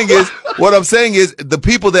I'm saying is the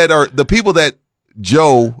people that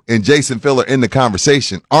Joe and Jason Phil are in the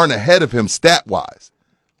conversation aren't ahead of him stat wise.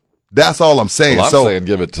 That's all I'm saying. Well, I'm saying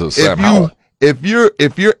give it to Sam Howell. If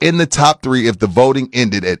you're in the top 3, if the voting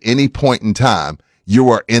ended at any point in time, you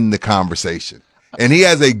are in the conversation. And he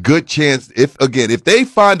has a good chance if they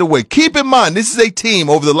find a way. Keep in mind, this is a team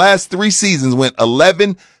over the last 3 seasons went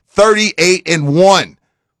 11, 38, and 1.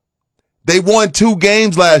 They won 2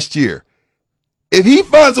 games last year. If he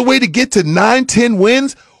finds a way to get to 9, 10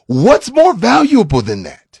 wins, what's more valuable than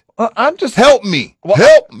that? Help me.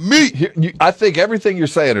 Help me. I think everything you're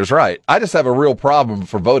saying is right. I just have a real problem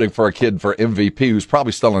for voting for a kid for MVP who's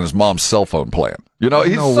probably still on his mom's cell phone plan. He's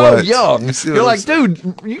so young. You're like, dude,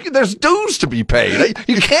 there's dues to be paid.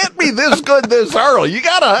 You can't be this good this early. You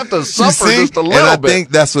got to have to suffer just a little bit. And I think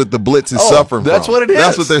that's what the Blitz is suffering from. That's what it is.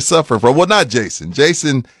 That's what they're suffering from. Well, not Jason.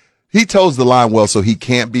 Jason, he toes the line well, so he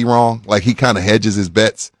can't be wrong. Like, he kind of hedges his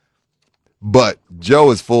bets. But Joe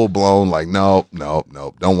is full blown, like, no,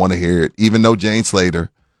 don't want to hear it. Even though Jane Slater,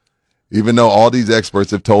 even though all these experts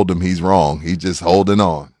have told him he's wrong, he's just holding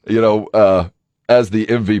on. As the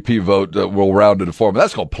MVP vote will round into form,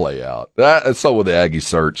 that's going to play out. So will the Aggie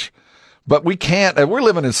search. But we can't, and we're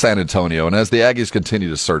living in San Antonio, and as the Aggies continue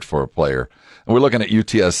to search for a player, and we're looking at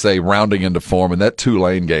UTSA rounding into form, and that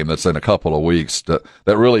Tulane game that's in a couple of weeks that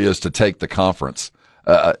really is to take the conference.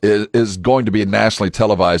 Is going to be nationally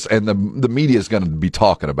televised, and the media is going to be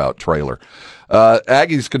talking about Traylor.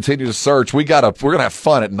 Aggies continue to search. We're going to have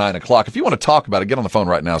fun at 9:00. If you want to talk about it, get on the phone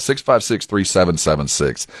right now,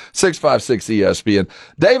 656-3776, 656-ESPN.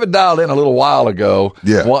 David dialed in a little while ago,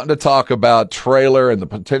 wanting to talk about Traylor and the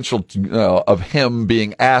potential of him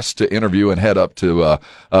being asked to interview and head up to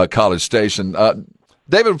College Station.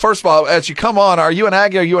 David, first of all, as you come on, are you an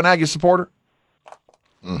Aggie supporter?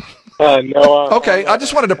 No. Okay, I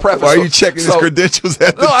just wanted to preface. Why are you checking his credentials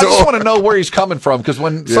at the door? I just want to know where he's coming from, because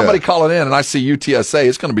when somebody calling in and I see UTSA,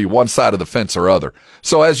 it's going to be one side of the fence or other.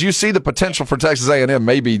 So as you see the potential for Texas A&M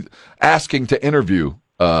maybe asking to interview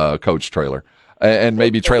Coach Traylor, and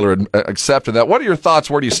maybe Traylor accepting that, what are your thoughts?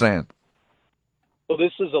 Where do you stand? Well,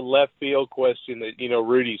 this is a left field question that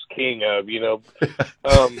Rudy's king of.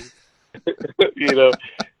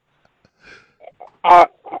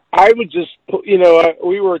 I would just,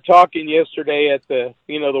 we were talking yesterday at the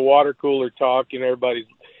water cooler talk, everybody's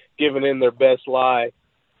giving in their best lie.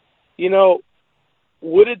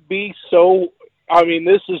 Would it be so,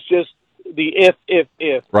 this is just the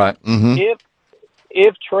if. Right. Mm-hmm.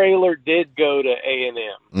 If Traylor did go to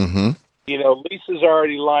A&M, Lisa's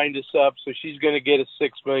already lined us up, so she's going to get a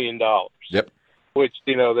 $6 million. Yep. Which,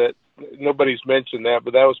 that nobody's mentioned that,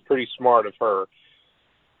 but that was pretty smart of her.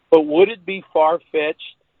 But would it be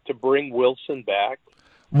far-fetched to bring Wilson back?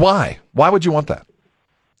 Why? Why would you want that?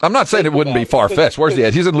 I'm not saying it wouldn't be far-fetched. Where's he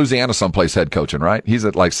at? He's in Louisiana someplace head coaching, right? He's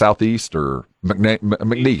at like Southeast or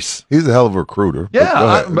McNeese. He's a hell of a recruiter.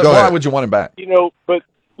 Yeah, but why would you want him back? But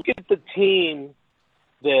look at the team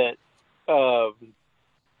that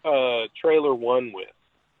Traylor won with.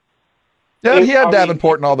 Yeah, he had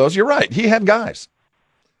Davenport and all those. You're right. He had guys.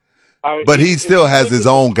 But he still has his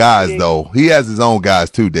own guys, though. He has his own guys,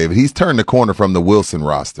 too, David. He's turned the corner from the Wilson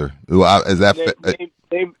roster. Name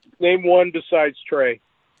one besides Trey.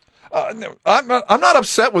 I'm not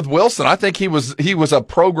upset with Wilson. I think he was a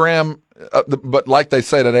program, but like they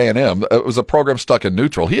said at A&M, it was a program stuck in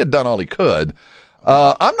neutral. He had done all he could.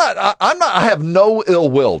 I have no ill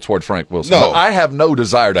will toward Frank Wilson. No. I have no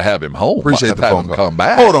desire to have him home. Appreciate the phone call. Come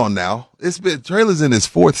back. Hold on now. Traylor's in his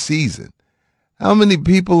 4th season. How many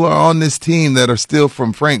people are on this team that are still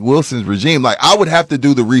from Frank Wilson's regime? Like, I would have to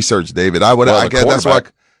do the research, David. I guess that's why.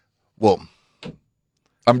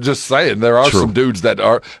 I'm just saying there are some dudes that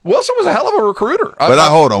are. Wilson was a hell of a recruiter.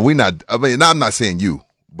 Hold on, I'm not saying you.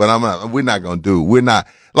 But we're not going to do. We're not,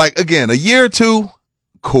 like, again, a year or two,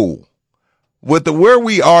 cool. With where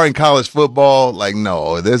we are in college football, like,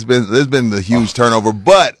 no, there's been the huge turnover.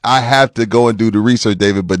 But I have to go and do the research,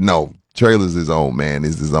 David. But no, Traylor's his own man.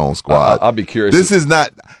 He's his own squad. I'll be curious. This is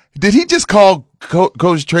not. Did he just call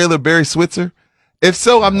Coach Traylor Barry Switzer? If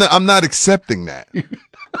so, I'm not accepting that.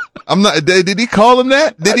 I'm not. Did he call him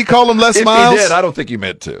that? Did he call him Les Miles? If he did, I don't think he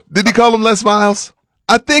meant to. Did he call him Les Miles?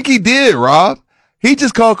 I think he did, Rob. He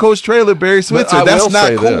just called Coach Traylor Barry Switzer. That's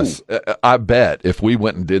not cool. This. I bet if we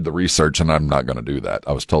went and did the research, and I'm not going to do that.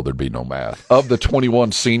 I was told there'd be no math. Of the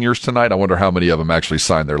 21 seniors tonight, I wonder how many of them actually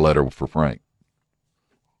signed their letter for Frank.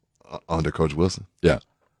 Under Coach Wilson? Yeah.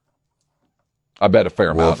 I bet a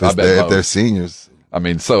fair amount. If they're seniors.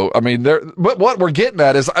 But what we're getting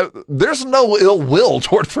at is there's no ill will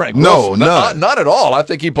toward Frank Wilson. No, not at all. I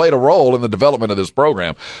think he played a role in the development of this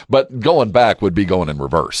program, but going back would be going in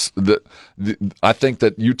reverse. I think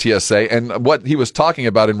that UTSA and what he was talking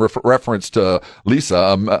about in reference to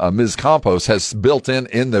Lisa, Ms. Campos, has built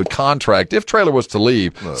in the contract. If Traylor was to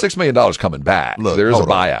leave, $6 million coming back. There's a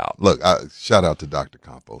buyout. Look, shout out to Dr.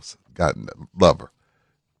 Campos. God, love her.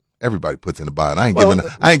 Everybody puts in the buyout. I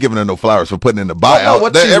ain't giving her no flowers for putting in the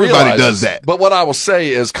buyout. Everybody does that. But what I will say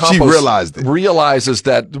is Campos realizes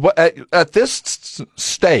that at this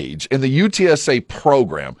stage in the UTSA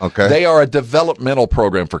program, they are a developmental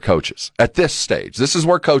program for coaches. At this stage, this is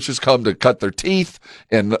where coaches come to cut their teeth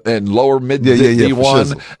in lower mid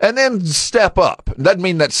D1 and then step up. Doesn't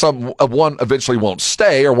mean that one eventually won't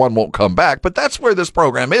stay or one won't come back, but that's where this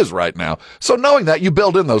program is right now. So knowing that, you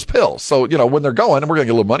build in those pills. So when they're going, and we're going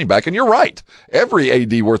to get a little money back. And you're right. Every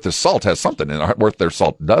AD worth his salt has something in it, worth their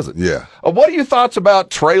salt, doesn't. Yeah. What are your thoughts about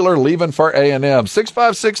Traylor leaving for A&M?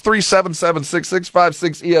 656-3776,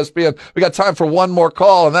 656-ESPN. We got time for one more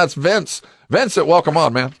call, and that's Vince. Vincent, welcome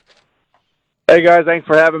on, man. Hey, guys. Thanks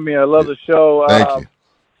for having me. I love the show. Thank you.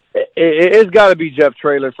 It's got to be Jeff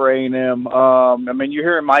Traylor for A&M. You're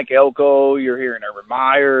hearing Mike Elko. You're hearing Urban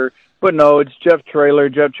Meyer. But no, it's Jeff Traylor.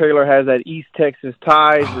 Jeff Traylor has that East Texas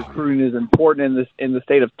ties. Recruiting is important in the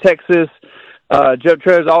state of Texas. Jeff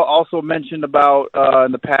Traylor's also mentioned about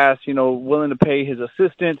in the past, willing to pay his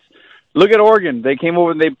assistants. Look at Oregon. They came over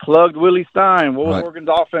and they plugged Willie Stein. What was Oregon's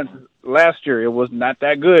offense last year? It was not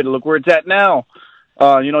that good. Look where it's at now.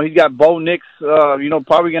 He's got Bo Nix. Probably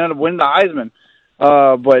going to end up winning the Heisman.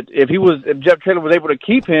 But if Jeff Traylor was able to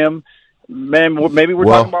keep him. Man, maybe we're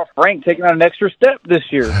talking about Frank taking on an extra step this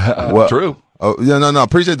year. True. No.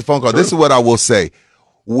 Appreciate the phone call. True. This is what I will say.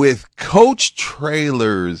 With Coach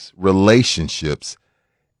Traylor's relationships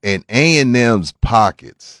and A&M's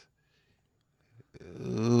pockets,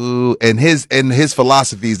 and his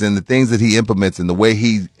philosophies and the things that he implements and the way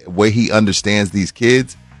he understands these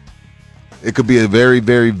kids, it could be a very,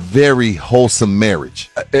 very, very wholesome marriage.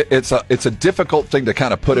 It's a difficult thing to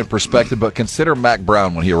kind of put in perspective, but consider Mac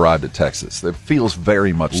Brown when he arrived at Texas. It feels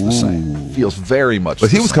very much the same. Feels very much. But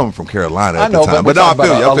he was coming from Carolina at the time. But I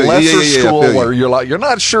feel you. A lesser school where you're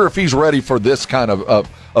not sure if he's ready for this kind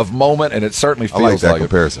of moment, and it certainly feels like that like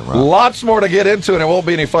comparison. Right? Lots more to get into, and it won't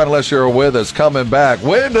be any fun unless you're with us. Coming back,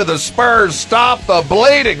 when do the Spurs stop the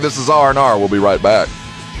bleeding? This is R&R. We'll be right back.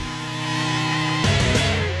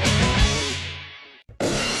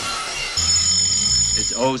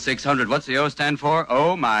 It's 0600. What's the O stand for?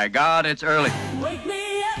 Oh, my God, it's early. Wake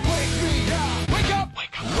me up. Wake me up. Wake up.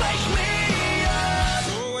 Wake up. Wake me up.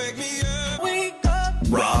 Oh, wake me up. Wake up.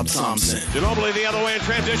 Rob Thompson. Ginobili the other way in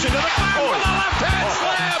transition to the back with the left hand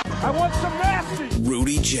slam. I want some nasty.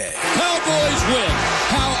 Rudy J. Cowboys win.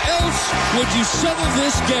 How else would you settle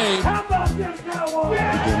this game? How about them Cowboys?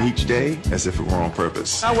 Begin each day as if it were on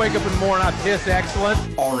purpose. I wake up in the morning, I piss excellent.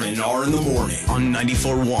 R&R in the morning on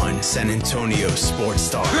 94.1 San Antonio Sports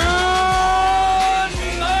Star.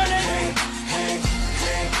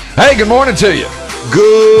 Hey, good morning to you.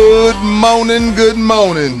 Good morning, good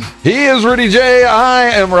morning. He is Rudy J. I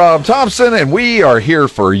am Rob Thompson, and we are here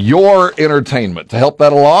for your entertainment. To help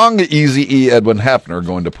that along, Easy E. Edwin Hafner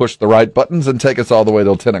going to push the right buttons and take us all the way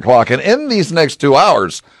till 10 o'clock. And in these next 2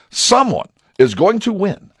 hours, someone is going to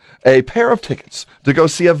win a pair of tickets to go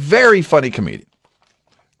see a very funny comedian.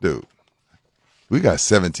 Dude, we got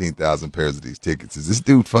 17,000 pairs of these tickets. Is this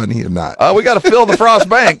dude funny or not? We got to fill the Frost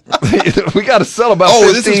Bank. We got to sell about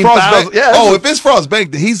 15,000. This is Frost Bank. Yeah, if it's Frost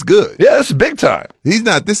Bank, then he's good. Yeah, this is big time. He's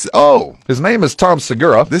not this. His name is Tom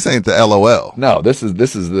Segura. This ain't the LOL. No, this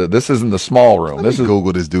isn't the small room. This is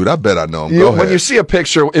Google this dude. I bet I know him. Go ahead. When you see a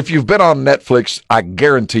picture, if you've been on Netflix, I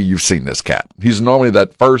guarantee you've seen this cat. He's normally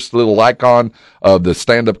that first little icon of the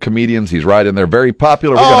stand-up comedians. He's right in there, very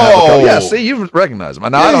popular. We're gonna have see, you recognize him.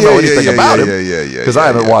 Now I don't know anything about him because I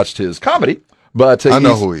haven't watched his comedy. But I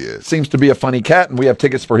know who he is. Seems to be a funny cat, and we have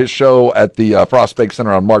tickets for his show at the Prospect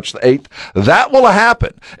Center on March the 8th. That will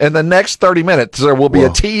happen. In the next 30 minutes, there will be a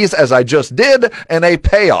tease, as I just did, and a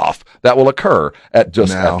payoff that will occur at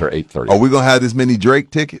just after 8:30. Are we going to have this many Drake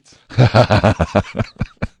tickets?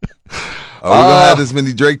 Are we going to have this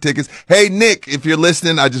many Drake tickets? Hey, Nick, if you're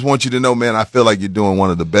listening, I just want you to know, man, I feel like you're doing one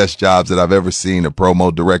of the best jobs that I've ever seen a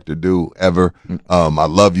promo director do ever. I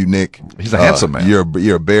love you, Nick. He's a handsome man.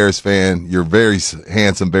 You're a Bears fan. You're very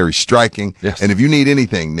handsome, very striking. Yes. And if you need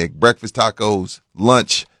anything, Nick, breakfast tacos,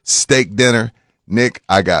 lunch, steak dinner, Nick,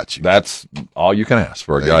 I got you. That's all you can ask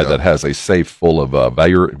for a guy that has a safe full of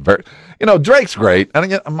value. Drake's great. I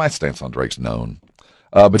mean, my stance on Drake's known.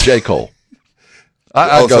 But J. Cole.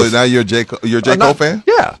 So now you're a J. Cole fan?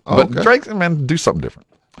 Yeah. Oh, but Drake, man, do something different.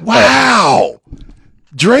 Wow.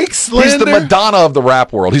 Drake's slander? He's the Madonna of the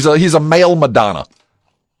rap world. He's a male Madonna.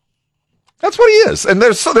 That's what he is. And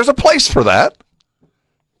there's a place for that.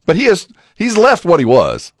 But he's left what he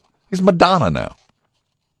was. He's Madonna now.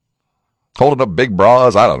 Holding up big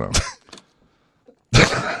bras, I don't know.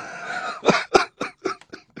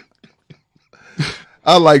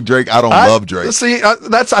 I like Drake. I don't love Drake. See,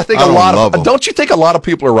 that's I think a lot of. Don't you think a lot of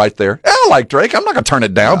people are right there? I like Drake. I'm not gonna turn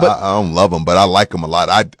it down, but I don't love him, but I like him a lot.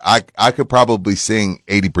 I could probably sing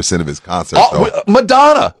 80% of his concerts.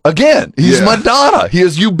 Madonna again. He's Madonna. He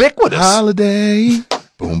is ubiquitous. Holiday.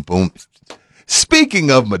 Boom boom. Speaking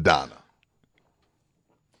of Madonna,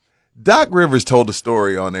 Doc Rivers told a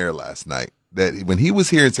story on air last night that when he was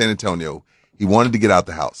here in San Antonio, he wanted to get out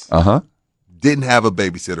the house. Didn't have a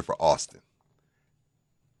babysitter for Austin.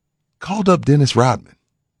 Called up Dennis Rodman.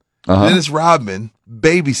 Dennis Rodman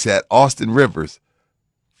babysat Austin Rivers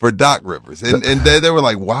for Doc Rivers. And they were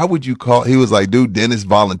like, why would you call? He was like, dude, Dennis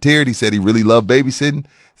volunteered. He said he really loved babysitting.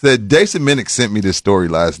 Said Jason Minnick sent me this story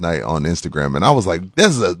last night on Instagram. And I was like,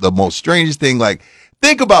 this is the most strangest thing. Like,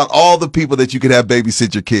 think about all the people that you could have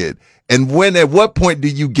babysit your kid. And at what point do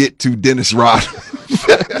you get to Dennis Rodman?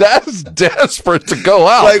 That's desperate to go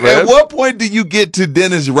out. Like, man. At what point do you get to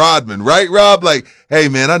Dennis Rodman, right, Rob? Like, hey,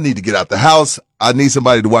 man, I need to get out the house. I need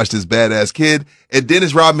somebody to watch this badass kid. And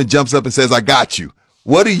Dennis Rodman jumps up and says, I got you.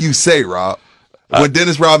 What do you say, Rob? When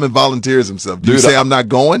Dennis Rodman volunteers himself, do you say I'm not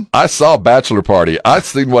going? I saw Bachelor Party. I've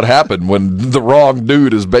seen what happened when the wrong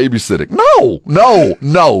dude is babysitting.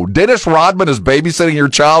 No. Dennis Rodman is babysitting your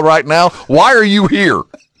child right now. Why are you here?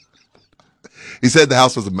 He said the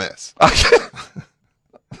house was a mess.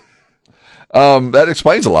 That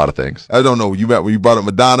explains a lot of things. I don't know. When you brought up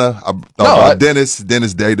Madonna, I thought about Dennis.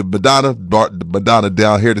 Dennis dated Madonna, brought Madonna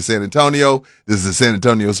down here to San Antonio. This is the San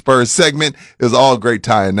Antonio Spurs segment. It was all great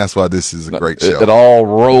tie, and that's why this is a great show. It all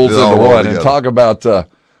rolls into one. And talk about, but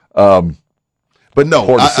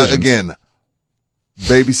no, again,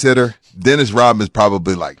 babysitter. Dennis Rodman is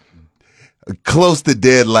probably like close to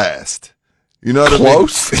dead last. You know what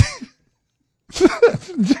close? I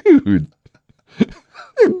mean? Dude.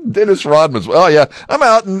 Dennis Rodman's. Oh yeah, I'm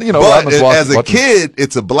out, and but Rodman's as a kid,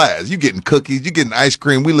 it's a blast. You getting cookies, you getting ice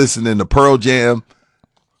cream. We listening to Pearl Jam.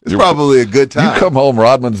 It's probably a good time. You come home,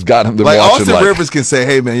 Rodman's got him. Like Austin Rivers can say,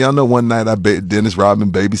 "Hey man, y'all know one night Dennis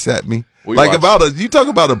Rodman babysat me." You talk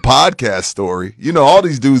about a podcast story. All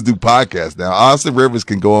these dudes do podcasts now. Austin Rivers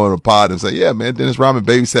can go on a pod and say, "Yeah man, Dennis Rodman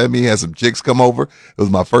babysat me. He had some chicks come over. It was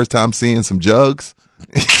my first time seeing some jugs."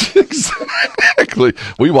 Exactly.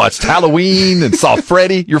 We watched Halloween and saw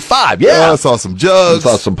Freddy. You're 5. Yeah. I saw some jugs.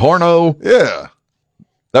 Saw some porno. Yeah.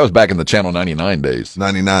 That was back in the Channel 99 days.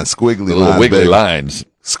 99 squiggly the little wiggly lines.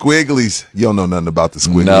 Squigglies. You don't know nothing about the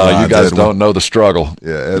squiggly lines. No, you guys Edwin. don't know the struggle.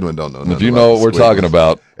 Yeah, Edwin don't know nothing If you know what we're talking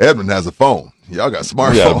about. Edwin has a phone. Y'all got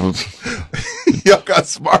smartphones. Yeah. Y'all got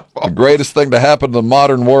smartphones. The greatest thing to happen to the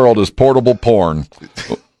modern world is portable porn.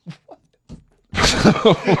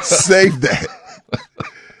 Save that.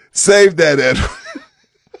 Save that, Edwin.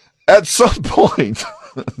 At some point,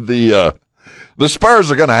 the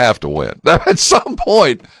Spurs are going to have to win. At some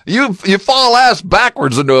point, you fall ass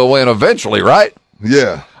backwards into a win eventually, right?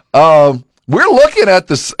 Yeah. We're looking at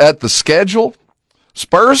the schedule.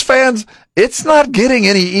 Spurs fans, it's not getting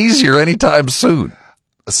any easier anytime soon.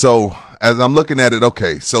 So as I'm looking at it,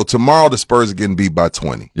 okay, so tomorrow the Spurs are getting beat by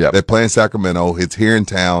 20. Yeah, they're playing Sacramento. It's here in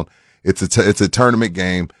town. It's a tournament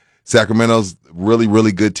game. Sacramento's really,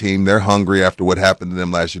 really good team. They're hungry after what happened to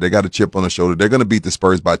them last year. They got a chip on their shoulder. They're going to beat the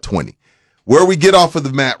Spurs by 20. Where we get off of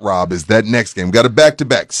the mat, Rob, is that next game. We got a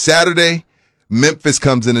back-to-back. Saturday, Memphis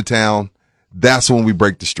comes into town. That's when we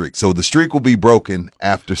break the streak. So the streak will be broken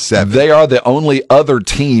after 7. They are the only other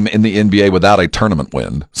team in the NBA without a tournament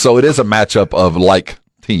win. So it is a matchup of like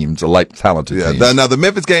teams, like talented teams. Now, the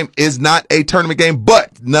Memphis game is not a tournament game,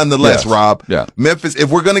 but nonetheless, yes. Rob, yeah. Memphis, if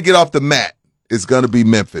we're going to get off the mat, it's going to be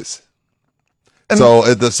Memphis. So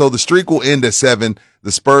the streak will end at 7.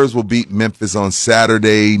 The Spurs will beat Memphis on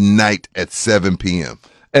Saturday night at 7 p.m.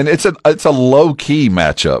 And it's a low-key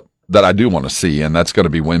matchup that I do want to see, and that's going to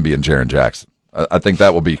be Wemby and Jaren Jackson. I think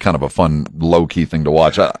that will be kind of a fun, low-key thing to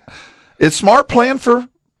watch. Is Smart playing for?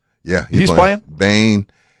 Yeah, he's playing. Bane.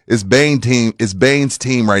 It's Bane's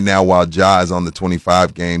team right now while Ja is on the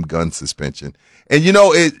 25-game gun suspension. And,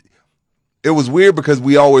 it was weird because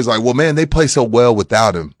we always like, well, man, they play so well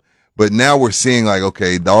without him. But now we're seeing like,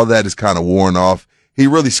 okay, all that is kind of worn off. He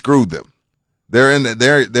really screwed them.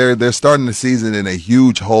 They're starting the season in a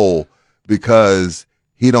huge hole because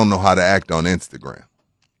he don't know how to act on Instagram.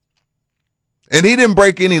 And he didn't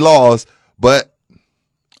break any laws, but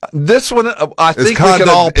this one, I think we can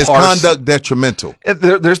all parse. It's conduct detrimental.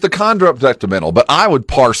 There's the conduct detrimental, but I would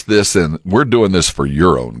parse this in, we're doing this for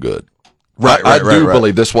your own good. I do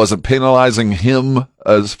believe this wasn't penalizing him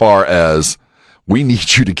as far as we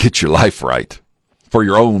need you to get your life right for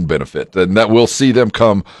your own benefit. And that we'll see them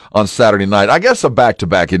come on Saturday night. I guess a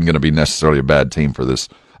back-to-back isn't going to be necessarily a bad thing for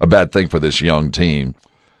this young team.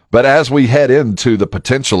 But as we head into the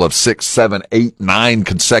potential of 6, 7, 8, 9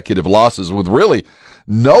 consecutive losses with really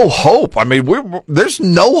no hope. I mean, there's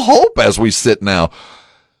no hope as we sit now.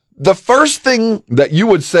 The first thing that you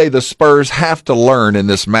would say the Spurs have to learn in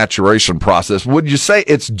this maturation process, would you say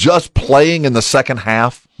it's just playing in the second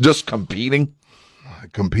half, just competing?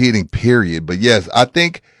 Competing, period. But yes, I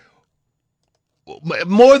think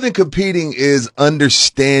more than competing is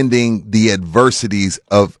understanding the adversities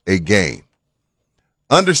of a game.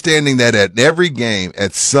 Understanding that at every game,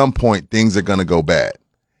 at some point, things are going to go bad.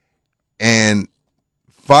 And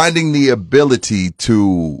finding the ability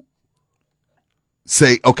to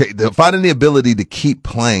say, okay, finding the ability to keep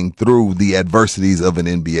playing through the adversities of an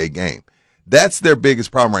NBA game. That's their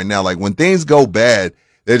biggest problem right now. Like when things go bad,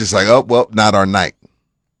 they're just like, oh, well, not our night.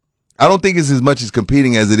 I don't think it's as much as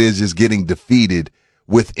competing as it is just getting defeated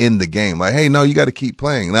within the game. Like, hey, no, you got to keep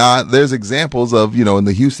playing. Now, there's examples of, in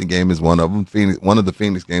the Houston game is one of them. One of the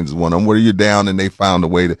Phoenix games is one of them where you're down and they found a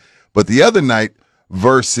way to. But the other night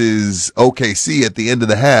versus OKC at the end of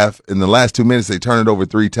the half, in the last 2 minutes, they turn it over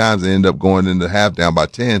 3 times and end up going into half down by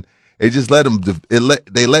 10. It just let them. They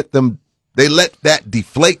let that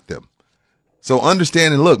deflate them. So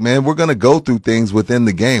understanding, look, man, we're going to go through things within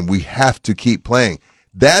the game. We have to keep playing.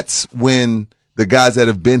 That's when the guys that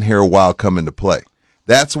have been here a while come into play.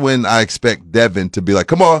 That's when I expect Devin to be like,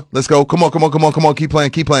 come on, let's go. Come on. Keep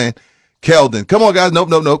playing. Keldon, come on, guys.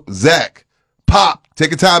 Nope. Zach, Pop,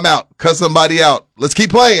 take a timeout. Cut somebody out. Let's keep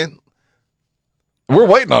playing. We're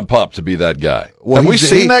waiting on Pop to be that guy. Have we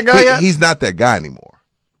seen that guy yet? He's not that guy anymore.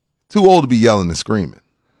 Too old to be yelling and screaming.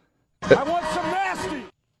 I want some nasty.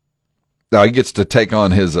 Now he gets to take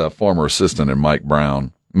on his former assistant in Mike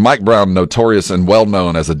Brown. Mike Brown, notorious and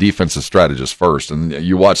well-known as a defensive strategist first, and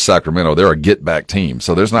you watch Sacramento, they're a get-back team,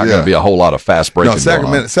 so there's not going to be a whole lot of fast breaking going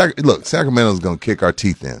on. Sacramento's going to kick our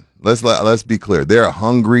teeth in. Let's be clear. They're a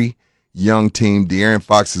hungry, young team. De'Aaron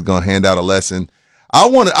Fox is going to hand out a lesson. I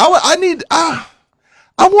want Wemby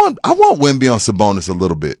on Sabonis a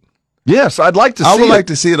little bit. Yes, I'd like to see it. I would like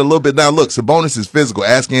to see it a little bit. Now, look, Sabonis is physical.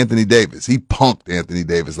 Ask Anthony Davis. He punked Anthony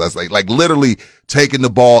Davis last night, like literally taking the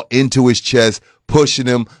ball into his chest, pushing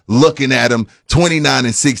him, looking at him,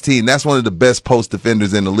 29-16. That's one of the best post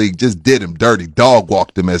defenders in the league. Just did him dirty. Dog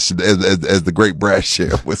walked him, as the great Brad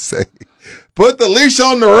Sheriff would say. Put the leash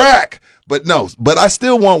on the rack. But I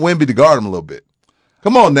still want Wemby to guard him a little bit.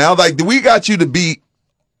 Come on now. Like, we got you to be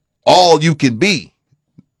all you can be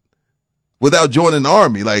without joining the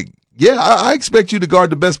Army. Like, yeah, I expect you to guard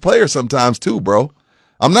the best player sometimes too, bro.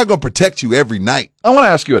 I'm not going to protect you every night. I want to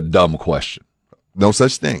ask you a dumb question. No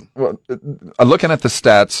such thing. Well, looking at the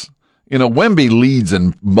stats, Wemby leads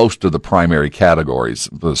in most of the primary categories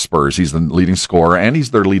for the Spurs. He's the leading scorer, and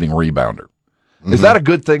he's their leading rebounder. Mm-hmm. Is that a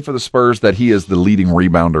good thing for the Spurs that he is the leading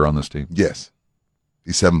rebounder on this team? Yes.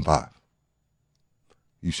 He's 7'5".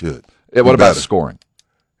 You should. Yeah, what about scoring?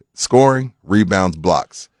 Scoring, rebounds,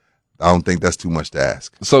 blocks. I don't think that's too much to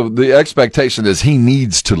ask. So the expectation is he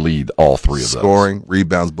needs to lead all three of those. Scoring,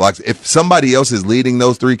 rebounds, blocks. If somebody else is leading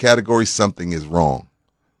those 3 categories, something is wrong.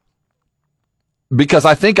 Because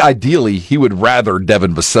I think ideally he would rather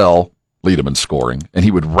Devin Vassell lead him in scoring, and he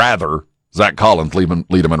would rather Zach Collins lead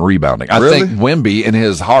him in rebounding. I think Wemby, in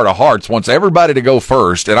his heart of hearts, wants everybody to go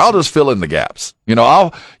first, and I'll just fill in the gaps.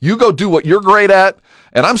 You go do what you're great at,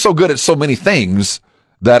 and I'm so good at so many things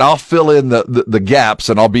that I'll fill in the gaps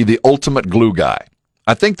and I'll be the ultimate glue guy.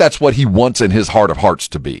 I think that's what he wants in his heart of hearts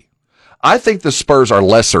to be. I think the Spurs are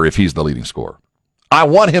lesser if he's the leading scorer. I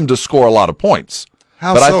want him to score a lot of points.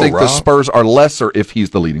 I think the Spurs are lesser if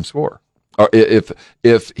he's the leading scorer. or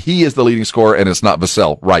if he is the leading scorer and it's not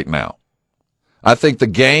Vassell right now. I think the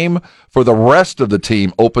game for the rest of the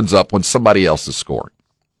team opens up when somebody else is scoring.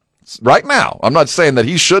 Right now, I'm not saying that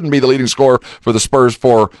he shouldn't be the leading scorer for the Spurs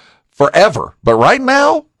for forever, but right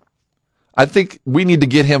now, I think we need to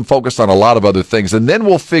get him focused on a lot of other things, and then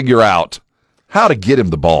we'll figure out how to get him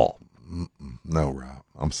the ball. No, Rob,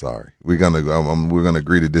 I'm sorry. We're gonna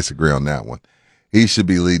agree to disagree on that one. He should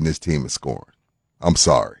be leading his team in scoring. I'm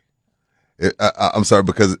sorry. I'm sorry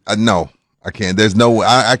because no, I can't. There's no.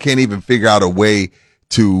 I can't even figure out a way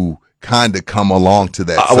to kind of come along to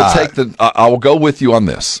that. I will go with you on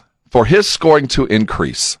this. For his scoring to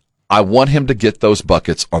increase, I want him to get those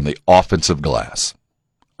buckets on the offensive glass.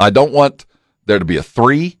 I don't want there to be a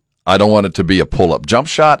three. I don't want it to be a pull-up jump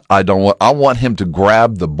shot. I want him to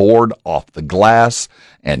grab the board off the glass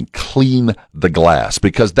and clean the glass,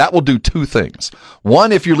 because that will do two things.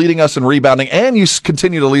 One, if you're leading us in rebounding and you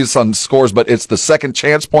continue to lead us on scores, but it's the second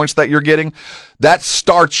chance points that you're getting, that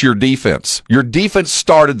starts your defense. Your defense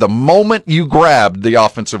started the moment you grabbed the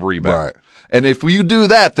offensive rebound. Right. And if you do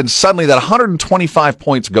that, then suddenly that 125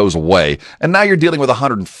 points goes away, and now you're dealing with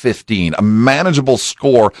 115, a manageable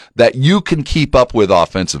score that you can keep up with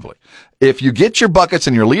offensively. If you get your buckets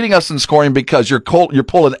and you're leading us in scoring because you're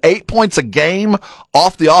pulling 8 points a game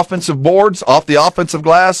off the offensive boards, off the offensive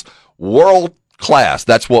glass, world class.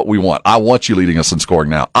 That's what we want. I want you leading us in scoring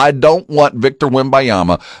now. I don't want Victor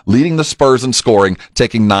Wembanyama leading the Spurs in scoring,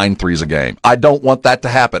 taking 9 threes a game. I don't want that to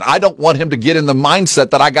happen. I don't want him to get in the mindset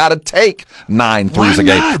that I got to take 9 threes a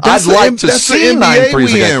game. I'd like to see 9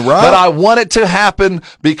 threes a game, but I want it to happen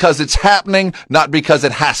because it's happening, not because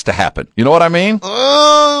it has to happen. You know what I mean?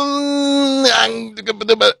 I'm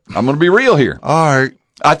going to be real here. All right.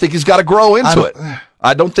 I think he's got to grow into it.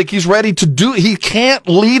 I don't think he's ready to do. He can't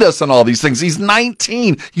lead us in all these things. He's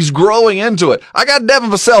 19. He's growing into it. I got Devin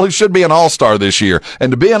Vassell, who should be an all-star this year. And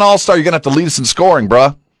to be an all-star, you're going to have to lead us in scoring,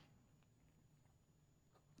 bruh.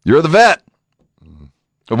 You're the vet.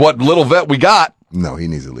 What little vet we got. No, he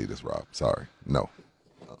needs to lead us, Rob. Sorry. No.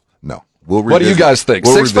 What do you guys think?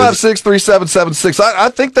 656-3776. I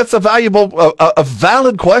think that's a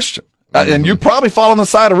valid question. And you probably fall on the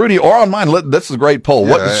side of Rudy or on mine. This is a great poll.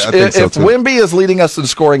 Yeah, I think so if too. Wemby is leading us in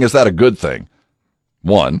scoring, is that a good thing?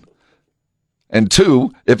 1. And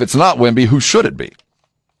 2, if it's not Wemby, who should it be?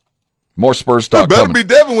 More Spurs talk. It better be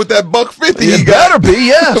Devin with that $150. It better be,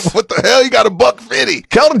 yes. What the hell? He got a $150.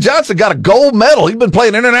 Keldon Johnson got a gold medal. He's been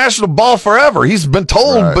playing international ball forever. He's been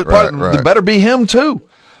told, Right. It better be him too.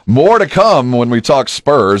 More to come when we talk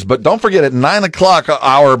Spurs. But don't forget, at 9 o'clock,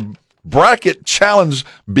 our bracket challenge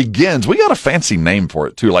begins. We got a fancy name for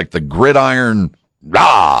it too, like the Gridiron.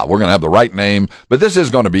 We're going to have the right name, but this is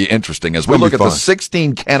going to be interesting as we look at the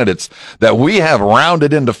 16 candidates that we have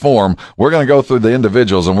rounded into form. We're going to go through the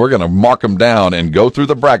individuals and we're going to mark them down and go through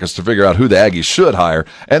the brackets to figure out who the Aggies should hire.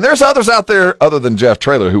 And there's others out there other than Jeff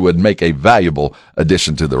Traylor who would make a valuable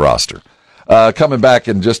addition to the roster. Coming back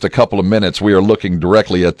in just a couple of minutes, we are looking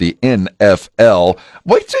directly at the NFL.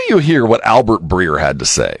 Wait till you hear what Albert Breer had to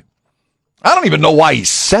say. I don't even know why he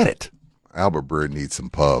said it. Albert Breer needs some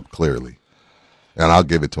pub, clearly. And I'll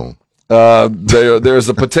give it to him. There's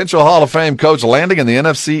a potential Hall of Fame coach landing in the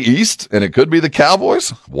NFC East, and it could be the Cowboys.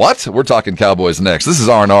 What? We're talking Cowboys next. This is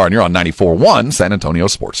R&R, and you're on 94.1 San Antonio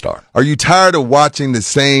Sports Star. Are you tired of watching the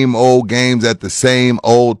same old games at the same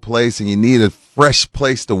old place, and you need a fresh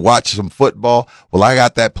place to watch some football? Well, I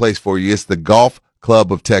got that place for you. It's the Golf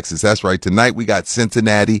Club of Texas. That's right. Tonight we got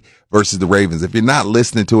Cincinnati versus the Ravens. If you're not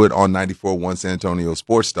listening to it on 94.1 San Antonio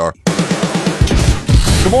Sports Star.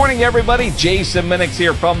 Good morning, everybody. Jason Minix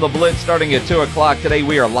here from The Blitz starting at 2 o'clock today.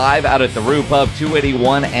 We are live out at the Roo Pub,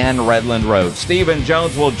 281 and Redland Road. Stephen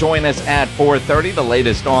Jones will join us at 4:30, the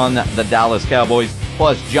latest on the Dallas Cowboys.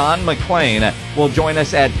 Plus, John McClain will join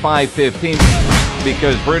us at 5:15.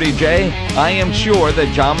 Because, Rudy J., I am sure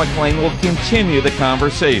that John McClain will continue the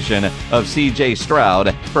conversation of C.J.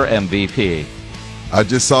 Stroud for MVP. I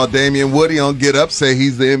just saw Damian Woody on Get Up say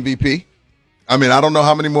he's the MVP. I mean, I don't know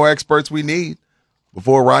how many more experts we need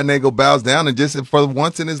before Rodnagel bows down and just for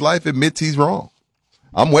once in his life admits he's wrong.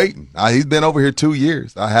 I'm waiting. He's been over here 2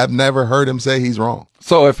 years. I have never heard him say he's wrong.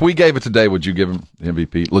 So if we gave it today, would you give him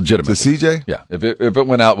MVP? Legitimately. To CJ? Yeah. If it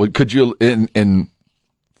went out, could you, in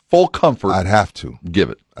full comfort, I'd have to give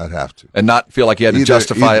it. I'd have to. And not feel like you had to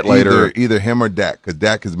justify it later. Either him or Dak, because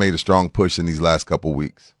Dak has made a strong push in these last couple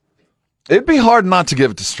weeks. It'd be hard not to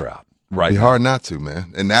give it to Stroud. Right. It'd be hard not to,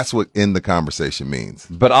 man. And that's what in the conversation means.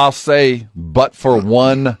 But I'll say, but for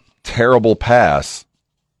one terrible pass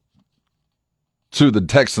to the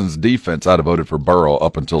Texans defense, I'd have voted for Burrow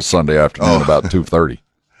up until Sunday afternoon about 2:30.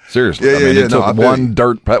 Seriously. Yeah, I mean, yeah, it took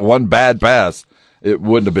no, one bad pass. It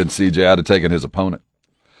wouldn't have been CJ. I'd have taken his opponent.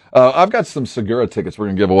 I've got some Segura tickets we're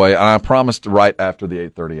going to give away, and I promised right after the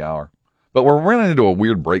 8:30 hour. But we're running into a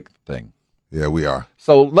weird break thing. Yeah, we are.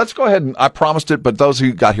 So let's go ahead and I promised it, but those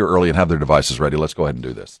who got here early and have their devices ready, let's go ahead and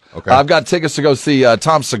do this. Okay. I've got tickets to go see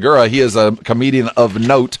Tom Segura. He is a comedian of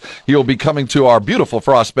note. He will be coming to our beautiful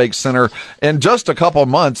Frost Bake Center in just a couple of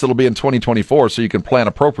months. It'll be in 2024, so you can plan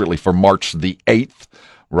appropriately for March the 8th.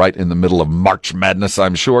 Right in the middle of March Madness,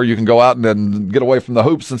 I'm sure. You can go out and then get away from the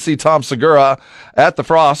hoops and see Tom Segura at the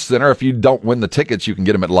Frost Center. If you don't win the tickets, you can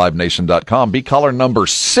get them at livenation.com. Be caller number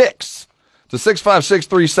 6 to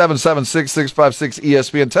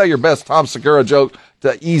 656-3776-656-ESPN. Tell your best Tom Segura joke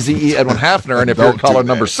to Easy Edwin Hafner. And if you're caller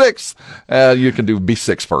number 6, you can be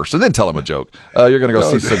 6 first and then tell him a joke. You're going to go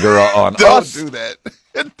see Segura on us. Don't do that.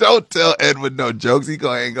 Don't tell Edwin no jokes. He's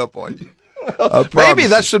going to hang up on you. Maybe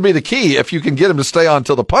that should be the key. If you can get him to stay on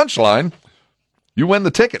until the punchline, you win the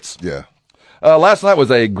tickets. Yeah. Last night was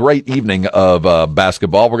a great evening of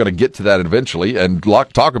basketball. We're going to get to that eventually and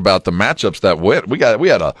talk about the matchups that went. We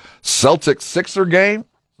had a Celtics-Sixer game.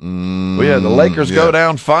 We had the Lakers go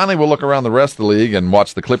down. Finally, we'll look around the rest of the league and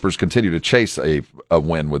watch the Clippers continue to chase a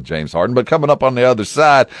win with James Harden. But coming up on the other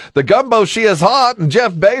side, the gumbo, she is hot, and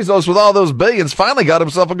Jeff Bezos, with all those billions, finally got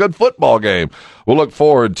himself a good football game. We'll look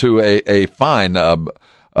forward to a fine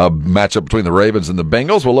matchup between the Ravens and the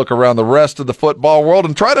Bengals. We'll look around the rest of the football world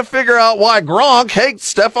and try to figure out why Gronk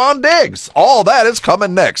hates Stephon Diggs. All that is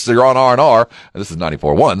coming next. So you're on R&R, and this is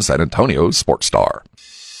 94.1 San Antonio Sports Star.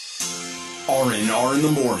 R&R in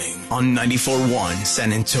the morning on 94.1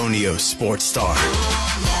 San Antonio Sports Star.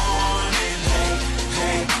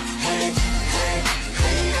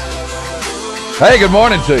 Hey, good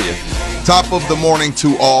morning to you. Top of the morning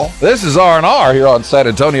to all. This is R&R here on San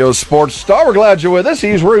Antonio Sports Star. We're glad you're with us.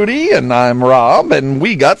 He's Rudy, and I'm Rob, and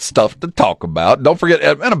we got stuff to talk about. Don't forget,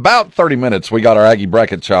 in about 30 minutes, we got our Aggie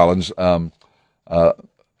Bracket Challenge.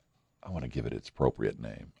 I want to give it its appropriate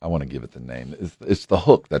name. I want to give it the name. It's the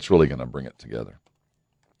hook that's really going to bring it together.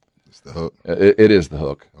 It's the hook. It is the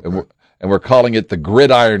hook. Okay. And we're calling it the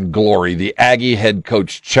Gridiron Glory, the Aggie Head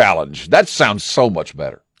Coach Challenge. That sounds so much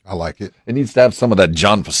better. I like it. It needs to have some of that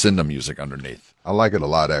John Facenda music underneath. I like it a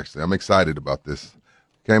lot, actually. I'm excited about this.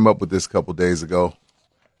 Came up with this a couple days ago.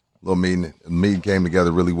 Little meeting. The meeting came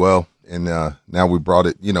together really well. And now we brought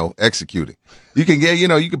it, executing. You can get,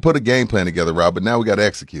 you can put a game plan together, Rob, but now we got to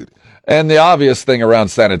execute it. And the obvious thing around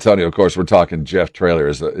San Antonio, of course, we're talking Jeff Traylor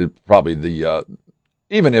is probably the,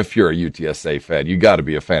 even if you're a UTSA fan, you got to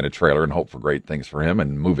be a fan of Traylor and hope for great things for him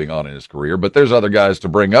and moving on in his career. But there's other guys to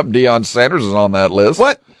bring up. Deion Sanders is on that list.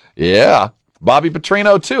 What? Yeah. Bobby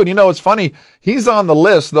Petrino, too. And it's funny. He's on the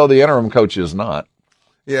list, though the interim coach is not.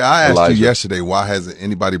 Yeah, I asked you yesterday, why hasn't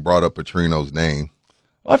anybody brought up Petrino's name?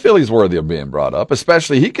 I feel he's worthy of being brought up,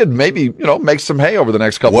 especially he could maybe, make some hay over the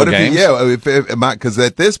next couple of games. Because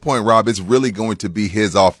at this point, Rob, it's really going to be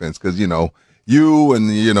his offense because, you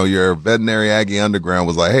and, your veterinary Aggie underground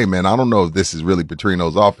was like, hey, man, I don't know if this is really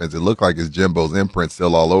Petrino's offense. It looked like it's Jimbo's imprint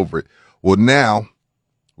still all over it. Well, now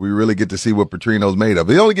we really get to see what Petrino's made of.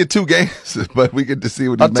 He only get 2 games, but we get to see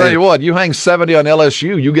what he's made of. I'll tell you what, you hang 70 on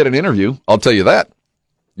LSU, you get an interview. I'll tell you that.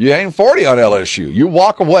 You hang 40 on LSU. You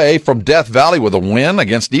walk away from Death Valley with a win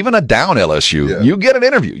against even a down LSU. Yeah. You get an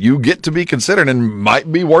interview. You get to be considered and might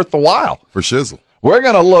be worth the while. For shizzle. We're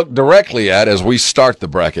going to look directly at, as we start the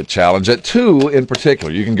bracket challenge, at 2 in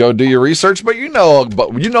particular. You can go do your research, but you know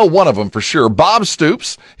one of them for sure. Bob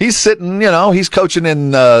Stoops. He's sitting, he's coaching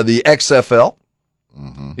in the XFL.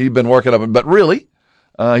 Mm-hmm. He's been working up, but really,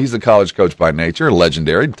 he's a college coach by nature,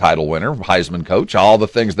 legendary title winner, Heisman coach, all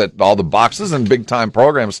the boxes and big time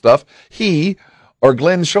program stuff. He or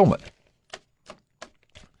Glenn Shulman. Is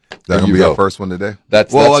that going to be our first one today?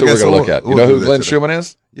 That's who we're going to look at. You know who Glenn Shulman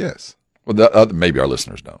is? Yes. Well, maybe our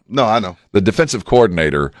listeners don't. No, I know. The defensive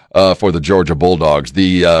coordinator for the Georgia Bulldogs,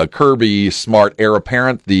 the Kirby Smart heir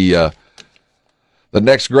apparent, the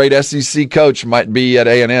next great SEC coach might be at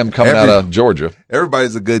A&M coming out of Georgia.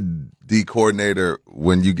 Everybody's a good D coordinator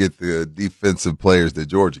when you get the defensive players that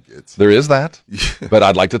Georgia gets. There is that. But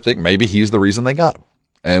I'd like to think maybe he's the reason they got him.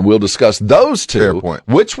 And we'll discuss those 2,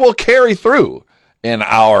 which will carry through in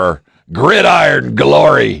our Gridiron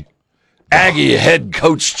Glory Aggie Head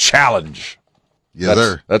Coach Challenge. Yeah,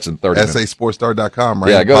 sir. That's in 30 minutes. SASportsStar.com, right?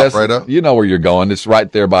 Yeah, go pop right up. You know where you're going. It's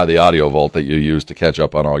right there by the audio vault that you use to catch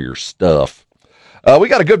up on all your stuff. We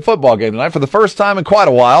got a good football game tonight for the first time in quite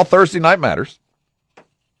a while. Thursday night matters.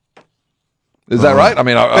 Is that right? I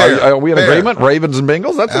mean, are we in agreement? Ravens and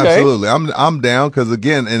Bengals? That's okay. Absolutely. I'm down because,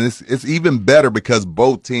 again, and it's even better because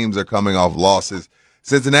both teams are coming off losses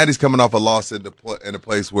Cincinnati's coming off a loss in a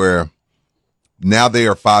place where now they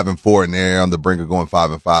are 5-4 and they're on the brink of going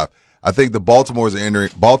 5-5. I think the Baltimore is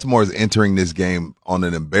entering this game on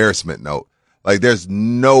an embarrassment note. Like, there's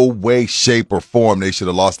no way, shape, or form they should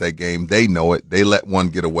have lost that game. They know it. They let one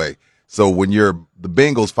get away. So when you're the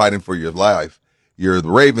Bengals fighting for your life, you're the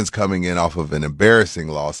Ravens coming in off of an embarrassing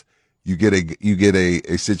loss. You get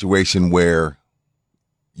a situation where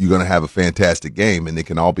you're going to have a fantastic game, and it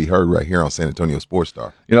can all be heard right here on San Antonio Sports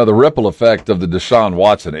Star. You know, the ripple effect of the Deshaun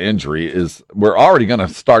Watson injury is we're already going to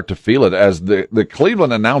start to feel it, as the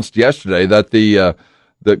Cleveland announced yesterday that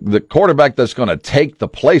the quarterback that's going to take the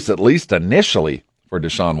place, at least initially, for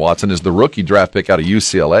Deshaun Watson is the rookie draft pick out of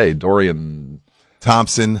UCLA, Dorian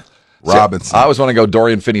Thompson Robinson. I always want to go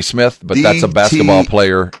Dorian Finney-Smith, but that's a basketball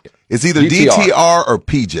player. It's either DTR or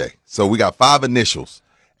PJ. So we got 5 initials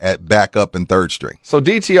at backup and third string. So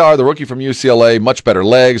DTR, the rookie from UCLA, much better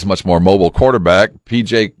legs, much more mobile quarterback.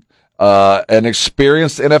 PJ, an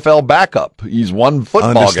experienced NFL backup. He's won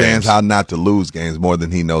football games. Understands how not to lose games more than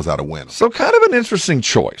he knows how to win them. So kind of an interesting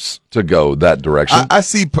choice to go that direction. I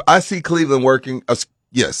see Cleveland working.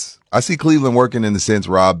 Yes, I see Cleveland working in the sense,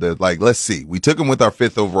 Rob, that, like, let's see. We took him with our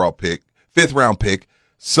 5th round pick.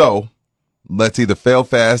 So let's either fail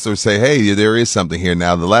fast or say, hey, there is something here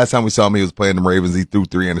now. The last time we saw him, he was playing the Ravens. He threw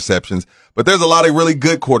 3 interceptions. But there's a lot of really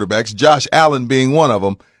good quarterbacks, Josh Allen being one of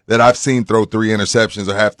them, that I've seen throw 3 interceptions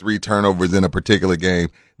or have 3 turnovers in a particular game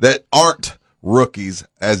that aren't rookies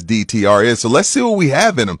as DTR is. So let's see what we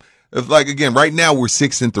have in them. Like, again, right now we're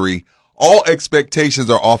 6-3. All expectations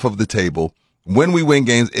are off of the table. When we win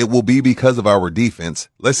games, it will be because of our defense.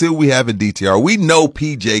 Let's see what we have in DTR. We know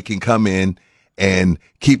PJ can come in and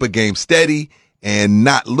keep a game steady and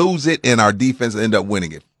not lose it, and our defense end up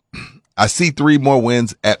winning it. I see 3 more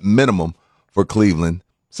wins at minimum for Cleveland.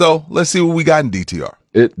 So let's see what we got in DTR.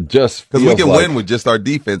 It just because we can win with just our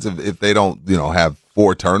defense if they don't, have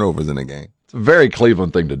 4 turnovers in a game. It's a very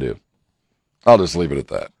Cleveland thing to do. I'll just leave it at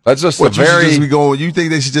that. That's just you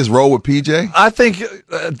think they should just roll with PJ? I think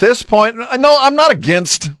at this point, no, I'm not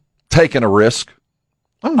against taking a risk.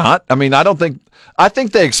 I'm not. I mean, I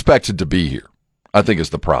think they expected to be here. I think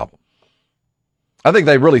is the problem. I think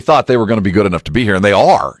they really thought they were going to be good enough to be here, and they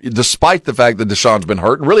are, despite the fact that Deshaun's been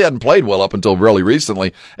hurt and really hadn't played well up until really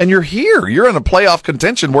recently. And you're here. You're in a playoff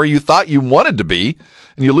contention where you thought you wanted to be,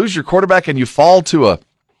 and you lose your quarterback and you fall to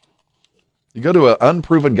you go to an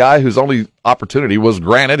unproven guy whose only opportunity was,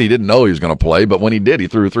 granted, he didn't know he was going to play, but when he did, he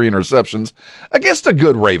threw 3 interceptions against a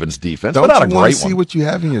good Ravens defense, but not a great one. See what you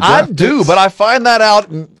have in your draft I do, picks? but I find that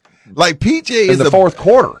out like PJ in the fourth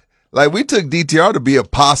quarter. Like, we took DTR to be a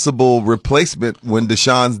possible replacement when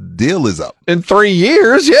Deshaun's deal is up. In 3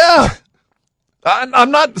 years, yeah.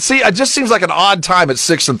 I'm not, it just seems like an odd time at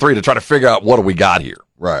 6-3 to try to figure out what do we got here.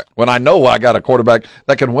 Right. When I know I got a quarterback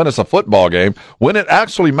that can win us a football game, when it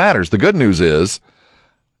actually matters. The good news is,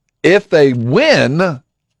 if they win,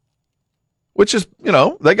 which is,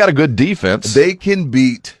 they got a good defense. They can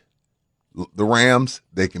beat the Rams,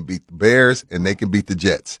 they can beat the Bears, and they can beat the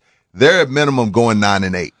Jets. They're at minimum going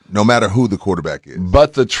 9-8, no matter who the quarterback is.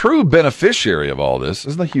 But the true beneficiary of all this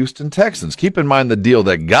is the Houston Texans. Keep in mind the deal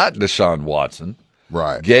that got Deshaun Watson.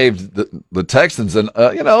 Right. Gave the Texans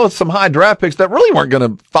some high draft picks that really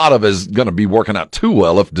weren't thought of as going to be working out too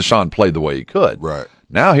well if Deshaun played the way he could. Right.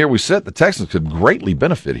 Now here we sit. The Texans could greatly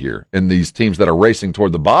benefit here in these teams that are racing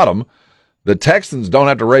toward the bottom. The Texans don't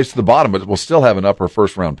have to race to the bottom, but will still have an upper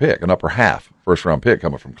first-round pick, an upper half first-round pick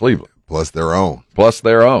coming from Cleveland. Plus their own.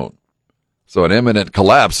 So an imminent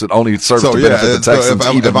collapse, it only serves to benefit the Texans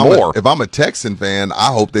even more. If I'm a Texan fan, I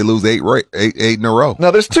hope they lose 8 in a row.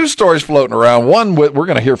 Now, there's 2 stories floating around. One, we're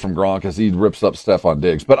going to hear from Gronk because he rips up Stephon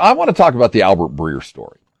Diggs. But I want to talk about the Albert Breer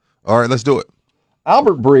story. All right, let's do it.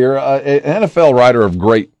 Albert Breer, an NFL writer of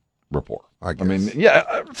great rapport. I mean,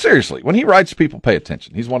 yeah, seriously. When he writes, people pay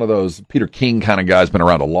attention. He's one of those Peter King kind of guys, been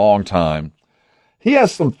around a long time. He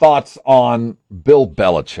has some thoughts on Bill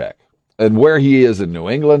Belichick and where he is in New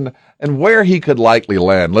England and where he could likely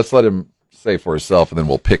land. Let's let him say for himself, and then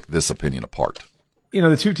we'll pick this opinion apart.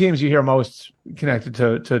 The 2 teams you hear most connected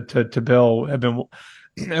to Bill have been,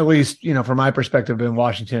 at least, from my perspective, been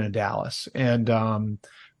Washington and Dallas. And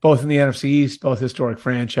both in the NFC East, both historic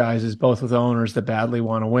franchises, both with owners that badly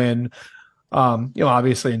want to win.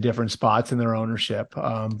 Obviously in different spots in their ownership.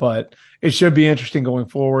 But it should be interesting going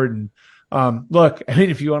forward. And look, I mean,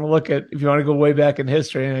 if you want to go way back in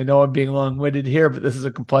history, and I know I'm being long-winded here, but this is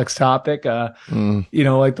a complex topic. Like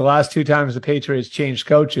the last 2 times the Patriots changed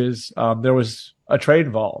coaches, there was a trade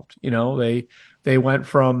involved. They went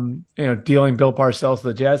from, dealing Bill Parcells to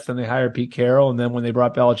the Jets, then they hired Pete Carroll. And then when they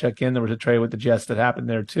brought Belichick in, there was a trade with the Jets that happened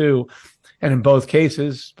there too. And in both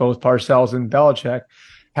cases, both Parcells and Belichick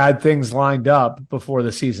had things lined up before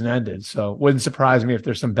the season ended. So it wouldn't surprise me if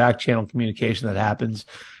there's some back channel communication that happens,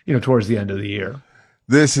 towards the end of the year.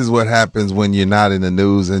 This is what happens when you're not in the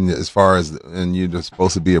news, and and you're just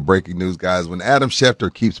supposed to be a breaking news guys. When Adam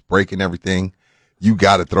Schefter keeps breaking everything, you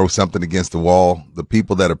got to throw something against the wall. The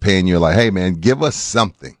people that are paying you are like, hey man, give us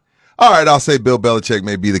something. All right, I'll say Bill Belichick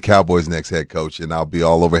may be the Cowboys' next head coach, and I'll be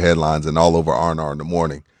all over headlines and all over R&R in the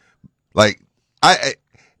morning.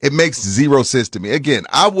 It makes zero sense to me. Again,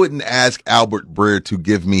 I wouldn't ask Albert Breer to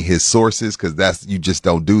give me his sources because you just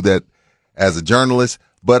don't do that as a journalist.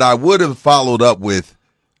 But I would have followed up with,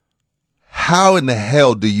 how in the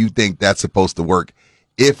hell do you think that's supposed to work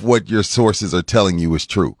if what your sources are telling you is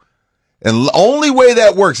true? And the only way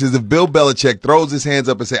that works is if Bill Belichick throws his hands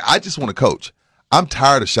up and say, I just want to coach. I'm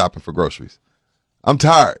tired of shopping for groceries. I'm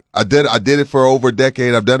tired. I did it for over a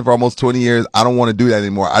decade. I've done it for almost 20 years. I don't want to do that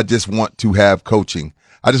anymore. I just want to have coaching.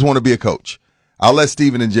 I just want to be a coach. I'll let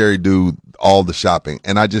Steven and Jerry do all the shopping,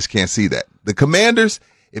 and I just can't see that. The Commanders,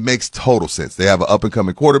 it makes total sense. They have an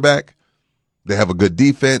up-and-coming quarterback. They have a good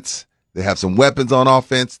defense. They have some weapons on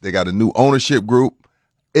offense. They got a new ownership group.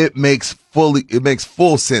 It makes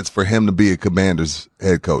full sense for him to be a Commanders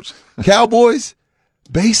head coach. Cowboys,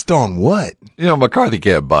 based on what? McCarthy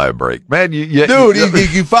can't buy a break, man.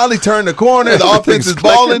 You finally turn the corner. The offense is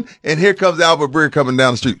balling, and here comes Albert Breer coming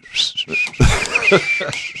down the street.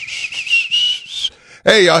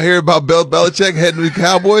 Hey, y'all hear about Bill Belichick heading to the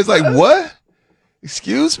Cowboys? Like, what?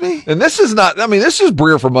 Excuse me? And this is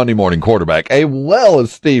Breer for Monday Morning Quarterback, a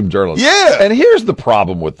well-esteemed journalist. Yeah. And here's the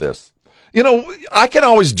problem with this. I can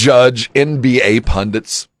always judge NBA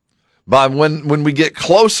pundits by when we get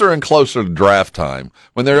closer and closer to draft time,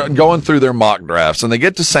 when they're going through their mock drafts and they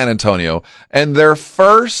get to San Antonio, and their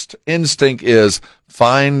first instinct is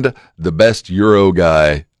find the best Euro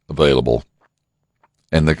guy available.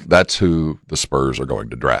 And that's who the Spurs are going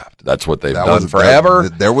to draft. That's what they've done forever.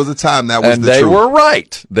 There was a time that was and the truth. They were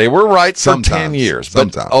right. They were right for 10 years.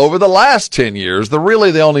 But over the last 10 years, the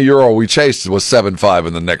only Euro we chased was 7-5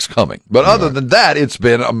 in the next coming. But other than that, it's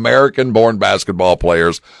been American-born basketball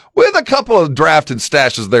players with a couple of drafted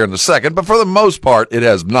stashes there in the second. But for the most part, it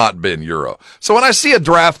has not been Euro. So when I see a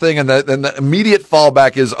draft thing and the immediate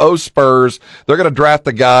fallback is, Spurs, they're going to draft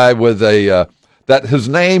the guy with that his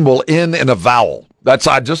name will end in a vowel.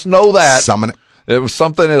 I just know that. Summon it. It was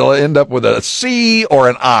something that'll end up with a C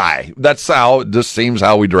or an I. That's how it just seems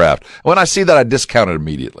how we draft. When I see that, I discount it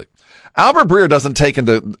immediately. Albert Breer doesn't take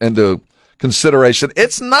into consideration.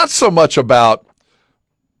 It's not so much about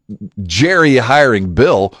Jerry hiring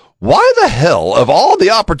Bill. Why the hell, of all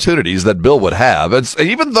the opportunities that Bill would have, and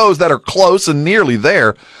even those that are close and nearly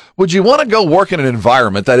there, would you want to go work in an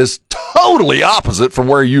environment that is totally opposite from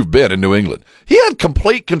where you've been in New England? He had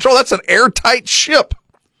complete control. That's an airtight ship.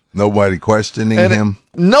 Nobody questioning him.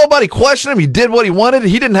 Nobody questioned him. He did what he wanted.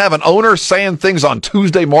 He didn't have an owner saying things on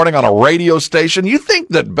Tuesday morning on a radio station. You think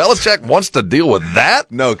that Belichick wants to deal with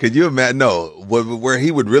that? No, could you imagine? No, where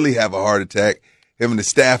he would really have a heart attack, him and the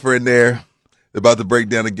staff are in there. They're about to break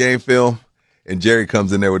down the game film, and Jerry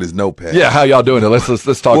comes in there with his notepad. Yeah, how y'all doing it?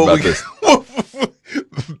 Let's talk about this.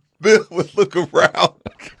 Bill would look around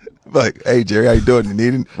like, "Hey Jerry, how you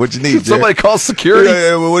doing? What you need? Jerry? Somebody call security.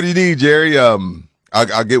 Yeah, well, what do you need, Jerry?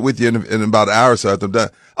 I'll get with you in about an hour or so after I'm done.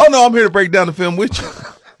 Oh no, I'm here to break down the film with you.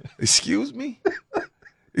 Excuse me.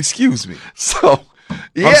 So,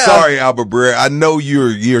 yeah. I'm sorry, Albert Breer. I know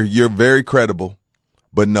you're very credible.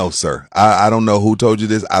 But no, sir, I don't know who told you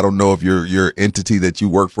this. I don't know if your entity that you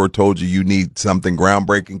work for told you need something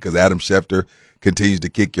groundbreaking because Adam Schefter continues to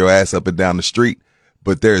kick your ass up and down the street.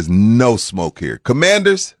 But there is no smoke here.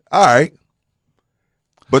 Commanders, all right.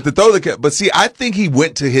 But see, I think he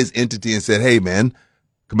went to his entity and said, hey, man,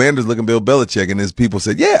 Commanders looking Bill Belichick. And his people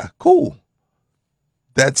said, yeah, cool.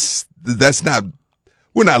 That's not,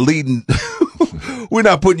 we're not leading, we're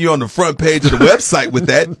not putting you on the front page of the website with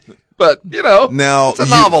that. But, now, it's a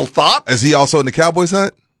novel thought. Is he also in the Cowboys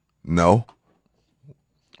hunt? No.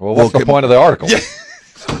 Well, what's the point of the article? Yeah.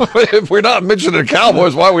 If we're not mentioning the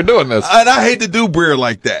Cowboys, why are we doing this? And I hate to do Breer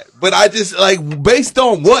like that, but I just, based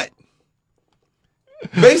on what?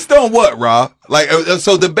 Based on what, Rob?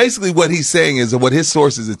 So then basically what he's saying is, what his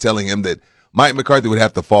sources are telling him, that Mike McCarthy would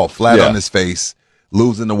have to fall flat on his face,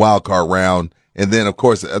 losing the wild card round. And then, of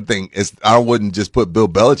course, I wouldn't just put Bill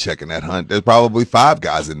Belichick in that hunt. There's probably 5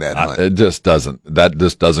 guys in that hunt. It just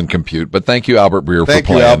doesn't compute. But thank you, Albert Breer, for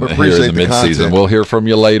playing Albert. Here in the midseason. We'll hear from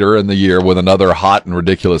you later in the year with another hot and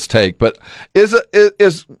ridiculous take. But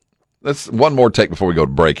let's one more take before we go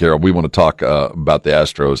to break here. We want to talk about the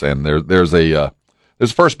Astros, and there's a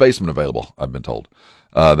first baseman available, I've been told.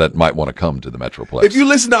 that might want to come to the Metroplex. If you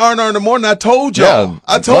listen to R&R in the morning, I told y'all. Yeah,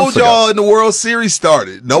 I told y'all in the World Series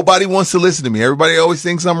started. Nobody wants to listen to me. Everybody always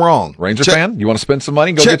thinks I'm wrong. Ranger fan, you want to spend some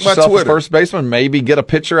money? Go get my yourself a Twitter. first baseman. Maybe get a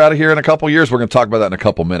pitcher out of here in a couple years. We're going to talk about that in a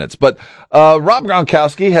couple minutes. But Rob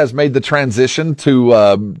Gronkowski has made the transition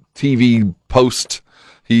to TV post.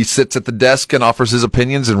 He sits at the desk and offers his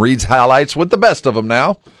opinions and reads highlights with the best of them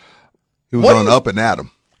now. He was on Up and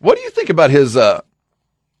Adam. What do you think about his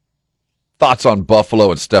thoughts on Buffalo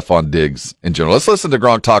and Stephon Diggs in general? Let's listen to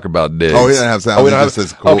Gronk talk about Diggs. Oh, he doesn't have sound. We don't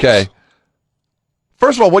have, okay.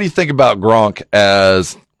 First of all, what do you think about Gronk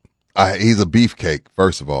as... he's a beefcake,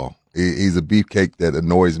 first of all. He's a beefcake that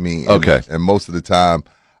annoys me. Okay. And most of the time,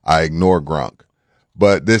 I ignore Gronk.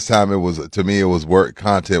 But this time, it was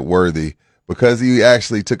content worthy because he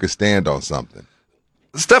actually took a stand on something.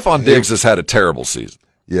 Stephon Diggs has had a terrible season.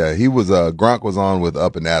 Yeah, he was. Gronk was on with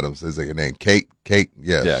Up and Adams. Is her name Kate?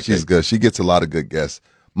 Yeah, she's Kate. good. She gets a lot of good guests.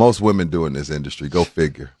 Most women do in this industry. Go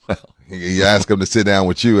figure. You ask them to sit down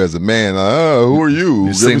with you as a man. Who are you?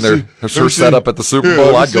 You've seen her set up at the Super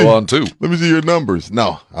Bowl. I'd go on too. Let me see your numbers.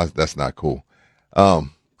 No, that's not cool.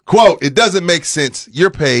 Quote, it doesn't make sense. You're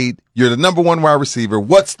paid. You're the number one wide receiver.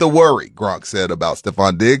 What's the worry? Gronk said about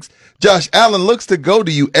Stephon Diggs. Josh Allen looks to go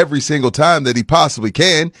to you every single time that he possibly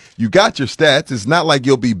can. You got your stats. It's not like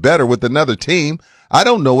you'll be better with another team. I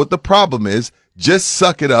don't know what the problem is. Just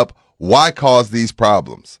suck it up. Why cause these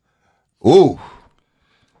problems? Ooh.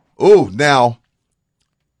 Now,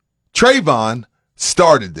 Trayvon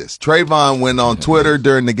started this. Trayvon went on Twitter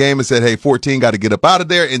during the game and said, hey, 14 got to get up out of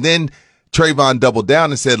there. And then Trayvon doubled down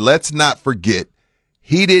and said, let's not forget,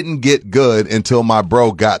 he didn't get good until my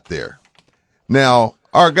bro got there. Now,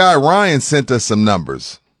 our guy Ryan sent us some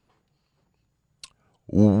numbers.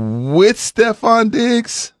 With Stephon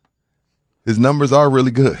Diggs, his numbers are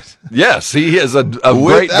really good. Yes, he is a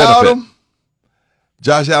great benefit. Him,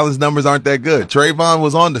 Josh Allen's numbers aren't that good. Trayvon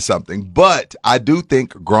was on to something, but I do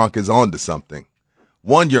think Gronk is on to something.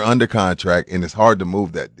 One, you're under contract, and it's hard to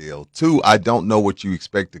move that deal. Two, I don't know what you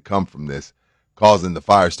expect to come from this, causing the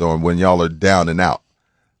firestorm when y'all are down and out.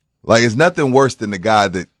 Like, it's nothing worse than the guy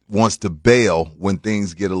that wants to bail when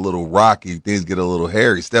things get a little rocky, things get a little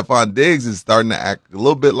hairy. Stephon Diggs is starting to act a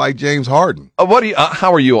little bit like James Harden.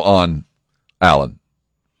 How are you on Allen?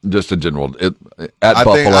 Just in general, Buffalo.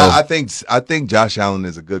 I think Josh Allen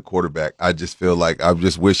is a good quarterback. I just feel like I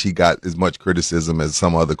just wish he got as much criticism as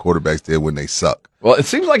some other quarterbacks did when they suck. Well, it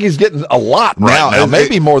seems like he's getting a lot now,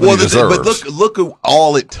 maybe more than he deserves. But look at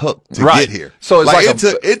all it took to get here. So it's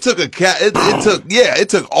it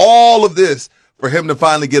took all of this for him to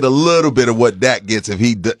finally get a little bit of what Dak gets. If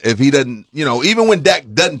he doesn't, even when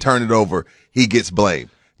Dak doesn't turn it over, he gets blamed.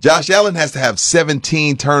 Josh Allen has to have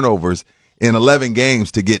 17 turnovers in 11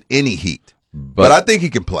 games to get any heat. But I think he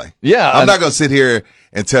can play. Yeah. I'm not going to sit here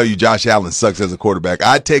and tell you Josh Allen sucks as a quarterback.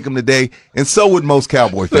 I'd take him today, and so would most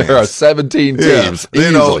Cowboy fans. There are 17 teams.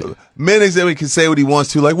 Easily. Minix can say what he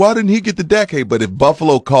wants to, like, why didn't he get the Dak? Hey, but if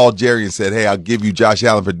Buffalo called Jerry and said, hey, I'll give you Josh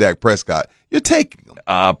Allen for Dak Prescott, you're taking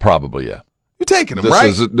him. Probably, yeah. You're taking him,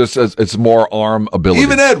 right? It's more arm ability.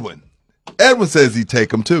 Even Edwin says he'd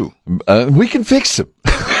take him, too. We can fix him.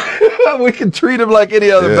 We can treat him like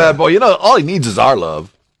any other bad boy. All he needs is our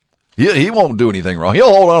love. He won't do anything wrong.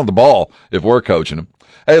 He'll hold on to the ball if we're coaching him.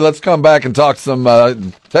 Hey, let's come back and talk some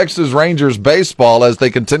Texas Rangers baseball as they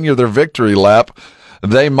continue their victory lap.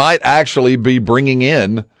 They might actually be bringing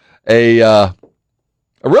in a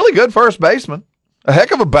really good first baseman, a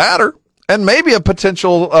heck of a batter, and maybe a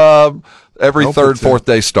potential every third, fourth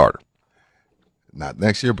day starter. Not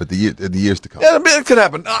next year, but the years to come. Yeah, it could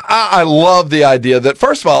happen. I love the idea that,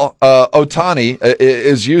 first of all, Ohtani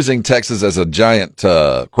is using Texas as a giant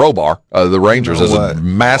crowbar. The Rangers as a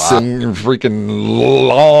massive, freaking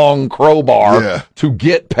long crowbar to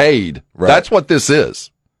get paid. Right. That's what this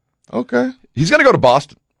is. Okay. He's going to go to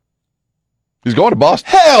Boston. He's going to Boston.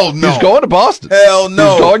 Hell no. He's going to Boston. Hell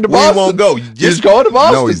no. He's going to Boston. We won't go. He's going to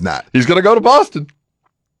Boston. No, he's not. He's going to go to Boston.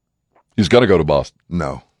 He's going to go to Boston.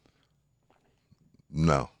 No.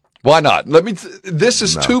 Why not? This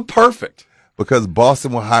is too perfect. Because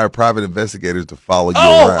Boston will hire private investigators to follow you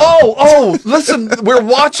around. Listen, we're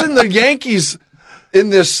watching the Yankees in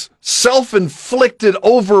this self-inflicted,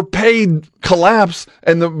 overpaid collapse,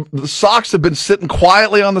 and the Sox have been sitting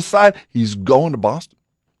quietly on the side. He's going to Boston.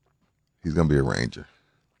 He's going to be a Ranger.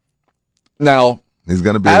 Now, he's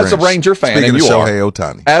going to be as a Ranger fan, Speaking and you of are. Shohei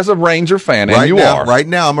Ohtani. As a Ranger fan, and you are. Right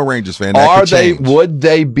now, I'm a Rangers fan. Would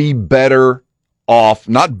they be better off?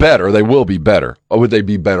 Not better, they will be better. Or would they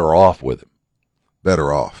be better off with him?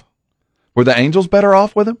 Better off. Were the Angels better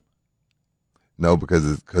off with him? No,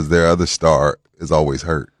 because their other star is always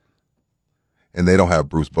hurt. and they don't have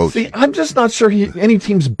Bruce Bochy. See, I'm just not sure any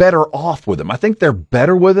team's better off with him. I think they're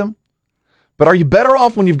better with him. But are you better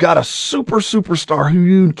off when you've got a superstar who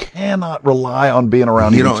you cannot rely on being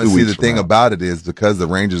around? You don't see the thing about it is because the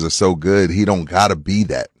Rangers are so good, he don't got to be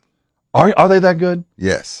that. Are they that good?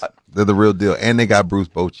 Yes, they're the real deal, and they got Bruce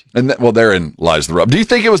Bochy. And therein lies the rub. Do you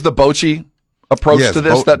think it was the Bochy approach to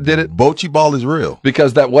this that did it? Bochy ball is real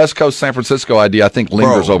because that West Coast San Francisco idea I think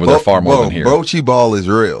lingers over there far more than here. Bochy ball is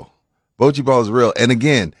real. Bochy ball is real, and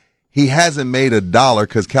again, he hasn't made $1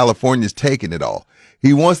 because California's taking it all.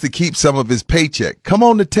 He wants to keep some of his paycheck. Come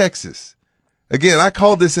on to Texas. Again, I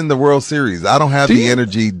called this in the World Series. I don't have the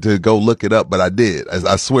energy to go look it up, but I did.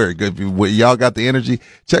 I swear, if y'all got the energy,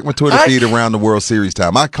 check my Twitter feed around the World Series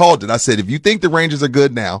time. I called it. I said, if you think the Rangers are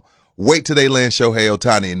good now, wait till they land Shohei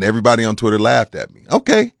Ohtani. And everybody on Twitter laughed at me.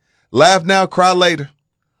 Okay. Laugh now, cry later.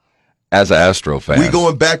 As an Astro fan. We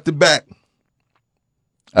going back to back.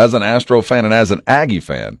 As an Astro fan and as an Aggie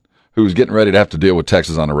fan who's getting ready to have to deal with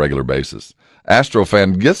Texas on a regular basis. Astro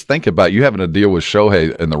fan, just think about you having to deal with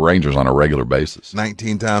Shohei and the Rangers on a regular basis.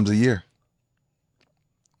 19 times a year.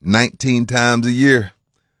 19 times a year.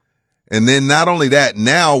 And then not only that,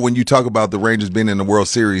 now when you talk about the Rangers being in the World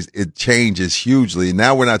Series, it changes hugely.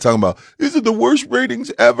 Now we're not talking about, is it the worst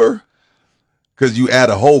ratings ever? Because you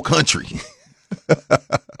add a whole country.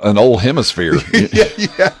 An old hemisphere.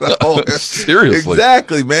 Seriously.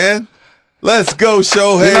 Exactly, man. Let's go,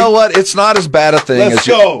 Shohei. You know what? It's not as bad a thing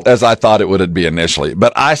as I thought it would be initially.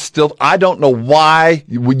 But I don't know why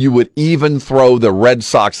you would even throw the Red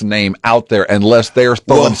Sox name out there unless they're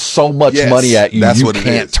throwing so much money at you, you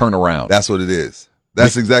can't turn around. That's what it is.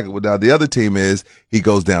 That's exactly what now the other team is. He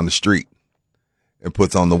goes down the street and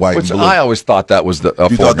puts on the white and blue. I always thought that was a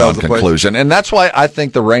foregone conclusion. And that's why I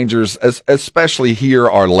think the Rangers, especially here,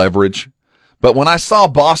 are leverage. But when I saw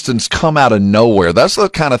Boston's come out of nowhere, that's the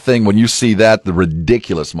kind of thing when you see that, the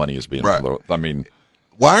ridiculous money is being thrown. I mean,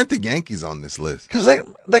 why aren't the Yankees on this list? Because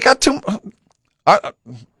they got too.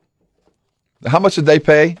 How much did they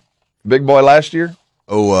pay Big Boy last year?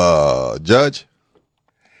 Judge.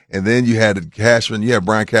 And then you had Cashman. You had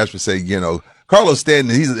Brian Cashman say, Carlos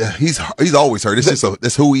Stanton. He's always hurt.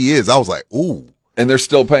 That's who he is. I was like, ooh. And they're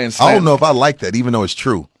still paying Stanton. I don't know if I like that, even though it's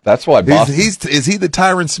true. That's why Boston. Is he the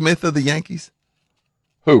Tyron Smith of the Yankees?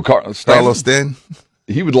 Who? Carlos Stanton?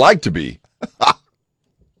 He would like to be.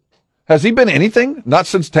 Has he been anything? Not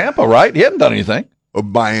since Tampa, right? He hadn't done anything.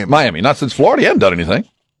 Miami. Not since Florida. He hadn't done anything.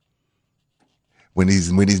 When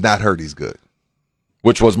he's not hurt, he's good.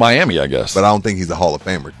 Which was Miami, I guess. But I don't think he's a Hall of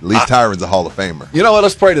Famer. At least Tyron's a Hall of Famer. You know what?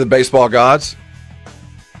 Let's pray to the baseball gods.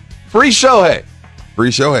 Free Shohei. Free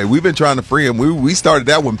Shohei. We've been trying to free him. We started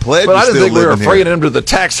that when Pledge But was I didn't still think we were living freeing here. him to the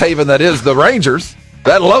tax haven that is the Rangers.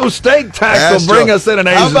 That low stake tax will bring us in an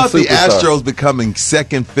Asian How about superstar. the Astros becoming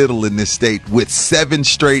second fiddle in this state with 7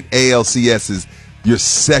 straight ALCSs? Your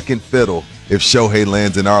second fiddle if Shohei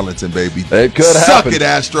lands in Arlington, baby. It could Suck happen. it,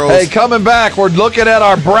 Astros. Hey, coming back, we're looking at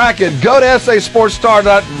our bracket. Go to SASportsStar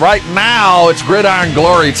right now. It's Gridiron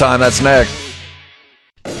Glory time. That's next.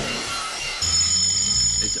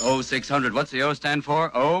 It's 0600. What's the O stand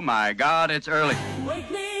for? Oh, my God, it's early.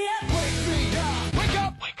 Wake me up, wake me up, wake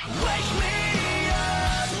up, wake up, wake me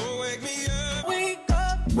up. So wake me up, wake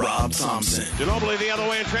up. Rob Thompson. Ginobili the other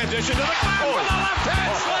way in transition to the back with a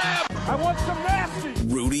left-hand slam. I want some nasty.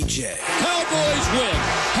 Rudy J. Cowboys win.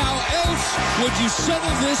 How else would you settle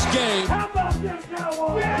this game? How about them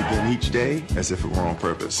Cowboys? Begin each day as if it were on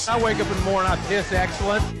purpose. I wake up in the morning, I piss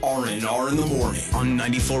excellent. R&R in the morning on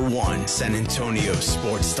 94.1 San Antonio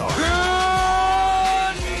Sports Star.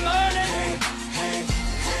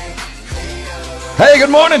 Hey, good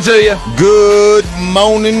morning to you. Good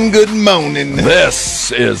morning, good morning.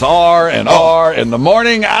 This is R&R in the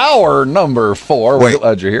morning, hour number 4. We're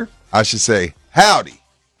glad you're here. I should say, howdy.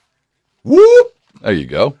 Whoop. There you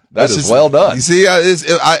go. That's well done. You see,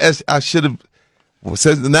 I should have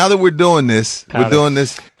said, now that we're doing this,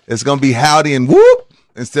 it's going to be howdy and whoop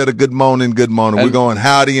instead of good morning, good morning. We're going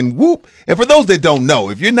howdy and whoop. And for those that don't know,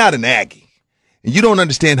 if you're not an Aggie and you don't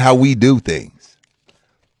understand how we do things,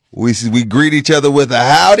 we greet each other with a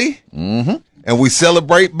howdy, and we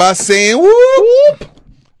celebrate by saying whoop.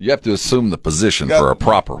 You have to assume the position for a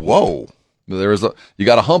proper whoa. You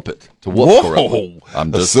got to hump it to whoop correctly.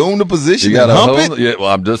 Assume the position. You got to hump it. Yeah, well,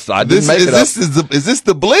 I didn't make it up. Is this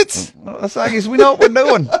the blitz? That's I guess we know what we're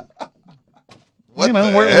doing. We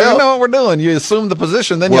know what we're doing. You assume the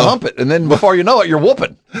position, then you hump it, and then before you know it, you're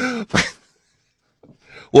whooping.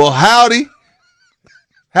 Well, howdy.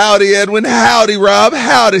 Howdy, Edwin. Howdy, Rob.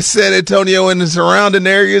 Howdy, San Antonio and the surrounding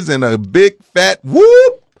areas, and a big fat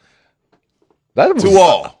whoop that was to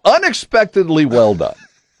all. Unexpectedly well done.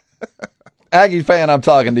 Aggie fan, I'm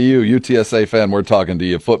talking to you. UTSA fan, we're talking to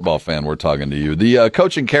you. Football fan, we're talking to you. The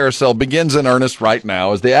coaching carousel begins in earnest right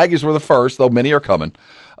now, as the Aggies were the first, though many are coming.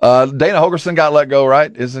 Dana Holgorsen got let go,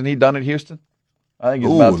 right? Isn't he done at Houston? I think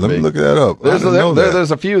he's about to let be. me look that up.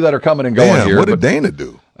 There's a few that are coming and going here. What did Dana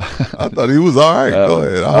do? I thought he was all right. Go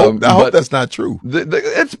ahead. I hope that's not true.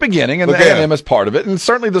 It's beginning, and A&M is part of it. And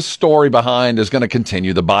certainly the story behind is going to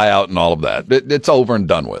continue, the buyout and all of that. It's over and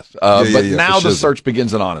done with. But now the search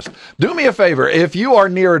begins in earnest. Do me a favor. If you are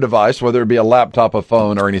near a device, whether it be a laptop, a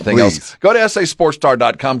phone, or anything else, go to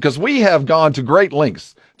sasportstar.com, because we have gone to great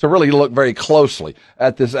lengths to really look very closely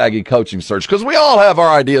at this Aggie coaching search, because we all have our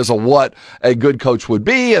ideas of what a good coach would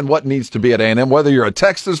be and what needs to be at A&M. Whether you're a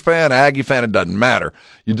Texas fan, Aggie fan, it doesn't matter.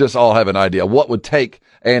 You just all have an idea what would take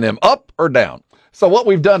A&M up or down. So what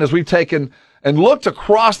we've done is we've taken and looked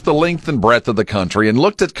across the length and breadth of the country and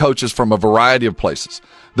looked at coaches from a variety of places.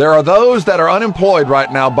 There are those that are unemployed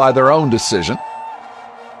right now by their own decision.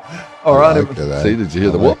 See, did you hear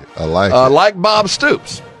the whoop? I like it. Like Bob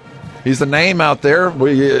Stoops. He's a name out there.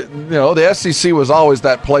 The SEC was always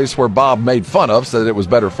that place where Bob made fun of, said it was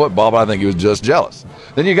better football, but I think he was just jealous.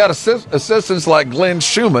 Then you got assistants like Glenn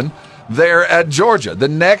Schumann there at Georgia, the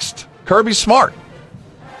next Kirby Smart,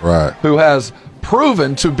 right? Who has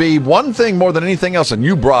proven to be one thing more than anything else, and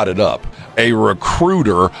you brought it up, a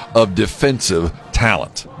recruiter of defensive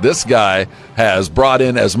talent. This guy has brought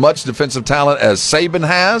in as much defensive talent as Saban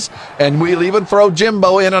has, and we'll even throw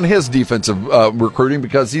Jimbo in on his defensive recruiting,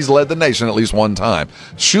 because he's led the nation at least one time.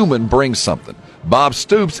 Schumann brings something. Bob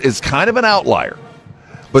Stoops is kind of an outlier.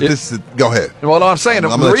 But go ahead. Well, no, I'm saying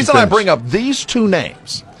the reason I bring up these two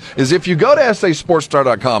names is if you go to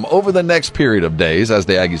sasportstar.com over the next period of days, as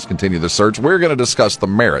the Aggies continue the search, we're going to discuss the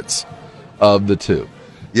merits of the two.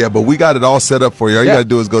 Yeah, but we got it all set up for you. All you got to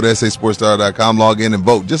do is go to sasportstar.com, log in, and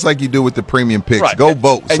vote, just like you do with the premium picks. Right. Go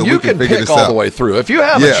vote, and so you we can figure pick this all out. the way through. If you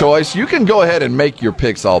have a choice, you can go ahead and make your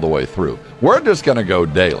picks all the way through. We're just going to go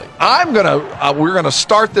daily. We're going to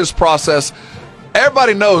start this process.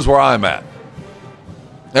 Everybody knows where I'm at.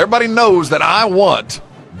 Everybody knows that I want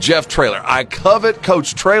Jeff Traylor. I covet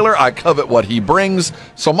Coach Traylor. I covet what he brings.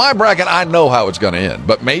 So my bracket, I know how it's going to end.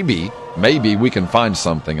 But maybe we can find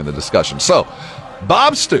something in the discussion. So,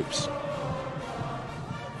 Bob Stoops.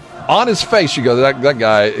 On his face, you go, that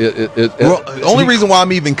guy. The only reason why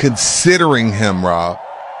I'm even considering him, Rob,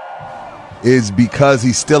 is because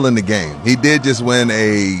he's still in the game. He did just win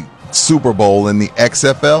a Super Bowl in the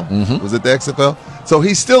XFL. Mm-hmm. Was it the XFL? So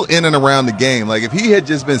he's still in and around the game. Like, if he had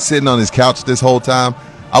just been sitting on his couch this whole time,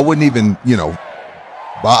 I wouldn't even,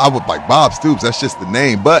 I would like Bob Stoops. That's just the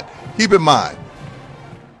name. But keep in mind,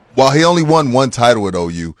 while he only won one title at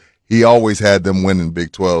OU, he always had them winning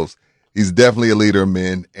Big 12s. He's definitely a leader of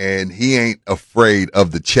men, and he ain't afraid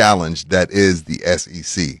of the challenge that is the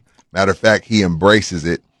SEC. Matter of fact, he embraces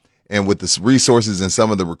it. And with the resources and some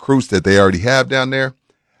of the recruits that they already have down there,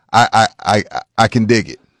 I can dig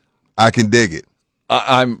it. I can dig it.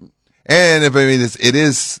 It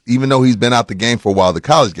is, even though he's been out the game for a while, the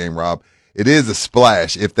college game, Rob, it is a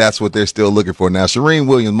splash if that's what they're still looking for. Now, Shereen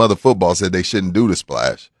Williams, Mother Football, said they shouldn't do the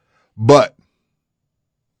splash. But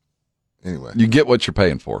anyway, you get what you're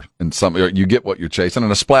paying for, and you get what you're chasing.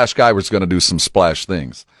 And a splash guy was going to do some splash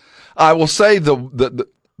things. I will say the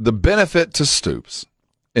benefit to Stoops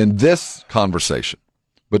in this conversation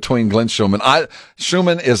between Glenn Schumann.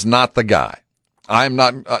 Schumann is not the guy. I'm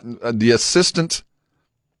not the assistant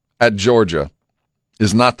at Georgia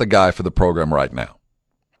is not the guy for the program right now.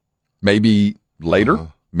 Maybe later,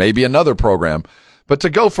 maybe another program. But to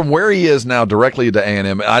go from where he is now directly to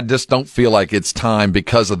A&M, I just don't feel like it's time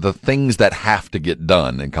because of the things that have to get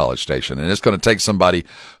done in College Station. And it's going to take somebody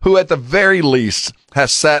who at the very least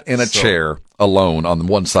has sat in a chair alone on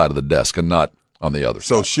one side of the desk and not on the other.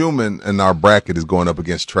 So Schumann in our bracket is going up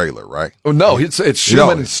against Traylor, right? Oh no, it's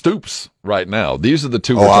Schumann and Stoops right now. These are the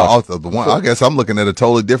two. I guess I'm looking at a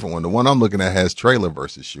totally different one. The one I'm looking at has Traylor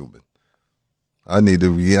versus Schumann. I need to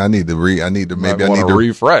refresh. Maybe I need to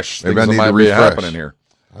refresh. Happening here.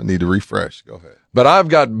 I need to refresh. Go ahead. But I've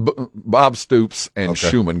got Bob Stoops and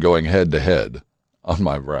Schumann going head to head on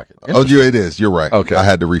my bracket. Oh, it is. You're right. Okay, I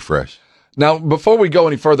had to refresh. Now, before we go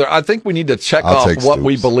any further, I think we need to check off what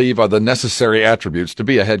we believe are the necessary attributes to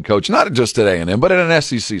be a head coach, not just at A&M, but at an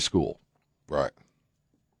SEC school. Right.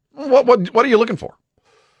 What are you looking for?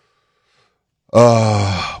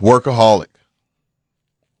 Workaholic.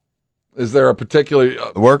 Is there a particular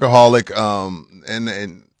workaholic?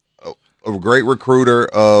 And a great recruiter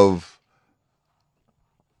of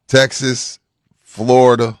Texas,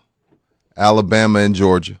 Florida, Alabama, and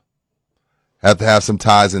Georgia. Have to have some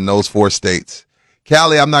ties in those 4 states.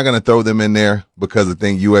 Cali, I'm not going to throw them in there because I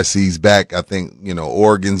think USC's back. I think,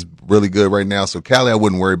 Oregon's really good right now. So Cali, I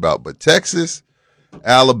wouldn't worry about. But Texas,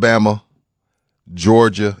 Alabama,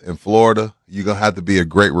 Georgia, and Florida, you're going to have to be a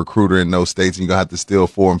great recruiter in those states. And you're going to have to steal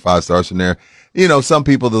 4 and 5 stars from there. Some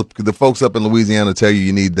people, the folks up in Louisiana tell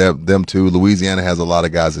you need them too. Louisiana has a lot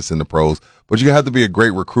of guys that's in the pros. But you're going to have to be a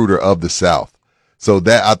great recruiter of the South. So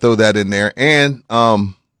that I throw that in there. And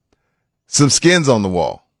some skins on the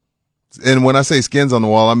wall. And when I say skins on the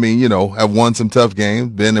wall, I mean, have won some tough games,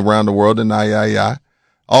 been around the world, and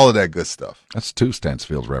all of that good stuff. That's 2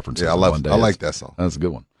 Stansfield references. Yeah, I like that song. That's a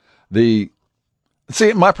good one.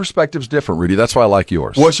 See, my perspective's different, Rudy. That's why I like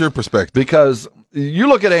yours. What's your perspective? Because you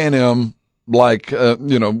look at A&M like,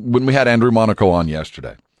 when we had Andrew Monaco on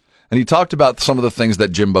yesterday, and he talked about some of the things that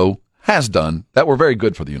Jimbo has done that were very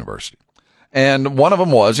good for the university. And one of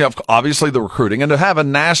them was, obviously the recruiting. And to have a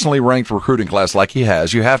nationally ranked recruiting class like he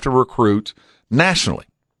has, you have to recruit nationally.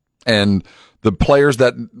 And the players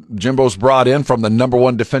that Jimbo's brought in, from the number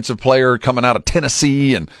 1 defensive player coming out of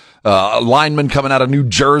Tennessee, and linemen coming out of New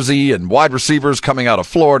Jersey, and wide receivers coming out of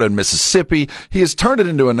Florida and Mississippi, he has turned it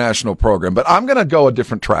into a national program. But I'm going to go a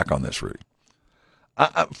different track on this, Rudy.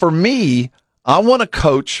 For me, I want a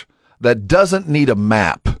coach that doesn't need a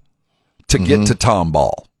map to get to Tom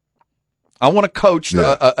Ball. I want a coach,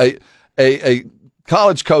 a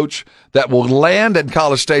college coach that will land at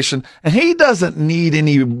College Station, and he doesn't need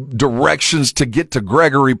any directions to get to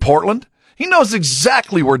Gregory Portland. He knows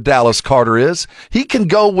exactly where Dallas Carter is. He can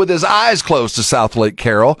go with his eyes closed to South Lake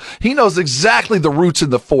Carroll. He knows exactly the routes in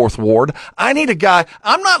the 4th Ward. I need a guy.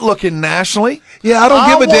 I'm not looking nationally. Yeah, I don't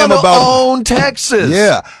give a damn about own Texas.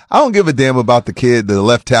 Yeah, I don't give a damn about the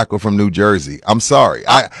left tackle from New Jersey. I'm sorry.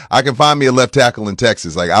 I can find me a left tackle in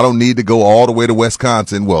Texas. Like, I don't need to go all the way to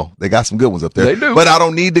Wisconsin. Well, they got some good ones up there. They do. But I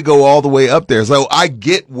don't need to go all the way up there. So I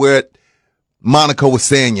get what Monaco was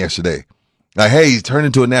saying yesterday. Like, hey, he's turned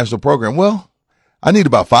into a national program. Well, I need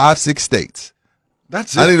about 5-6 states.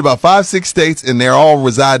 That's it. I need about 5-6 states, and they're all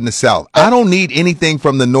reside in the South. I don't need anything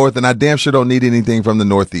from the North, and I damn sure don't need anything from the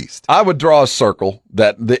Northeast. I would draw a circle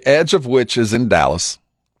that the edge of which is in Dallas,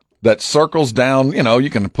 that circles down, you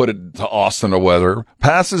can put it to Austin or whether,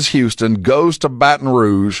 passes Houston, goes to Baton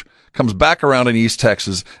Rouge, comes back around in East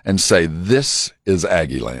Texas, and say, this is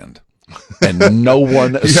Aggie land. And no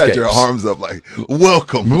one escapes. You had your arms up like,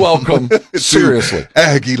 welcome. Seriously.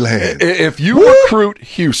 Aggie land. If you recruit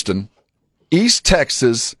Houston, East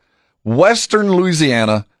Texas, Western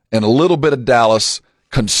Louisiana, and a little bit of Dallas,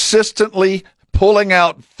 consistently pulling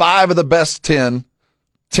out 5 of the best 10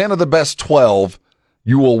 of the best 12,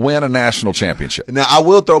 you will win a national championship. Now, I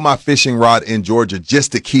will throw my fishing rod in Georgia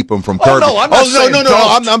just to keep them from Kirby. No, I'm not saying no.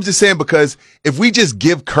 I'm just saying, because if we just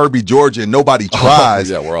give Kirby Georgia and nobody tries,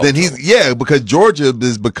 then because Georgia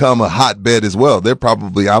has become a hotbed as well. They're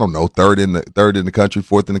probably, I don't know, third in the country,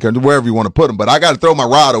 4th in the country, wherever you want to put them. But I got to throw my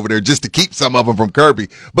rod over there just to keep some of them from Kirby.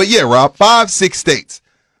 But yeah, Rob, 5-6 states.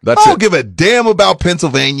 I don't give a damn about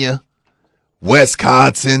Pennsylvania,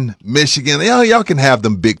 Wisconsin, Michigan. Y'all can have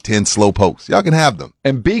them Big Ten slow pokes. Y'all can have them.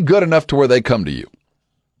 And be good enough to where they come to you.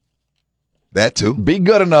 That too. Be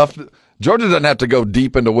good enough. Georgia doesn't have to go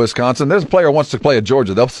deep into Wisconsin. There's a player who wants to play at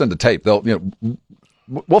Georgia. They'll send a tape.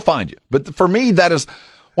 We'll find you. But for me, that is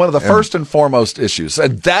one of the first and foremost issues.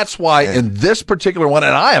 And that's why in this particular one,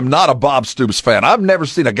 and I am not a Bob Stoops fan. I've never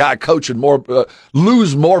seen a guy coach and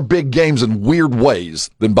lose more big games in weird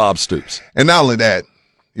ways than Bob Stoops. And not only that,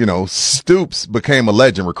 Stoops became a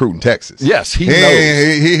legend recruiting Texas. Yes, he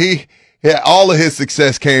knows. He all of his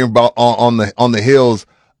success came about on the heels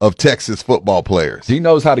of Texas football players. He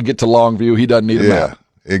knows how to get to Longview. He doesn't need a map.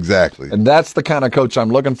 Exactly. And that's the kind of coach I'm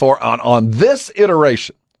looking for on this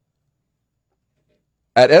iteration.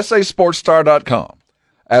 At sasportstar.com,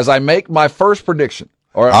 as I make my first prediction,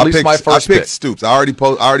 or at least my first pick. I picked Stoops. I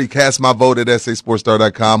already cast my vote at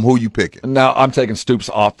sasportstar.com. Who you picking? Now, I'm taking Stoops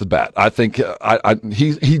off the bat. I think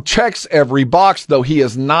he checks every box, though he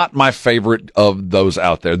is not my favorite of those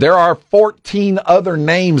out there. There are 14 other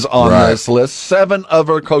names on this list, 7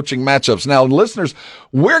 other coaching matchups. Now, listeners,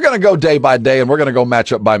 we're going to go day by day, and we're going to go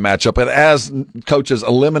matchup by matchup. And as coaches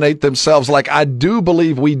eliminate themselves, like I do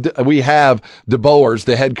believe we have DeBoers,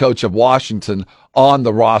 the head coach of Washington, on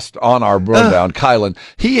the roster, on our rundown, Kylan.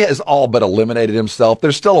 He has all but eliminated himself.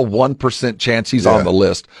 There's still a 1% chance he's on the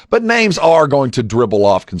list, but names are going to dribble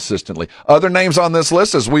off consistently. Other names on this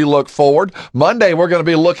list as we look forward. Monday, we're going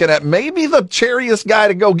to be looking at maybe the cheeriest guy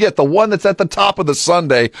to go get, the one that's at the top of the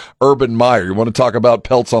Sunday, Urban Meyer. You want to talk about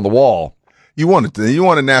pelts on the wall? You want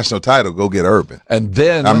a national title, go get Urban. And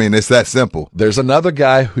then, I mean, it's that simple. There's another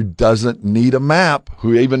guy who doesn't need a map,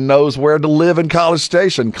 who even knows where to live in College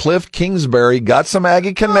Station. Cliff Kingsbury got some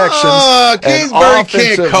Aggie connections. Kingsbury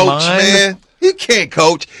can't coach, man. He can't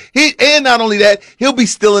coach. And not only that, he'll be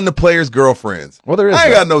stealing the players' girlfriends. Well, there is. I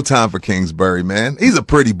ain't got no time for Kingsbury, man. He's a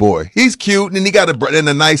pretty boy. He's cute, and he got in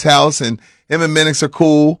a nice house, and him and Minix are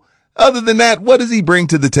cool. Other than that, what does he bring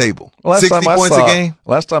to the table? 60 points a game?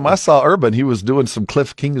 Last time I saw Urban, he was doing some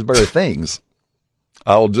Cliff Kingsbury things.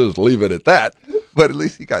 I'll just leave it at that. But at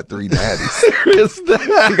least he got 3 natties. There is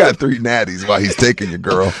that. He got 3 natties while he's taking your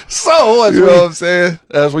girl. So, you know what I'm saying?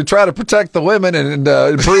 As we try to protect the women and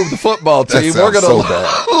improve the football team, we're going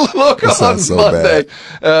to look on Monday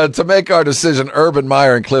to make our decision, Urban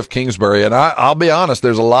Meyer and Cliff Kingsbury. And I'll be honest,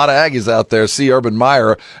 there's a lot of Aggies out there see Urban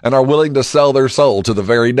Meyer and are willing to sell their soul to the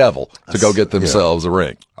very devil to go get themselves a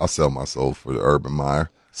ring. I'll sell my soul for the Urban Meyer.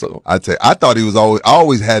 So I thought he was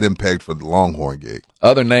always had him pegged for the Longhorn gig.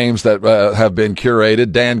 Other names that have been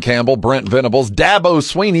curated: Dan Campbell, Brent Venables, Dabo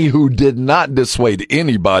Sweeney, who did not dissuade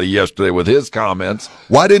anybody yesterday with his comments.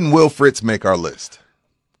 Why didn't Will Fritz make our list?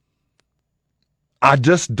 I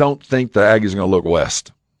just don't think the Aggies are going to look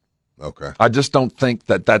west. Okay. I just don't think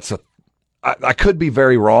that's I could be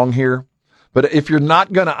very wrong here, but if you're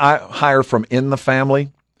not going to hire from in the family,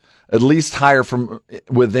 at least hire from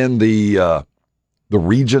within the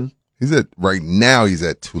region. Right now he's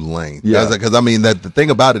at Tulane. Yeah. Because, I mean, the thing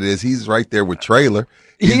about it is he's right there with Traylor.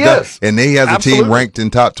 He is. And he has Absolutely. a team ranked in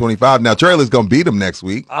top 25. Now, Traylor's going to beat him next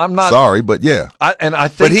week. I'm not. Sorry, but yeah. I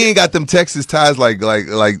think. But he ain't got them Texas ties like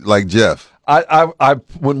Jeff.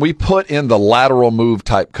 When we put in the lateral move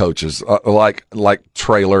type coaches, like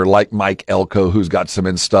Traylor, like Mike Elko, who's got some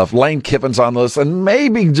in stuff, Lane Kiffin's on the list, and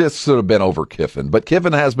maybe just sort of been over Kiffin, but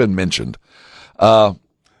Kiffin has been mentioned.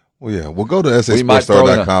 Well, yeah. Well, go to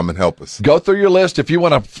sasportstar.com and help us. Go through your list. If you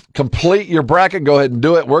want to complete your bracket, go ahead and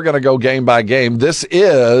do it. We're going to go game by game. This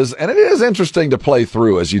is, and it is interesting to play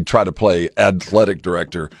through as you try to play athletic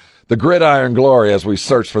director, the gridiron glory as we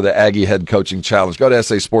search for the Aggie head coaching challenge. Go to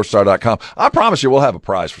sasportstar.com. I promise you we'll have a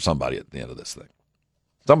prize for somebody at the end of this thing.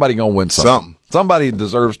 Somebody going to win something. Somebody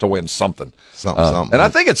deserves to win something. Something. And I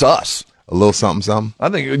think it's us. A little something. I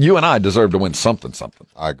think you and I deserve to win something.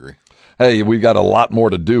 I agree. Hey, we've got a lot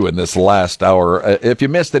more to do in this last hour. If you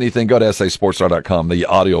missed anything, go to sasportstar.com. The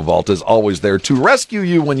audio vault is always there to rescue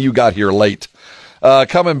you when you got here late.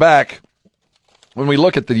 Coming back, when we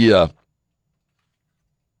look at the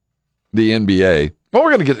NBA, well,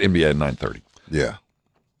 we're going to get the NBA at 9:30. Yeah.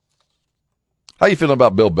 How you feeling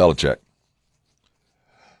about Bill Belichick?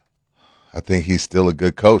 I think he's still a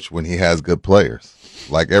good coach when he has good players,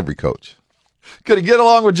 like every coach. Could he get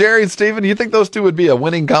along with Jerry and Steven? Do you think those two would be a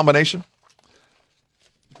winning combination?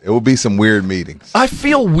 It will be some weird meetings. I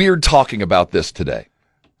feel weird talking about this today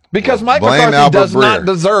because Mike McCarthy Albert does Breer. not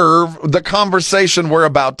deserve the conversation we're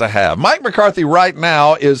about to have. Mike McCarthy right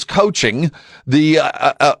now is coaching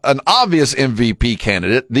an obvious MVP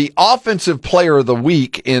candidate, the offensive player of the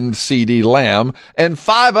week in CD Lamb, and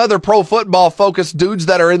 5 other pro football focused dudes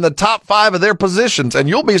that are in the top 5 of their positions. And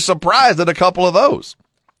you'll be surprised at a couple of those.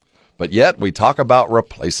 But yet we talk about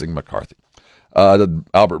replacing McCarthy.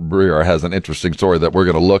 Albert Breer has an interesting story that we're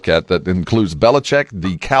going to look at that includes Belichick,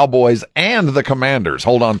 the Cowboys, and the Commanders.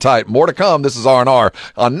 Hold on tight. More to come. This is R&R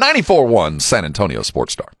on 94.1 San Antonio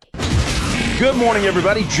Sports Star. Good morning,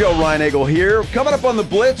 everybody. Joe Reinagle here. Coming up on the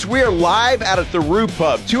Blitz, we are live out at the Roo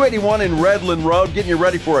Pub, 281 in Redland Road, getting you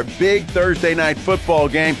ready for a big Thursday night football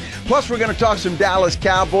game. Plus, we're going to talk some Dallas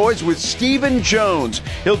Cowboys with Stephen Jones.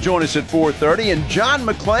 He'll join us at 4:30. And John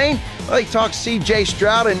McClain, well, he talks C.J.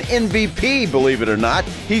 Stroud and MVP, believe it or not.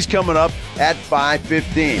 He's coming up at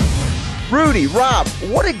 5:15. Rudy, Rob,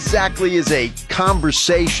 what exactly is a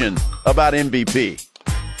conversation about MVP?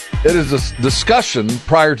 It is a discussion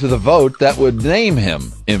prior to the vote that would name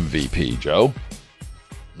him MVP, Joe.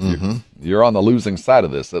 Mm-hmm. You're on the losing side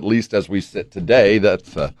of this, at least as we sit today.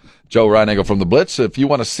 That's Joe Reinagle from the Blitz. If you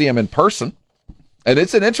want to see him in person, and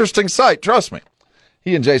it's an interesting sight, trust me.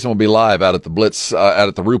 He and Jason will be live out at the Blitz, out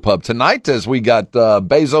at the Roo Pub tonight as we got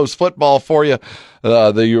Bezos football for you.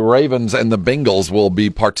 The Ravens and the Bengals will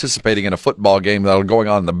be participating in a football game that'll going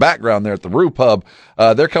on in the background there at the Roo Pub.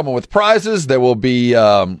 They're coming with prizes. There will be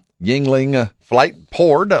Yingling flight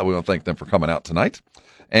poured. We want to thank them for coming out tonight.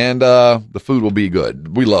 And the food will be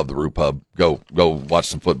good. We love the Roo Pub. Go watch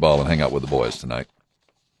some football and hang out with the boys tonight.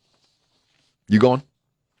 You going?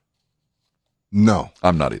 No.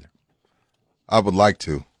 I'm not either. I would like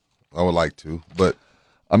to, but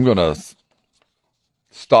I'm going to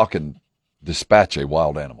stalk and dispatch a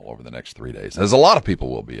wild animal over the next 3 days, as a lot of people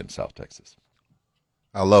will be in South Texas.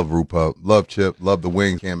 I love RuPub. Love Chip. Love the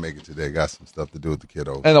wings. Can't make it today. Got some stuff to do with the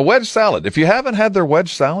kiddos. And the wedge salad. If you haven't had their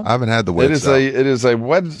wedge salad, I haven't had the wedge salad. It is a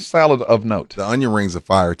wedge salad of note. The onion rings are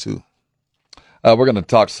fire too. We're going to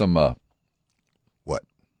talk some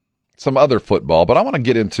some other football, but I want to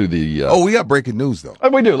get into the. We got breaking news though.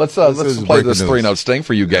 We do. Let's play this 3-note sting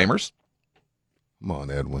for you gamers. Come on,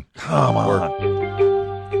 Edwin. Come on.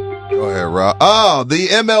 Go ahead, Rob. Oh, the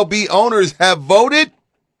MLB owners have voted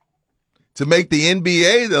to make the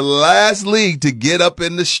NBA the last league to get up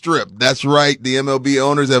in the strip. That's right. The MLB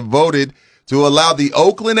owners have voted to allow the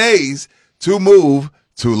Oakland A's to move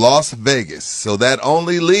to Las Vegas. So that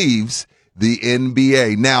only leaves the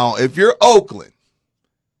NBA. Now, if you're Oakland,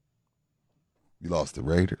 you lost the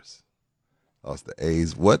Raiders, lost the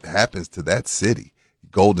A's. What happens to that city?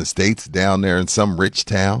 Golden State's down there in some rich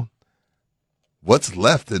town. What's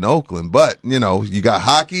left in Oakland? But, you got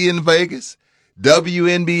hockey in Vegas.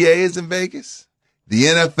 WNBA is in Vegas. The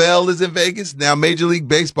NFL is in Vegas. Now Major League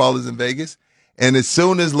Baseball is in Vegas. And as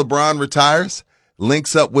soon as LeBron retires,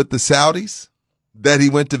 links up with the Saudis that he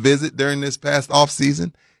went to visit during this past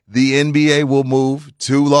offseason, the NBA will move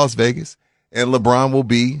to Las Vegas, and LeBron will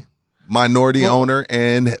be minority owner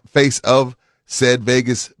and face of said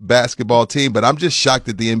Vegas basketball team. But I'm just shocked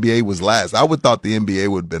that the NBA was last. I would thought the NBA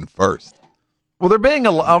would have been first. Well, they're being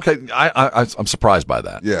okay. I'm surprised by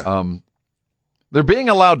that. Yeah. They're being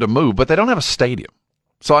allowed to move, but they don't have a stadium.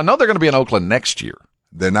 So I know they're going to be in Oakland next year.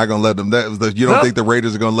 They're not going to let them. You don't think the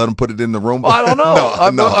Raiders are going to let them put it in the room? Well, I don't know.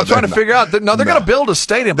 I'm trying to figure out. No, they're going to build a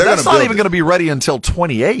stadium, but that's not even going to be ready until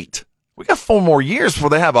 28. We got 4 more years before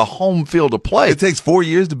they have a home field to play. It takes 4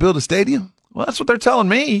 years to build a stadium? Well, that's what they're telling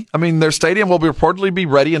me. I mean, their stadium will reportedly be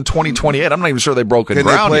ready in 2028. I'm not even sure they've broken ground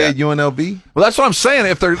yet. Can they play at UNLV? Well, that's what I'm saying.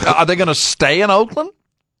 Are they going to stay in Oakland?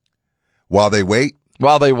 While they wait?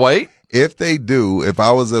 If they do, if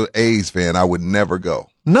I was an A's fan, I would never go.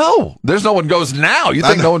 No, there's no one goes now. You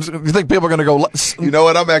think people are going to go? You know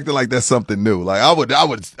what? I'm acting like that's something new. Like I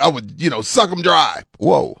would, suck them dry.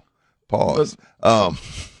 Whoa, pause.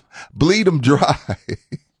 Bleed them dry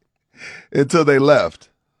until they left.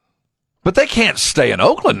 But they can't stay in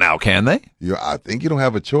Oakland now, can they? I think you don't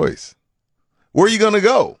have a choice. Where are you going to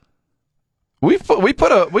go? We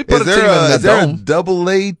put a team in the Is there a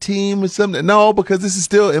double-A team or something? No, because this is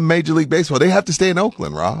still in Major League Baseball. They have to stay in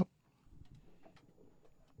Oakland, Rob.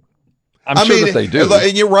 I'm sure that they do.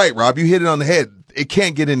 And you're right, Rob. You hit it on the head. It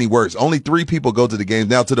can't get any worse. Only 3 people go to the games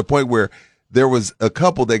now, to the point where there was a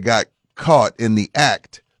couple that got caught in the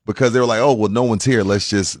act because they were like, oh, well, no one's here.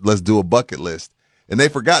 Let's do a bucket list. And they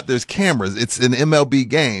forgot there's cameras. It's an MLB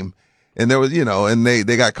game. And there was, and they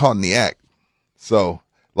got caught in the act. So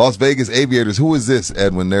Las Vegas Aviators, who is this,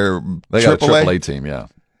 Edwin? They got a AAA team, yeah.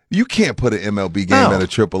 You can't put an MLB game at a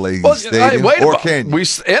AAA stadium, or can you?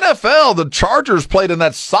 NFL, the Chargers played in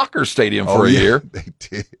that soccer stadium for a year. They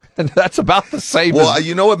did. And that's about the same. Well,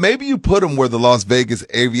 you know what? Maybe you put them where the Las Vegas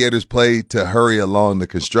Aviators play to hurry along the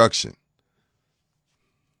construction.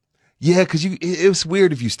 Yeah, because it's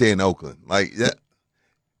weird if you stay in Oakland. Like that.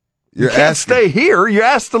 You can't stay here. You're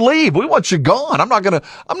asked to leave. We want you gone. I'm not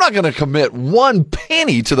gonna commit 1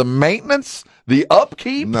 penny to the maintenance, the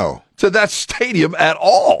upkeep, to that stadium at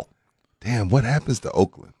all. Damn, what happens to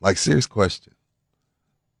Oakland? Like, serious question.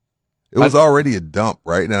 It was already a dump,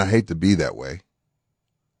 right? And I hate to be that way.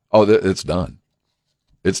 Oh, it's done.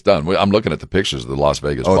 It's done. I'm looking at the pictures of the Las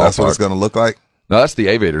Vegas ballpark. That's what it's going to look like? No, that's the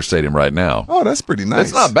Aviator Stadium right now. Oh, that's pretty nice.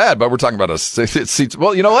 It's not bad, but we're talking about a seats.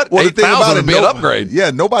 Well, you know what? 8,000 would be an upgrade.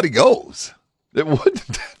 Yeah, nobody goes. It would,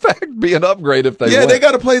 in fact, be an upgrade if they went. Yeah, they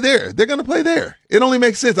got to play there. They're going to play there. It only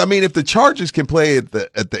makes sense. I mean, if the Chargers can play at the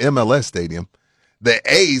MLS stadium, the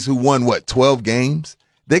A's, who won, 12 games,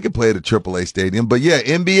 they can play at a AAA stadium. But, yeah,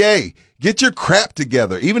 NBA, get your crap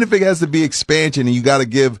together. Even if it has to be expansion and you got to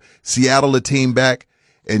give Seattle a team back,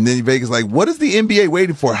 and then Vegas like, what is the NBA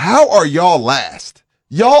waiting for? How are y'all last?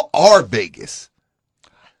 Y'all are Vegas.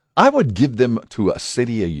 I would give them to a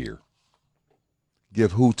city a year.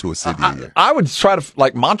 Give who to a city a year? I would try to,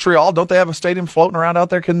 like Montreal, don't they have a stadium floating around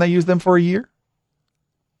out there? Can they use them for a year?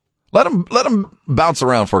 Let them bounce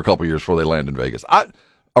around for a couple years before they land in Vegas. A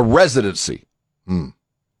residency. I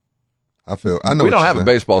know. We don't have a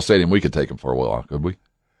baseball stadium. We could take them for a while, could we?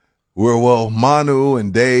 Well, Manu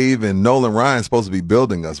and Dave and Nolan Ryan supposed to be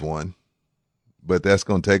building us one, but that's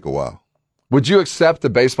going to take a while. Would you accept the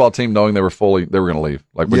baseball team knowing they were going to leave?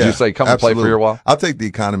 Like, would you say, come absolutely. And play for a while? I'll take the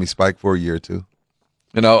economy spike for a year or two.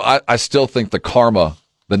 I still think the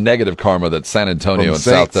negative karma that San Antonio and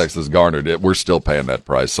South Texas garnered, we're still paying that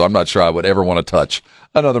price. So I'm not sure I would ever want to touch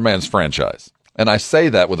another man's franchise. And I say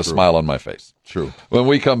that with a smile on my face. True. When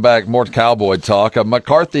we come back, more Cowboy talk.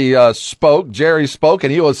 McCarthy spoke, Jerry spoke,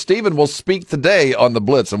 and Stephen will speak today on the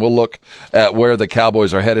Blitz, and we'll look at where the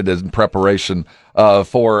Cowboys are headed in preparation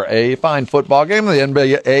for a fine football game. The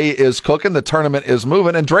NBA is cooking, the tournament is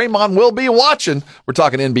moving, and Draymond will be watching. We're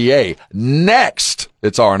talking NBA next.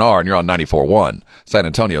 It's R&R, and you're on 94.1 San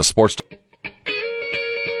Antonio Sports.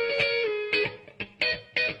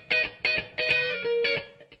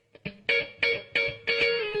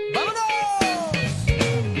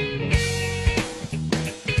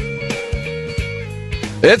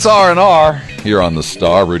 It's R&R. You're on the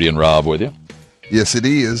Star. Rudy and Rob with you. Yes, it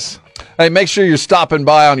is. Hey, make sure you're stopping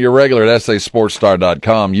by on your regular at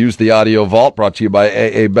sasportstar.com. Use the audio vault brought to you by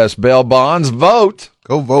AA Best Bail Bonds. Vote.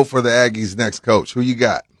 Go vote for the Aggies' next coach. Who you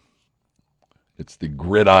got? It's the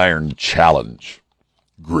Gridiron Challenge.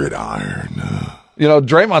 Gridiron.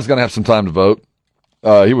 Draymond's going to have some time to vote.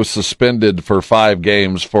 He was suspended for 5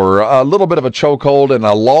 games for a little bit of a chokehold and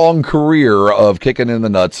a long career of kicking in the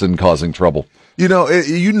nuts and causing trouble.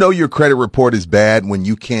 Your credit report is bad when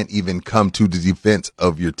you can't even come to the defense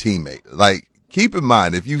of your teammate. Like, keep in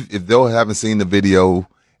mind, if they haven't seen the video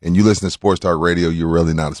and you listen to Sports Talk Radio, you're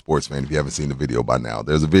really not a sports fan if you haven't seen the video by now.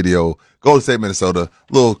 There's a video, Golden State, Minnesota,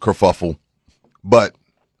 little kerfuffle, but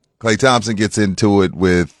Klay Thompson gets into it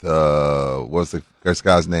with, what's the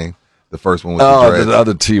guy's name? The first one was the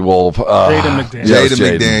other T-Wolf. Jaden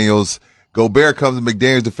McDaniels. Gobert comes to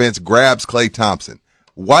McDaniels' defense, grabs Klay Thompson.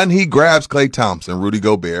 When he grabs Klay Thompson, Rudy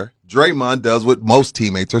Gobert, Draymond does what most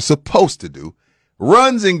teammates are supposed to do,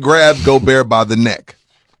 runs and grabs Gobert by the neck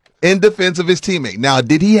in defense of his teammate. Now,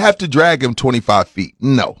 did he have to drag him 25 feet?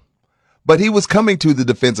 No. But he was coming to the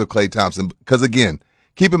defense of Klay Thompson because, again,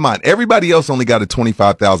 keep in mind, everybody else only got a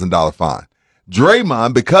 $25,000 fine.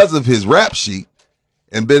 Draymond, because of his rap sheet,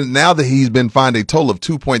 and now that he's been fined a total of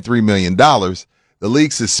 $2.3 million, the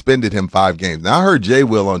league suspended him 5 games. Now, I heard Jay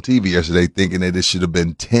Will on TV yesterday thinking that it should have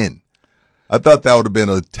been 10. I thought that would have been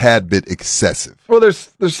a tad bit excessive. Well,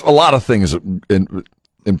 there's a lot of things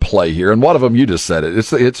in play here, and one of them, you just said it.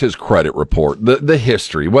 It's his credit report, the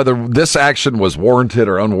history, whether this action was warranted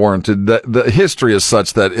or unwarranted. The history is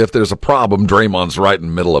such that if there's a problem, Draymond's right in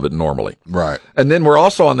the middle of it normally. Right. And then we're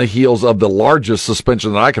also on the heels of the largest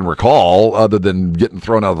suspension that I can recall, other than getting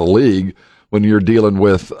thrown out of the league, when you're dealing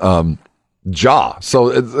with Ja. So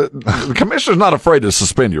the commissioner's not afraid to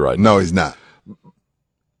suspend you right now. No, he's not.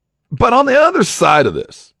 But on the other side of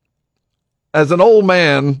this, as an old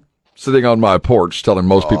man sitting on my porch telling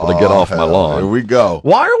most people to get off my lawn. Here we go.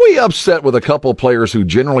 Why are we upset with a couple of players who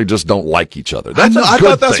generally just don't like each other? I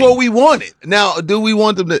thought that's what we wanted. Now, do we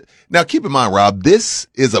want them to? Now, keep in mind, Rob, this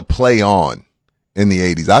is a play on in the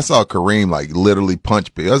 80s. I saw Kareem literally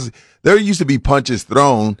punch people. There used to be punches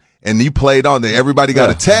thrown, and you played on there. Everybody got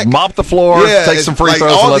a tech. Mop the floor, take some free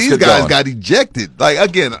throws, all and let's these get guys going. got ejected.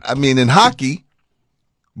 Again, I mean, in hockey,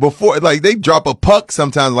 before, they drop a puck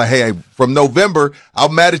sometimes, hey, from November,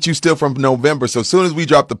 I'm mad at you still from November. So as soon as we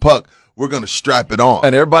drop the puck, we're going to strap it on.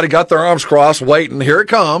 And everybody got their arms crossed, waiting. Here it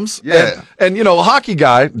comes. Yeah. And a hockey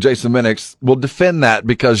guy, Jason Minix, will defend that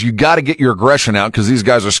because you got to get your aggression out because these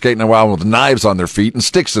guys are skating around with knives on their feet and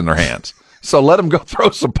sticks in their hands. So let them go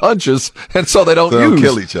throw some punches, and so they don't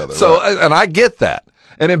kill each other. So, right. And I get that.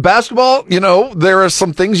 And in basketball, there are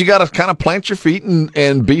some things you got to kind of plant your feet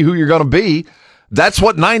and be who you're going to be. That's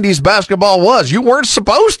what 90s basketball was. You weren't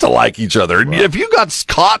supposed to like each other. Right. If you got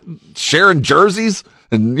caught sharing jerseys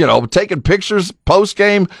and, taking pictures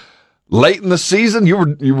post-game late in the season, you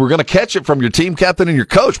were going to catch it from your team captain and your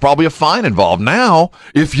coach. Probably a fine involved. Now,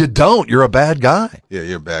 if you don't, you're a bad guy. Yeah,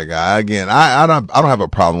 you're a bad guy. Again, I don't have a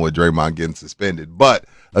problem with Draymond getting suspended. But,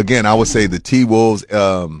 again, I would say the T-Wolves,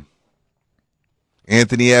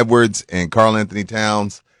 Anthony Edwards and Karl Anthony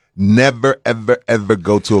Towns, never, ever, ever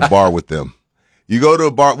go to a bar with them. You go to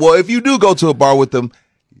a bar. Well, if you do go to a bar with them,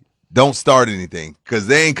 don't start anything because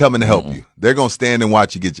they ain't coming to help you. They're going to stand and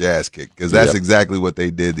watch you get your ass kicked because that's exactly what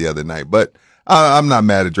they did the other night. But I'm not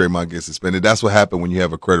mad at Draymond getting suspended. That's what happened when you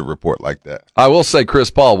have a credit report like that. I will say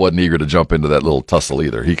Chris Paul wasn't eager to jump into that little tussle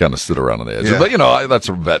either. He kind of stood around on the edge. Yeah. But, that's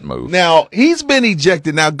a vet move. Now, he's been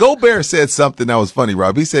ejected. Now, Gobert said something that was funny,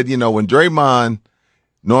 Rob. He said, when Draymond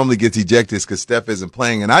normally gets ejected, it's because Steph isn't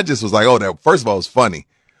playing. And I just was like, oh, that first of all, it was funny.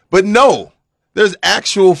 But no. There's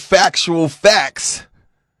actual factual facts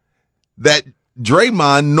that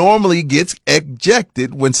Draymond normally gets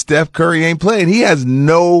ejected when Steph Curry ain't playing. He has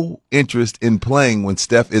no interest in playing when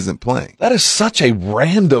Steph isn't playing. That is such a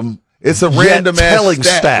random, it's a random telling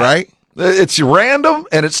stat, right? It's random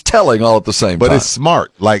and it's telling all at the same time. But it's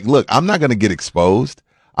smart. Look, I'm not going to get exposed.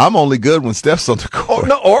 I'm only good when Steph's on the court.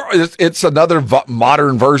 Or it's another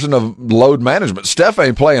modern version of load management. Steph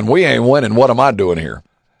ain't playing. We ain't winning. What am I doing here?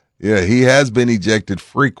 Yeah, he has been ejected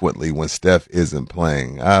frequently when Steph isn't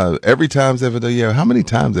playing. Every time, how many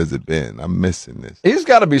times has it been? I'm missing this. He's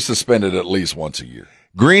got to be suspended at least once a year.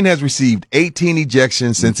 Green has received 18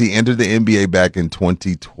 ejections since he entered the NBA back in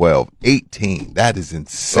 2012. 18. That is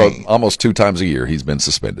insane. So almost 2 times a year he's been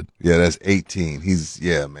suspended. Yeah, that's 18.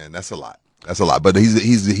 Man, that's a lot. That's a lot, but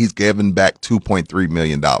he's given back $2.3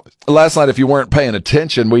 million. Last night, if you weren't paying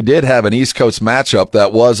attention, we did have an East Coast matchup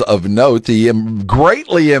that was of note. The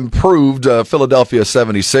greatly improved Philadelphia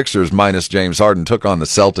 76ers minus James Harden took on the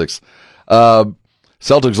Celtics.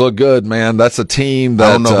 Celtics look good, man. That's a team that...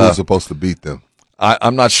 I don't know who's supposed to beat them.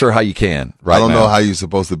 I'm not sure how you can right now. I don't know how you're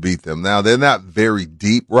supposed to beat them. Now, they're not very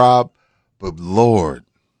deep, Rob, but Lord.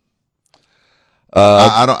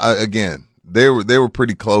 Again... They were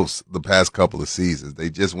pretty close the past couple of seasons. They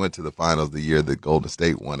just went to the finals the year that Golden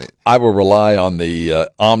State won it. I will rely on the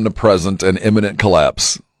omnipresent and imminent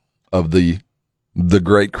collapse of the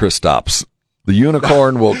great Kristaps. The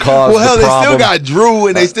unicorn will cause the problem. They still got Drew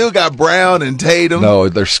and they still got Brown and Tatum. No,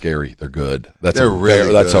 they're scary. They're good. That's a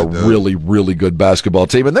good, really, really good basketball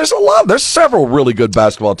team. And there's several really good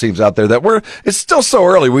basketball teams out there it's still so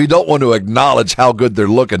early. We don't want to acknowledge how good they're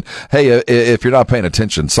looking. Hey, if you're not paying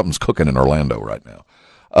attention, something's cooking in Orlando right now.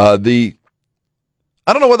 I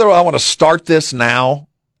don't know whether I want to start this now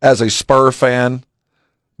as a Spur fan,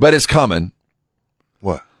 but it's coming.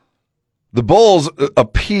 What? The Bulls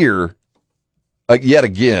appear yet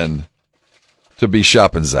again to be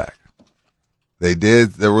shopping Zach. They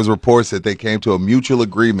did. There was reports that they came to a mutual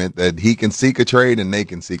agreement that he can seek a trade and they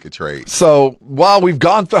can seek a trade. So while we've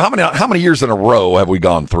gone through, how many years in a row have we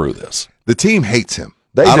gone through this? The team hates him.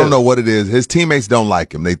 I don't know what it is. His teammates don't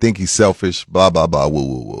like him. They think he's selfish, blah, blah, blah, woo,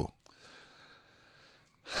 woo, woo.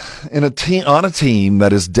 On a team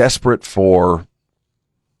that is desperate for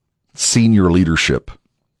senior leadership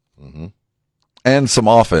and some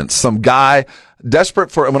offense, some guy desperate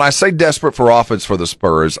for, when I say desperate for offense for the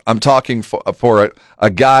Spurs, I'm talking for a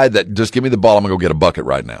guy that just give me the ball, I'm going to go get a bucket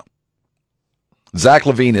right now. Zach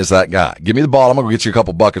LaVine is that guy. Give me the ball, I'm going to go get you a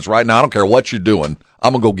couple buckets right now. I don't care what you're doing.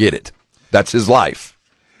 I'm going to go get it. That's his life.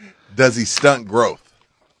 Does he stunt growth?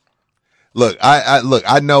 Look,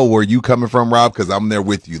 I know where you coming from, Rob, because I'm there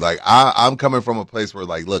with you. Like, I'm coming from a place where,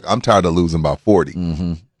 like, look, I'm tired of losing by 40.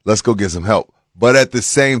 Mm-hmm. Let's go get some help. But at the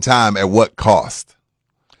same time, at what cost?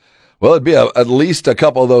 Well, it'd be at least a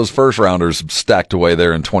couple of those first rounders stacked away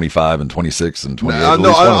there in 25 and 26 and 28. I'm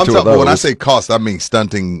talking, when I say cost, I mean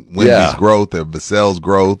stunting Wemby's growth and Vassell's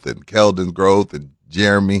growth and Keldon's growth and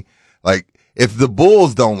Jeremy. Like, if the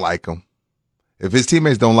Bulls don't like him, if his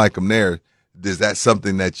teammates don't like him there, is that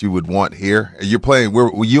something that you would want here? You're playing.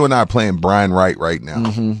 You and I are playing Brian Wright right now.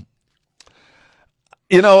 Mm-hmm.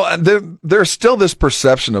 You know, there's still this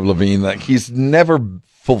perception of LaVine that he's never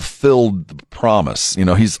fulfilled the promise. You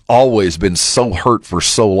know, he's always been so hurt for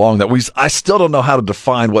so long that I still don't know how to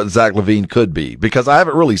define what Zach LaVine could be, because I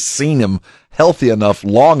haven't really seen him healthy enough,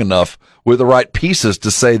 long enough with the right pieces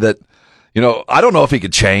to say that, you know, I don't know if he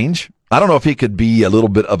could change. I don't know if he could be a little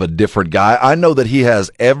bit of a different guy. I know that he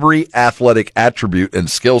has every athletic attribute and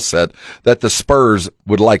skill set that the Spurs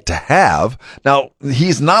would like to have. Now,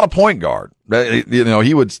 he's not a point guard. You know,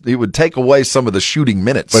 he would take away some of the shooting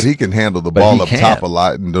minutes. But he can handle the ball up top a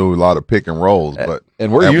lot and do a lot of pick and rolls. But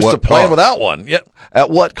and we're used to playing without one. Yeah. At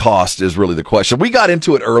what cost is really the question. We got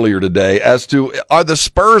into it earlier today as to, are the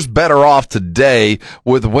Spurs better off today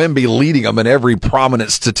with Wemby leading them in every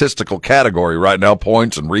prominent statistical category right now,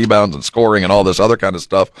 points and rebounds and scoring and all this other kind of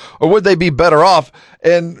stuff, or would they be better off?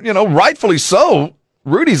 And, you know, rightfully so.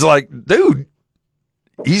 Rudy's like, dude,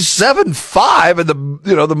 he's 7'5"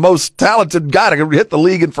 and the most talented guy to hit the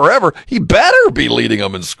league in forever. He better be leading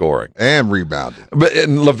them in scoring and rebounding.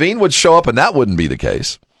 And LaVine would show up, and that wouldn't be the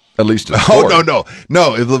case. At least in scoring.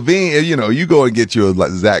 No. If LaVine, you go and get you a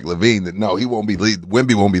Zach LaVine, that he won't be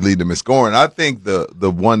Wemby won't be leading him in scoring. I think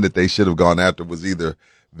the one that they should have gone after was either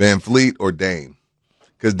Van Fleet or Dame,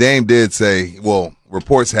 because Dame did say, well,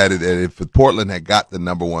 reports had it that if Portland had got the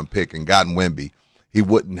number 1 pick and gotten Wemby, he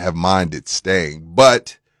wouldn't have minded staying.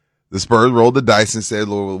 But the Spurs rolled the dice and said,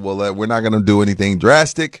 well, we're not going to do anything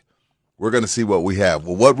drastic. We're going to see what we have.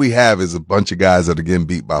 Well, what we have is a bunch of guys that are getting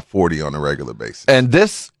beat by 40 on a regular basis. And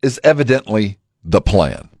this is evidently the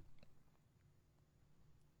plan.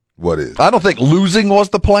 What is? I don't think losing was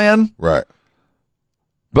the plan. Right.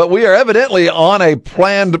 But we are evidently on a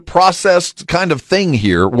planned, processed kind of thing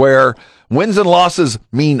here where Wins and losses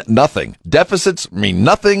mean nothing. Deficits mean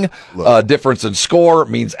nothing. Difference in score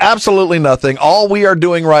means absolutely nothing. All we are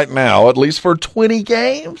doing right now, at least for 20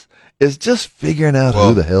 games, is just figuring out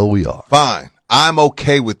who the hell we are. Fine. I'm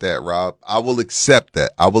okay with that, Rob. I will accept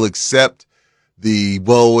that. I will accept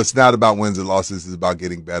it's not about wins and losses. It's about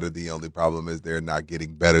getting better. The only problem is they're not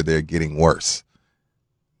getting better. They're getting worse.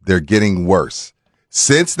 They're getting worse.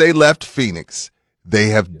 Since they left Phoenix, they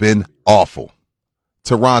have been awful.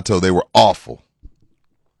 Toronto, they were awful.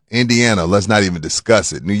 Indiana, let's not even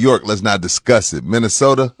discuss it. New York, let's not discuss it.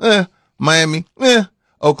 Minnesota, Miami,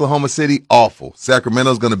 Oklahoma City, awful.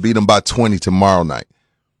 Sacramento's going to beat them by 20 tomorrow night.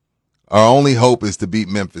 Our only hope is to beat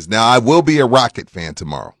Memphis. Now, I will be a Rocket fan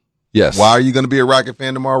tomorrow. Yes. Why are you going to be a Rocket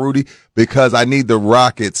fan tomorrow, Rudy? Because I need the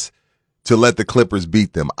Rockets to let the Clippers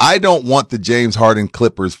beat them. I don't want the James Harden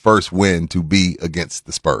Clippers first win to be against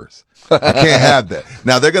the Spurs. I can't have that.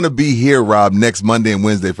 Now, they're going to be here, Rob, next Monday and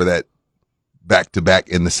Wednesday for that back-to-back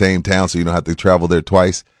in the same town, so you don't have to travel there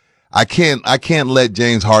twice. I can't let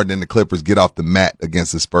James Harden and the Clippers get off the mat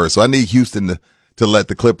against the Spurs. So I need Houston to let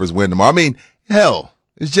the Clippers win tomorrow. I mean, hell,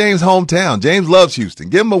 it's James' hometown. James loves Houston.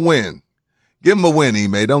 Give him a win. Give him a win,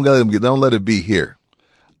 Ime. Don't let it be here.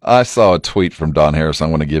 I saw a tweet from Don Harris. I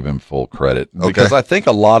want to give him full credit because I think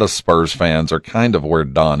a lot of Spurs fans are kind of where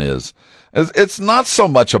Don is. It's not so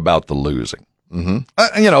much about the losing.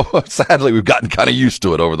 Mm-hmm. Sadly, we've gotten kind of used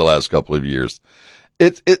to it over the last couple of years.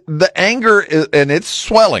 The anger is, and it's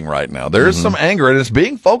swelling right now. There is some anger, and it's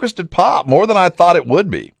being focused at Pop more than I thought it would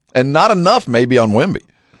be, and not enough maybe on Wemby.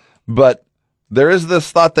 But there is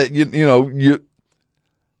this thought that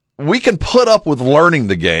we can put up with learning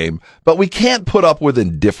the game, but we can't put up with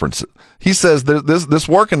indifference. He says there's this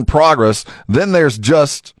work in progress. Then there's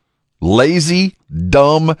just lazy,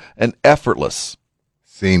 dumb, and effortless.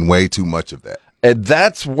 Seen way too much of that. And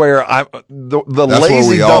that's where the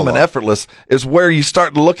lazy, dumb, and effortless is where you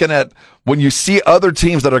start looking at when you see other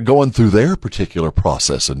teams that are going through their particular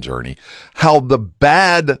process and journey, how the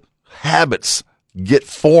bad habits get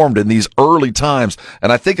formed in these early times.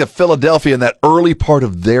 And I think of Philadelphia in that early part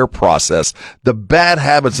of their process, the bad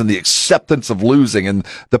habits and the acceptance of losing and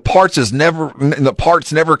the parts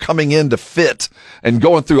never coming in to fit and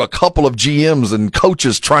going through a couple of GMs and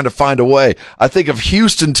coaches trying to find a way. I think of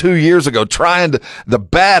Houston 2 years ago the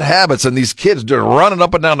bad habits and these kids just running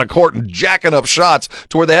up and down the court and jacking up shots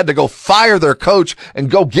to where they had to go fire their coach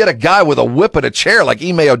and go get a guy with a whip and a chair like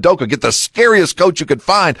Ime Udoka, get the scariest coach you could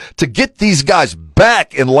find to get these guys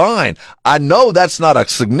back in line. I know that's not a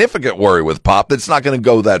significant worry with Pop. It's not going to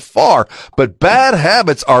go that far, but bad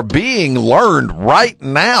habits are being learned right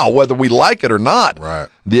now, whether we like it or not. Right.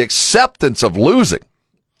 The acceptance of losing.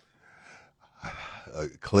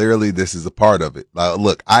 Clearly, this is a part of it.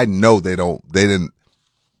 Look, I know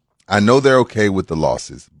I know they're okay with the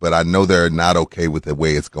losses, but I know they're not okay with the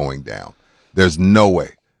way it's going down. There's no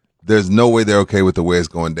way they're okay with the way it's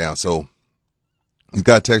going down. So, he's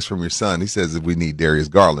got a text from your son. He says that we need Darius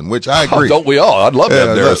Garland, which I agree. Don't we all? I'd love to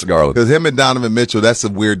have Darius Garland. Because him and Donovan Mitchell, that's a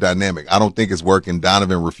weird dynamic. I don't think it's working.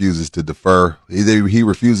 Donovan refuses to defer. He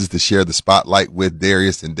refuses to share the spotlight with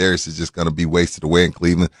Darius, and Darius is just going to be wasted away in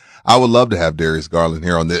Cleveland. I would love to have Darius Garland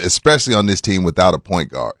here especially on this team without a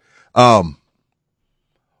point guard.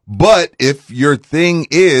 But if your thing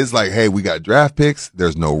is like, hey, we got draft picks,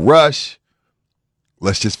 there's no rush,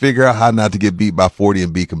 let's just figure out how not to get beat by 40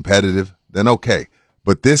 and be competitive, then okay.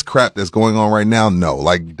 But this crap that's going on right now, no.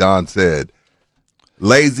 Like Don said,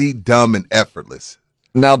 lazy, dumb, and effortless.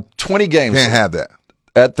 Now, 20 games. Can't have that.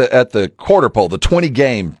 At the quarter pole, the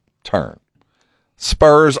 20-game turn,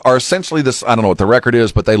 Spurs are essentially this, I don't know what the record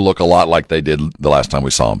is, but they look a lot like they did the last time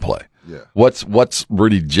we saw them play. Yeah. What's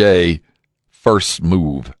Rudy J first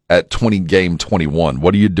move at 20-game 21?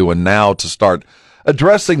 What are you doing now to start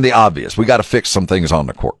addressing the obvious? We got to fix some things on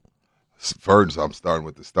the court. First, I'm starting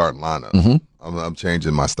with the starting lineup. Mm-hmm. I'm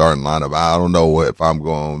changing my starting lineup. I don't know if I'm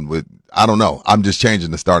going with – I don't know. I'm just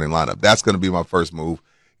changing the starting lineup. That's going to be my first move.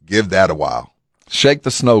 Give that a while. Shake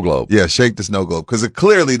the snow globe. Yeah, shake the snow globe. Because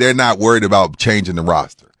clearly they're not worried about changing the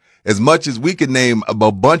roster. As much as we could name a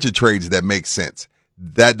bunch of trades that make sense,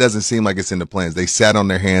 that doesn't seem like it's in the plans. They sat on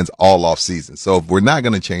their hands all off season. So if we're not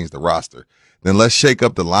going to change the roster, then let's shake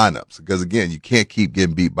up the lineups. Because, again, you can't keep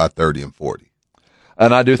getting beat by 30 and 40.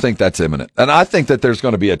 And I do think that's imminent. And I think that there's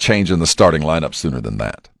going to be a change in the starting lineup sooner than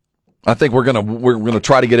that. I think we're going to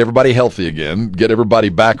try to get everybody healthy again, get everybody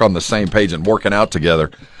back on the same page and working out together.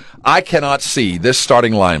 I cannot see this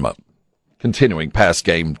starting lineup continuing past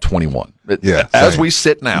game 21. Yeah, as same. we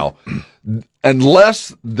sit now,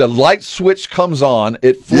 unless the light switch comes on,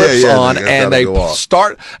 it flips on, and they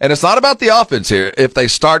start. And it's not about the offense here. If they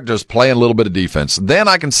start just playing a little bit of defense, then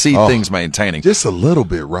I can see things maintaining. Just a little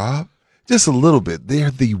bit, Rob. Just a little bit.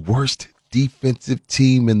 They're the worst defensive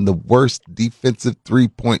team and the worst defensive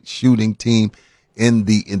three-point shooting team in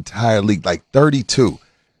the entire league. Like 32.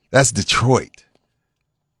 That's Detroit.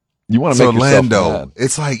 You want to make Orlando. yourself mad.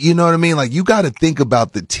 It's like, you know what I mean? Like, you got to think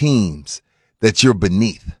about the teams that you're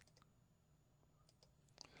beneath.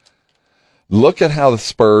 Look at how the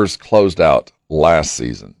Spurs closed out last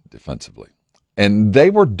season defensively. And they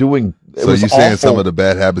were doing So you're saying some of the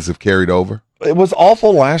bad habits have carried over? It was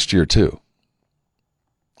awful last year, too.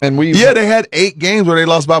 And they had 8 games where they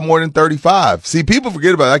lost by more than 35. See, people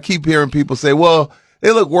forget about it. I keep hearing people say, well,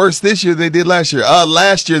 they look worse this year than they did last year.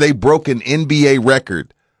 Last year, they broke an NBA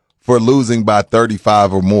record for losing by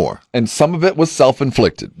 35 or more. And some of it was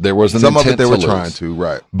self-inflicted. There was an some of it intent they to were lose. trying to,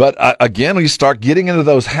 right. But again, we start getting into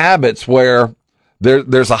those habits where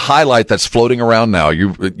there's a highlight that's floating around now.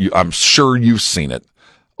 I'm sure you've seen it.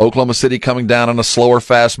 Oklahoma City coming down on a slower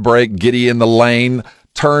fast break, Giddey in the lane,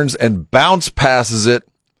 turns and bounce passes it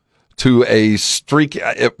to a streak.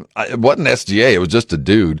 It wasn't SGA. It was just a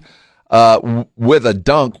dude with a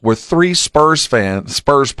dunk with 3 Spurs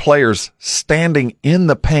players standing in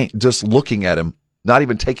the paint, just looking at him, not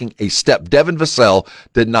even taking a step. Devin Vassell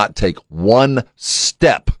did not take one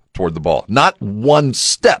step toward the ball. Not one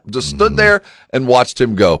step. Just stood there and watched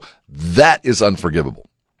him go. That is unforgivable.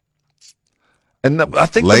 And I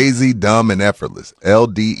think lazy, dumb, and effortless.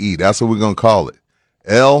 LDE. That's what we're going to call it.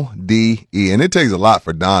 LDE. And it takes a lot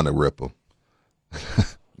for Don to rip him.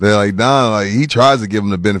 They're like, Don, like, he tries to give him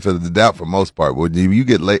the benefit of the doubt for most part. But you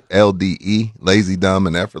get LDE, lazy, dumb,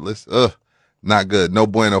 and effortless, not good. No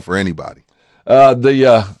bueno for anybody.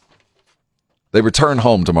 They return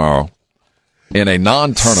home tomorrow in a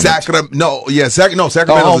non-tournament. Sacramento's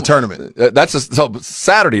a tournament. So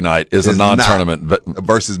Saturday night is a non-tournament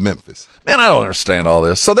versus Memphis. Man, I don't understand all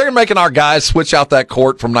this. So they're making our guys switch out that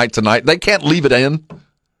court from night to night. They can't leave it in.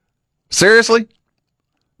 Seriously?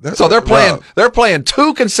 So they're playing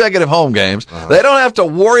 2 consecutive home games. They don't have to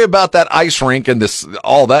worry about that ice rink and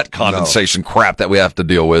all that condensation crap that we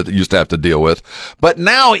used to have to deal with. But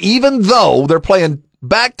now, even though they're playing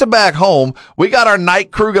back-to-back home, we got our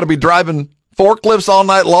night crew going to be driving forklifts all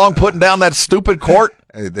night long, putting down that stupid court.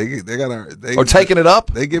 Hey, or taking it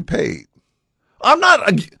up. They get paid.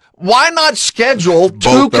 Why not schedule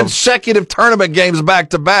 2 consecutive tournament games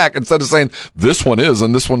back-to-back instead of saying this one is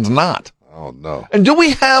and this one's not? Oh, no. And do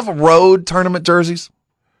we have road tournament jerseys?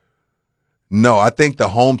 No, I think the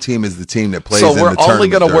home team is the team that plays in the tournament. So we're only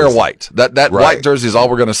going to wear white. That right. White jersey is all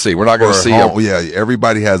we're going to see. We're not going to see home. Yeah,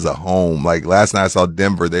 everybody has a home. Like last night I saw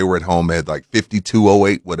Denver. They were at home at like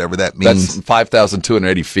 5208, whatever that means. That's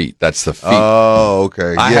 5,280 feet. That's the feet. Oh,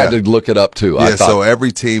 okay. I had to look it up too. Yeah, so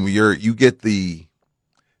every team, you get the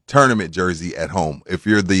tournament jersey at home. If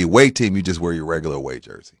you're the away team, you just wear your regular away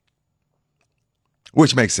jersey.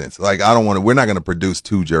 Which makes sense. Like, we're not going to produce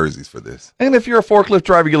 2 jerseys for this. And if you're a forklift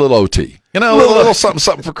driver, you get a little OT. A little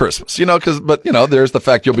something for Christmas. But there's the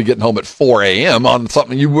fact you'll be getting home at 4 a.m. on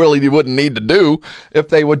something you really wouldn't need to do if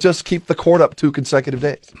they would just keep the court up 2 consecutive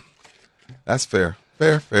days. That's fair.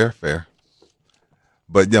 Fair.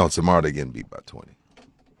 But, tomorrow they're getting beat by 20.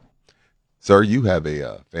 Sir, you have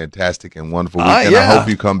a fantastic and wonderful weekend. I hope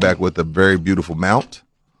you come back with a very beautiful mount.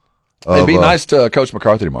 It'd be nice to Coach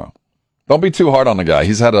McCarthy tomorrow. Don't be too hard on the guy.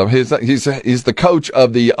 He's the coach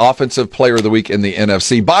of the Offensive Player of the Week in the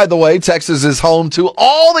NFC. By the way, Texas is home to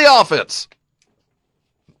all the offense.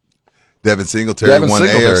 Devin Singletary won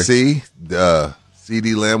AFC.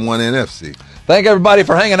 CD Lamb won NFC. Thank everybody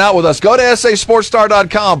for hanging out with us. Go to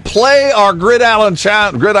sasportstar.com. Play our Gridiron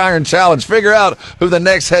Challenge. Figure out who the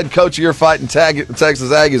next head coach of your fighting Texas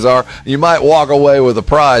Aggies are. You might walk away with a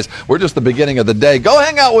prize. We're just the beginning of the day. Go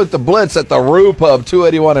hang out with the Blitz at the Rue Pub,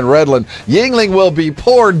 281 in Redland. Yingling will be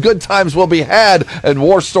poured, good times will be had, and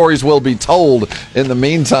war stories will be told. In the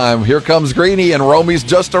meantime, here comes Greeny, and Romy's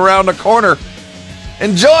just around the corner.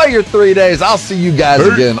 Enjoy your 3 days. I'll see you guys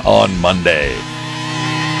again on Monday.